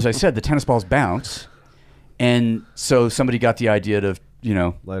but as I said, the tennis balls bounce, and so somebody got the idea to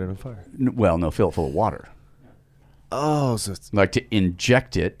Light it on fire. fill it full of water. Oh, so it's Like to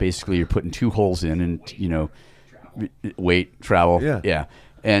inject it, basically you're putting 2 holes in and, weight, travel. Yeah.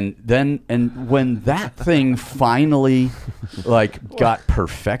 And when that thing finally got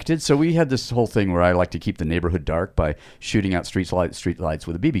perfected, so we had this whole thing where I like to keep the neighborhood dark by shooting out street lights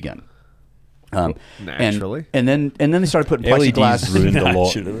with a BB gun. Naturally. And then they started putting LEDs plexiglass. ruined a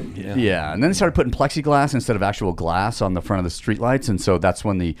lot. Naturally. Yeah, and then they started putting plexiglass instead of actual glass on the front of the streetlights, and so that's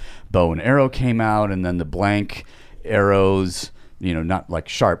when the bow and arrow came out, and then the blank arrows, not like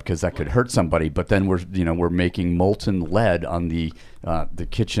sharp because that could hurt somebody, but then we're making molten lead on the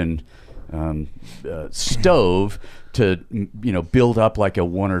kitchen stove to build up like a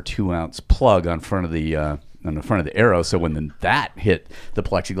 1 or 2 ounce plug on front of the arrow, so when that hit the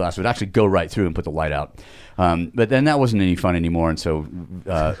plexiglass, it would actually go right through and put the light out. But then that wasn't any fun anymore, and so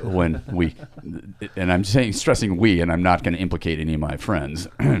when we, and I'm stressing we, and I'm not going to implicate any of my friends.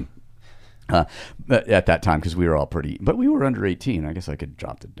 But at that time, because we were all but we were under 18. I guess I could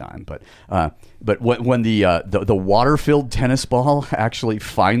drop the dime. But when the water-filled tennis ball actually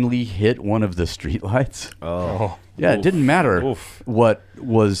finally hit one of the streetlights, yeah, it didn't matter what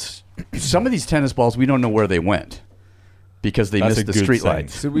was. Some of these tennis balls, we don't know where they went because they missed the streetlights.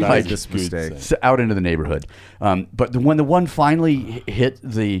 So we made this mistake. Out into the neighborhood. But when the one finally hit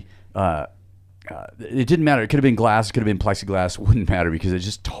the. It didn't matter. It could have been glass. It could have been plexiglass. It wouldn't matter because it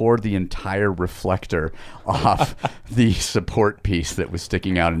just tore the entire reflector off the support piece that was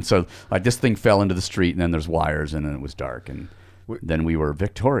sticking out. And so this thing fell into the street, and then there's wires, and then it was dark. And then we were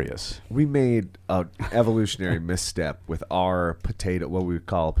victorious. We made an evolutionary misstep with our what we would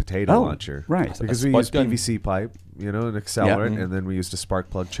call a potato launcher. Right. Because we used PVC pipe, an accelerant, and then we used a spark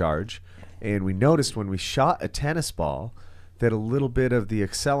plug charge. And we noticed when we shot a tennis ball that a little bit of the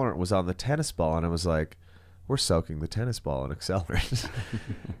accelerant was on the tennis ball, and I was like, we're soaking the tennis ball in accelerant.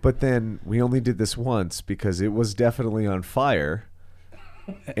 But then we only did this once because it was definitely on fire.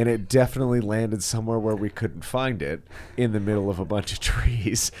 and it definitely landed somewhere where we couldn't find it in the middle of a bunch of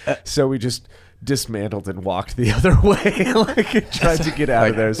trees. So we just dismantled and walked the other way, like tried to get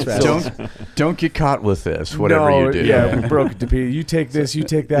out of there as fast. Don't get caught with this. Whatever you do. Yeah, we broke it to pieces. You take this, you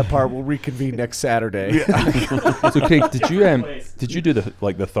take that part. We'll reconvene next Saturday. So Craig, did you do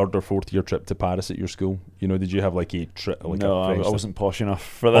the third or fourth year trip to Paris at your school? You know, did you have like a trip? Like No, a I wasn't posh enough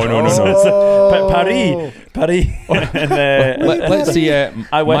for that. Oh, no. Paris. And, Let's see. I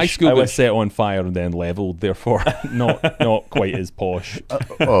My wish- school I got wish- set on fire and then leveled, therefore not quite as posh.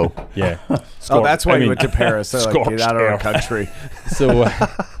 Oh, Yeah. Oh, that's why you went to Paris. They're like, get scorched out of our earth. country.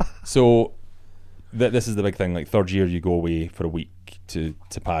 So this is the big thing. Like third year, you go away for a week to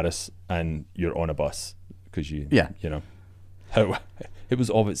Paris, and you're on a bus because you know how it was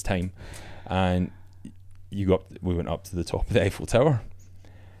of its time, and we went up to the top of the Eiffel Tower,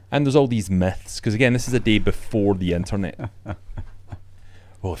 and there's all these myths because again, this is a day before the internet.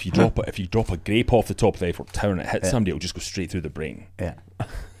 Well, if you drop a grape off the top of the Eiffel Tower and it hits somebody, it'll just go straight through the brain. yeah.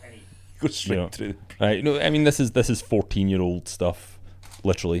 Go straight through. Right? No, I mean this is 14-year-old stuff,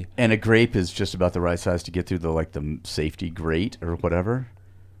 literally. And a grape is just about the right size to get through the safety grate or whatever.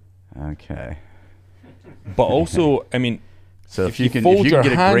 Okay. But also, I mean, So if you can fold your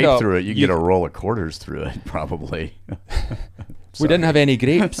get a hand grape up, through it, you get a roll of quarters through it, probably. we didn't have any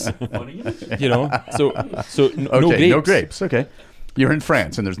grapes, you know. So no grapes. No grapes. Okay. You're in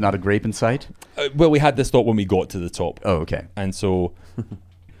France and there's not a grape in sight? Well, we had this thought when we got to the top. Oh, okay. And so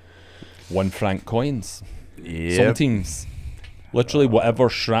 1 franc coins, Yep. centimes, literally whatever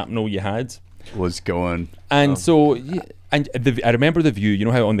shrapnel you had. Was going. And so, I remember the view. You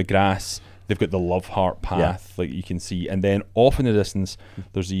know how on the grass they've got the love heart path, like you can see, and then off in the distance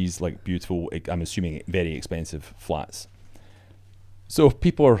there's these like beautiful, I'm assuming very expensive flats. So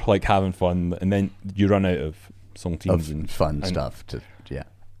people are like having fun, and then you run out of centimes Of and fun stuff.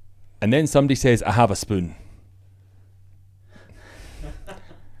 and then somebody says, "I have a spoon."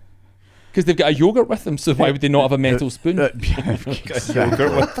 Because they've got a yogurt with them, so why would they not have a metal spoon? Right?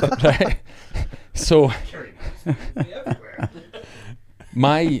 So,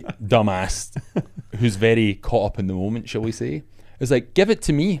 my dumbass, who's very caught up in the moment, shall we say, is like, give it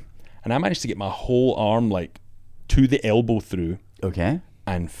to me. And I managed to get my whole arm like to the elbow through Okay.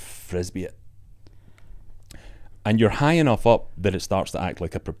 and frisbee it. And you're high enough up that it starts to act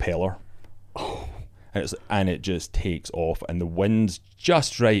like a propeller. And it just takes off, and the wind's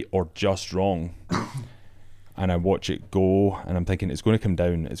just right or just wrong. And I watch it go, and I'm thinking it's going to come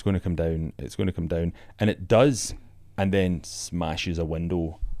down, it's going to come down, it's going to come down, and it does, and then smashes a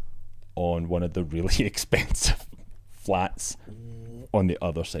window on one of the really expensive flats on the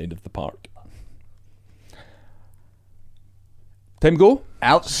other side of the park. Time to go?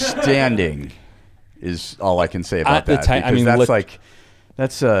 Outstanding is all I can say about At the that. time, I because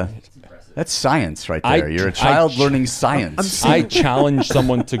mean, that's science right there. You're a child learning science. I challenge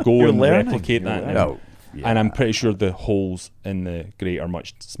someone to go and replicate that now. No. Yeah. And I'm pretty sure the holes in the grate are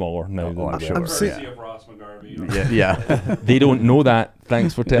much smaller now than I'm they sure. were. Courtesy of Ross McGarvey. Yeah. They don't know that.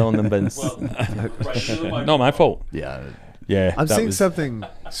 Thanks for telling them, Vince. Well, Not my fault. Yeah. Yeah. I'm that seeing was- something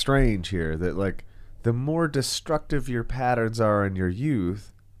strange here, that like the more destructive your patterns are in your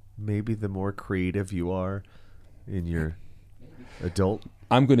youth, maybe the more creative you are in your adult.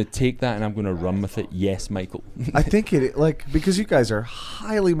 I'm going to take that and I'm going to run with it. Yes, Michael. I think it, like, because you guys are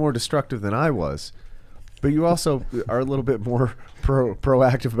highly more destructive than I was, but you also are a little bit more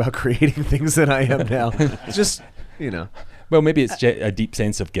proactive about creating things than I am now. Just, you know. Well, maybe it's a deep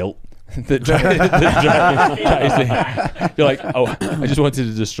sense of guilt. that tries to, you're like, oh, I just wanted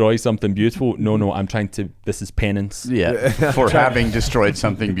to destroy something beautiful. No, I'm trying to. This is penance. Yeah. For having destroyed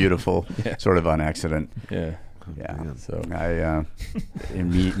something beautiful, sort of on accident. Yeah. Yeah. So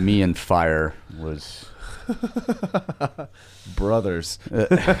me and fire was Brothers.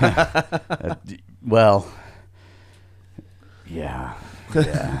 well. Yeah.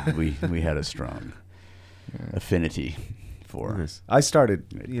 We had a strong affinity for. Nice. I started,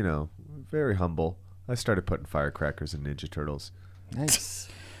 very humble. I started putting firecrackers in Ninja Turtles. Nice.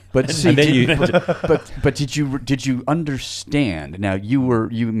 But see, And then but did you understand? Now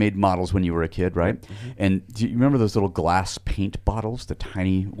you made models when you were a kid, right? Mm-hmm. And do you remember those little glass paint bottles, the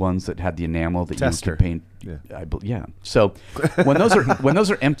tiny ones that had the enamel that Tester. you could paint? Yeah. Yeah. So when those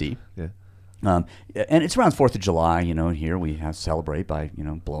are empty. Yeah. And it's around 4th of July, and here we have celebrate by,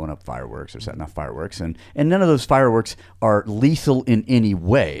 blowing up fireworks or setting off fireworks. And none of those fireworks are lethal in any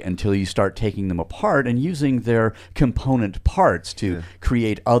way until you start taking them apart and using their component parts to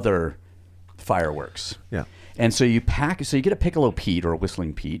create other fireworks. Yeah. And so you get a Piccolo Pete or a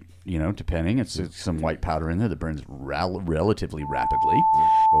Whistling Pete, depending. It's some white powder in there that burns relatively rapidly.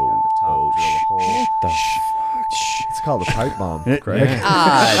 It's called a pipe bomb, Craig.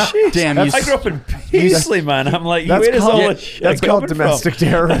 Damn you! I grew up in Paisley, man. I'm like, That's where does all called, this shit that's called coming domestic from?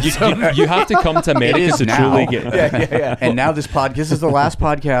 terrorism. You have to come to America is to now. truly get. And now this is the last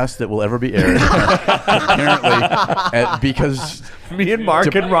podcast that will ever be aired, apparently, because Me and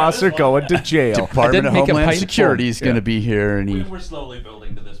Mark and Ross are going to jail. Department of make a Homeland pint Security is bomb. going to be here, and We're slowly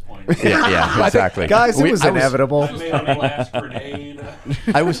building to this point. yeah, exactly. Guys, it was inevitable. I made our last grenade.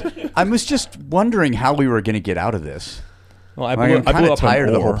 I was just wondering how we were going to get out of this. Well, I'm I kind blew of up an tired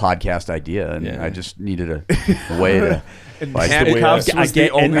of the whole ore. podcast idea, and Yeah. I just needed a way to. Handcuffs was the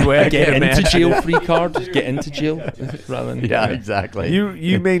only way I get could into imagine. jail free card. Get into jail rather than Yeah, exactly.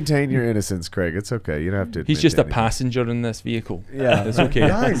 You maintain your innocence, Craig. It's okay. You don't have to. He's admit just to a anything. passenger in this vehicle. Yeah, it's okay.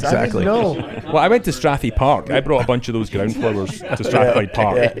 Guys, Exactly. I didn't know. Well, I went to Strathy Park. I brought a bunch of those ground flowers to Strathclyde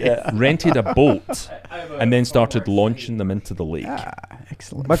Park. Rented a boat, and then started launching them into the lake.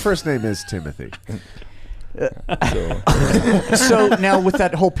 Excellent. My first name is Timothy. So now with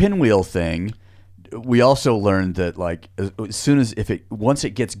that whole pinwheel thing, we also learned that once it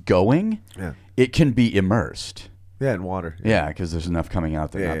gets going, Yeah. it can be immersed. Yeah, in water. Yeah, because there's enough coming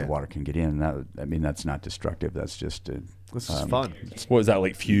out that Yeah, not yeah. the water can get in. That's not destructive. That's just This is fun. What is that,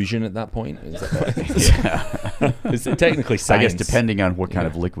 like fusion at that point? Is that It's technically I science. guess depending on what kind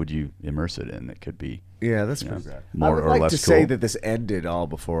of liquid you immerse it in, it could be Yeah, that's pretty bad. more I would or like less to say cool. that this ended all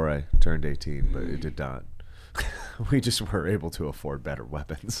before I turned 18, but it did not. We just were able to afford better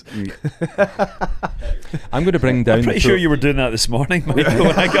weapons. I'm going to bring down. I'm pretty sure you were doing that this morning, Michael,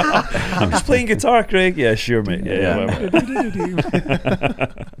 when I got up. I'm just playing guitar, Craig. Yeah, sure, mate. Yeah.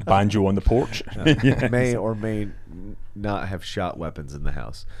 Whatever. banjo on the porch. May or may not have shot weapons in the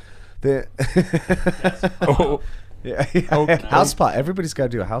house. The house pop. Everybody's got to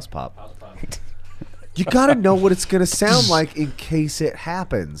do a house pop. You got to know what it's going to sound like in case it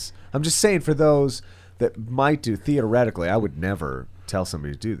happens. I'm just saying for those that might do, theoretically, I would never tell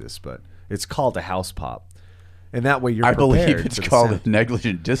somebody to do this, but it's called a house pop. And that way you're I prepared. believe it's for the called sound. a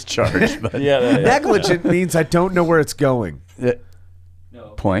negligent discharge. But Negligent means I don't know where it's going. No,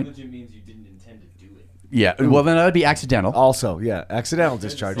 Point. negligent means you didn't intend to do it. Yeah, well then that would be accidental. Also, yeah, accidental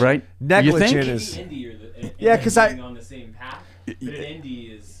discharge. Right. Negligent You think? is... Indy or the, Yeah, 'cause I- on the same path, but an Indy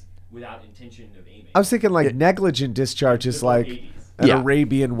is without intention of aiming. I was thinking like negligent discharge is They're like both 80s. an Yeah.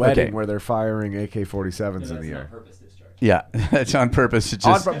 Arabian wedding Okay. where they're firing AK-47s No, in that's the not air. purpose discharge. Yeah, it's on purpose. It's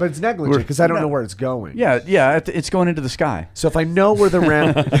just, But it's negligent because I don't know where it's going. yeah, it's going into the sky. So if I know where the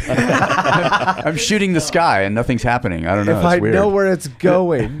round, I'm shooting the sky and nothing's happening. I don't know. if It's I weird. know where it's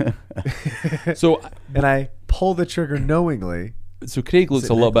going, So, and I pull the trigger knowingly, so Craig looks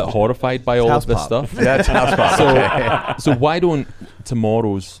a little bit horrified by all house of this pop. stuff. That's house pop. So why don't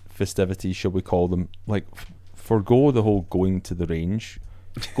tomorrow's festivities, shall we call them, like forgo the whole going to the range?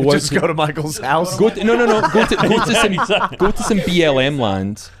 Go just go to Michael's house. Go to, no. Go to some BLM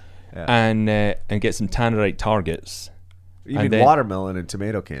land and get some tannerite targets. You and mean then- watermelon and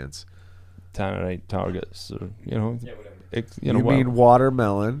tomato cans? Tannerite targets, or Yeah, whatever. You whatever. mean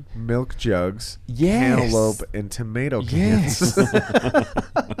watermelon, milk jugs, Yes. cantaloupe, and tomato cans?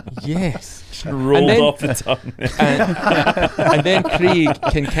 Yes. Rolled then- off the tongue. And then Craig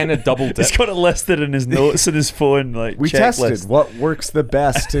can kind of double dip. He's got it listed in his notes in his phone. Like We checklist. tested what works the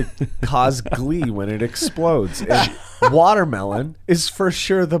best to cause glee when it explodes. And watermelon is for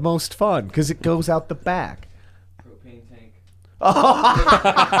sure the most fun because it goes out the back. Propane tank.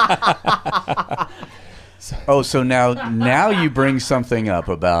 Oh, so now you bring something up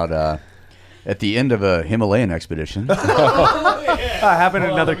about at the end of a Himalayan expedition. Happened in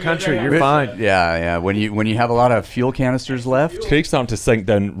another country. You're fine. Yeah. When you have a lot of fuel canisters left. Craig's starting to sink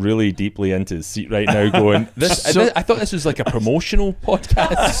down really deeply into his seat right now, going, I thought this was like a promotional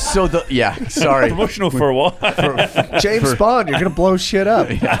podcast. So sorry. Promotional for what? James Bond, you're gonna blow shit up.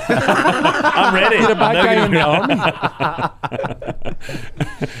 I'm ready. You're a bad I'm guy now in the gonna army.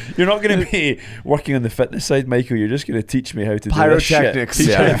 You're not going to be working on the fitness side, Michael. You're just going to teach me how to do this Pyrotechnics. shit.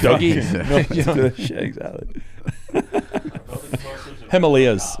 Yeah. Dougie. No, how to do this shit, exactly.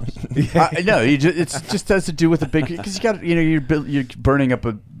 Himalayas. No, it just has to do with the big because you got you're burning up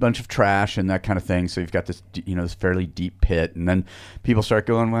a bunch of trash and that kind of thing. So you've got this this fairly deep pit, and then people start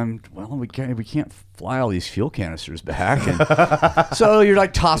going, well, we can't fly all these fuel canisters back, and so you're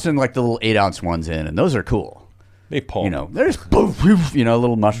like tossing like the little 8-ounce ones in, and those are cool. They pop. There's poof, poof, a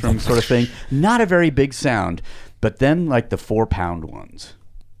little mushroom sort of thing. Not a very big sound, but then like the 4-pound ones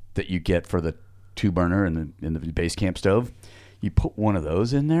that you get for the 2-burner in the base camp stove. You put one of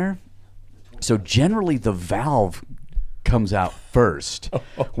those in there. So generally the valve comes out first,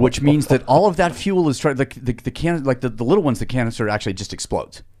 which means that all of that fuel is trying, the can, like the little ones, the canister actually just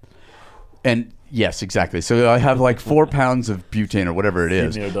explodes. And yes, exactly. So I have like 4 pounds of butane or whatever it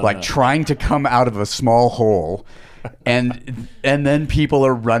is, like trying to come out of a small hole. And then people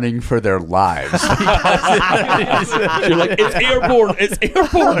are running for their lives. You're like, it's airborne.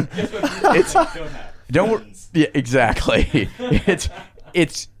 It's airborne. Don't worry. Yeah, exactly.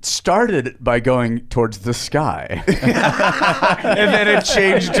 It's started by going towards the sky. And then it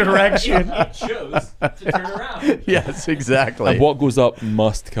changed direction. It chose to turn around. Yes, exactly. And what goes up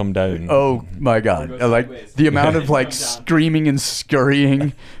must come down. Oh my God! Like the amount of like screaming and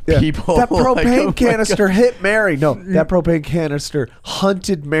scurrying people. That propane like, canister hit Mary. No, that propane canister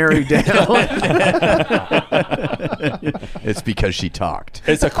hunted Mary down. It's because she talked.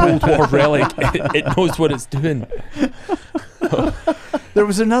 It's a Cold War relic. It knows what it's doing. There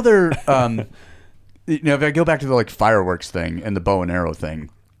was another. If I go back to the like fireworks thing and the bow and arrow thing,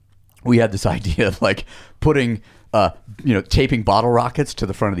 we had this idea of like putting, taping bottle rockets to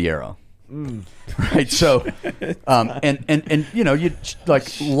the front of the arrow. Right. So, and you'd like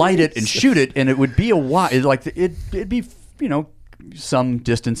light it and shoot it, and it would be a while. It'd be some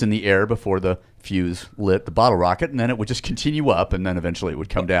distance in the air before the fuse lit the bottle rocket, and then it would just continue up, and then eventually it would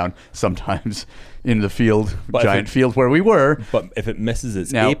come down. Sometimes in the field, giant field where we were. But if it misses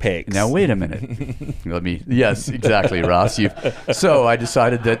its apex. Now wait a minute. Yes, exactly, Ross. So I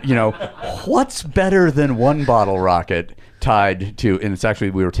decided that what's better than one bottle rocket tied to, and it's actually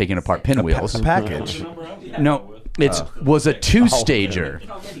we were taking apart pinwheels. A package. No, it was a 2-stager.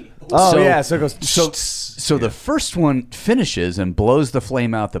 Oh, yeah, so it goes... So the first one finishes and blows the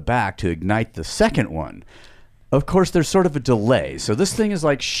flame out the back to ignite the second one. Of course, there's sort of a delay. So this thing is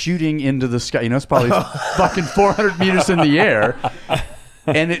like shooting into the sky. It's probably fucking 400 meters in the air.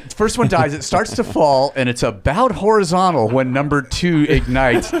 And first one dies, it starts to fall, and it's about horizontal when number 2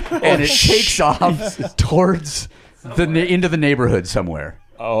 ignites, and it takes off towards into the neighborhood somewhere.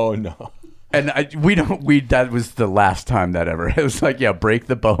 Oh, no. And that was the last time that ever. It was like, yeah, break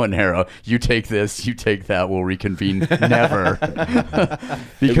the bow and arrow. You take this, you take that, we'll reconvene. Never. Because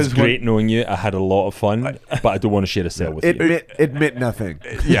it was great knowing you. I had a lot of fun, but I don't want to share a cell with you. Admit nothing.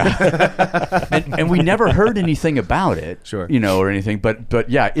 Yeah. and we never heard anything about it. Sure. Or anything. But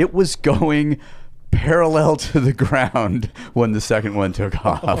yeah, it was going parallel to the ground when the second one took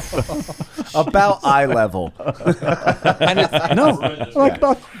off. About eye level. And it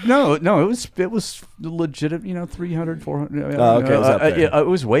was legit, 300, 400. Oh, okay, it was up there. It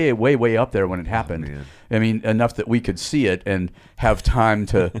was way, way, way up there when it happened. Man. I mean, enough that we could see it and have time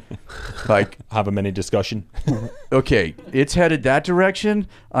to, like, have a mini discussion. Okay, it's headed that direction.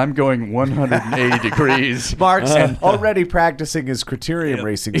 I'm going 180 degrees. Mark's already practicing his criterium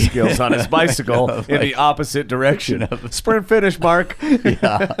racing skills on his bicycle in the opposite direction. Sprint finish, Mark.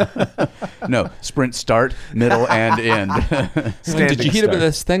 Yeah. No, sprint start, middle, and end. Did you hear about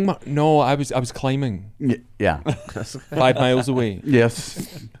this thing, Mark? No, I was climbing. Yeah. 5 miles away.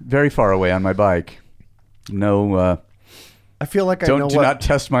 Yes, very far away on my bike. No. I feel like do not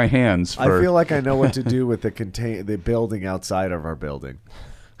test my hands. I feel like I know what to do with the building outside of our building.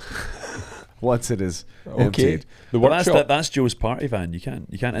 Once it is emptied. That's Joe's party van. You can't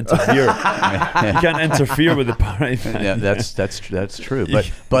interfere. You can't interfere with the party van. Yeah, that's true.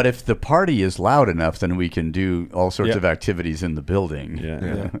 But if the party is loud enough, then we can do all sorts of activities in the building.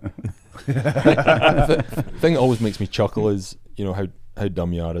 Yeah. The thing that always makes me chuckle is how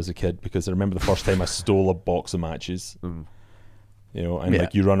dumb you are as a kid, because I remember the first time I stole a box of matches.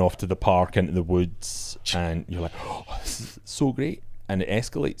 Like you run off to the park into the woods and you're like, oh, this is so great, and it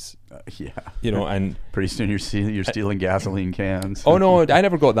escalates. And pretty soon you're stealing gasoline cans. Oh no, I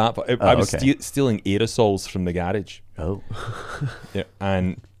never got that. But I was stealing aerosols from the garage. Oh, yeah,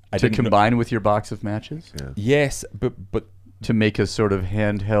 and I to combine with your box of matches. Yeah. Yes, but to make a sort of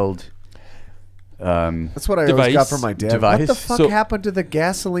handheld. That's what I always got from my dad. Device. What the fuck happened to the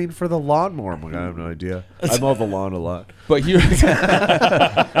gasoline for the lawnmower? I'm like, I have no idea. I mow the lawn a lot. But here,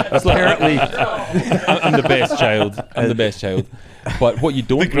 apparently, I'm the best child. I'm the best child. But what you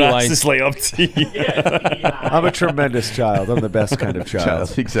don't realize is like up to you. I'm a tremendous child. I'm the best kind of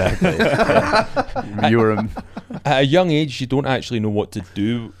child. Exactly. You were at a young age, you don't actually know what to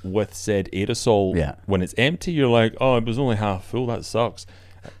do with said aerosol. Yeah. When it's empty, you're like, oh, it was only half full. That sucks.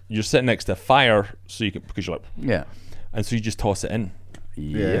 You're sitting next to a fire, because you're like, yeah, and so you just toss it in.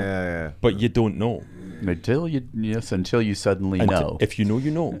 Yeah. But you don't know until you suddenly know. If you know,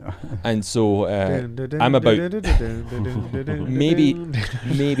 you know. And so I'm about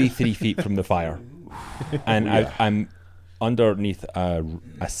maybe 3 feet from the fire, and I'm underneath a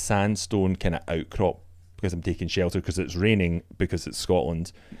sandstone kind of outcrop because I'm taking shelter because it's raining because it's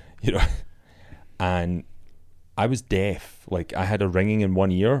Scotland, you know. And I was deaf. Like, I had a ringing in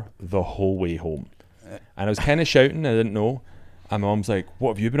one ear the whole way home. And I was kind of shouting, I didn't know. And my mum's like,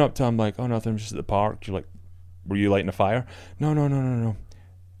 what have you been up to? I'm like, oh, nothing, I'm just at the park. You're like, were you lighting a fire? No.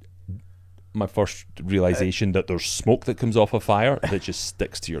 My first realization that there's smoke that comes off a fire that just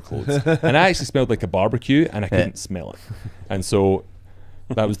sticks to your clothes. And I actually smelled like a barbecue and I couldn't smell it. And so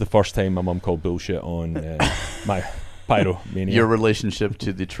that was the first time my mum called bullshit on my pyromania. Your relationship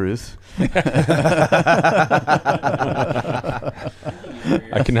to the truth.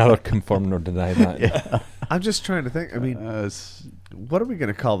 I can neither confirm nor deny that. Yeah. I'm just trying to think. I mean, what are we going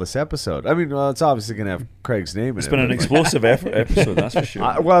to call this episode? I mean, well, it's obviously going to have Craig's name in it. It's been an explosive episode, that's for sure.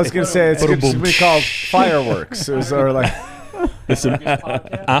 Well, I was going to say it's going to be called Fireworks, or like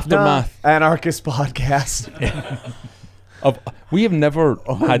Aftermath. Anarchist Podcast. We have never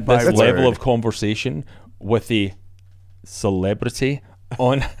had this that's level weird. of conversation with a celebrity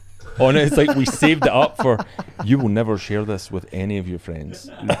on it. It's like we saved it up for, you will never share this with any of your friends.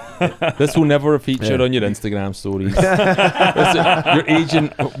 This will never feature on your Instagram stories. Your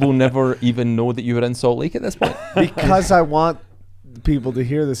agent will never even know that you were in Salt Lake at this point. Because I want people to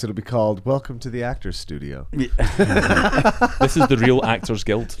hear this, it'll be called Welcome to the Actors Studio. This is the Real Actors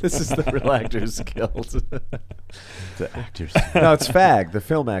Guild. This is the Real Actors Guild. The actors. No, it's FAG, the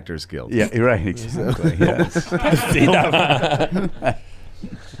Film Actors Guild. Yeah, you're right. Exactly. Yes.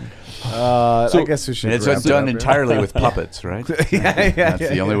 I guess we should. It's wrap it done up, entirely with puppets, right? That's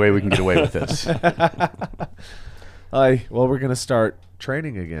the only way we can get away with this. Well, we're going to start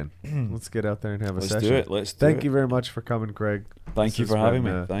training again. Let's get out there and have a Let's session. do it. Let's do Thank it. you very much for coming, Craig. Thank This you has for having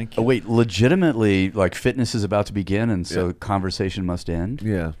been, me. Thank you. Oh, wait, legitimately, like, fitness is about to begin, and so conversation must end.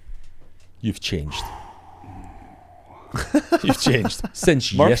 Yeah. You've changed. You've changed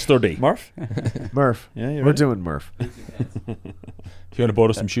since Murph? yesterday. Murph? Murph. Yeah, you We're ready? doing Murph. You want to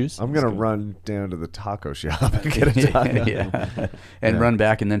borrow some shoes? I'm going to run down to the taco shop and get a taco. Yeah. And Yeah. run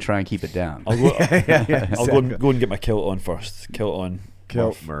back and then try and keep it down. I'll go, yeah, I'll go and get my kilt on first. Kilt on.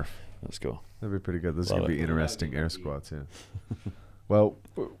 Kill Murph. Let's go. That'd be pretty good. This is Love going to it. be interesting air squats, yeah. Well,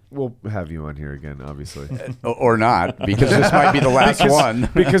 we'll have you on here again, obviously. Or not, because this might be the last one.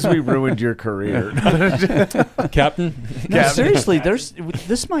 Because we ruined your career. Captain? No, seriously,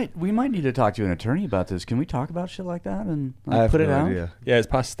 we might need to talk to an attorney about this. Can we talk about shit like that and I have put it no out? idea. Yeah, it's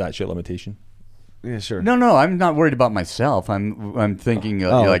past statute of limitation. Yeah, sure. No, I'm not worried about myself. I'm thinking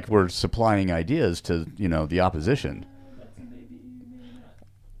Oh. like we're supplying ideas to the opposition.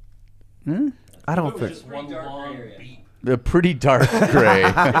 I don't think. Just one long beat. A pretty dark gray.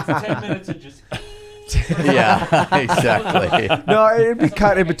 It's 10 minutes of just. Yeah, exactly. No, it'd be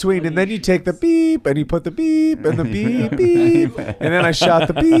cut in between, and then you take the beep, and you put the beep, and the beep, beep, and then I shot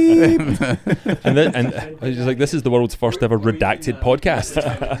the beep. And I was just like, this is the world's first ever redacted podcast.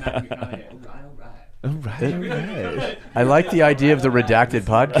 All right. I like the idea of the redacted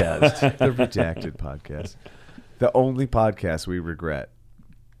podcast. The redacted podcast. The only podcast we regret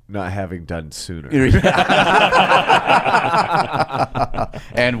not having done sooner.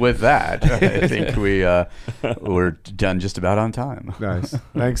 And with that, I think we're done just about on time. Nice.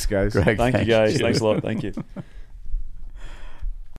 Thanks, guys. Greg, Thank you, thank guys. you. Thanks a lot. Thank you.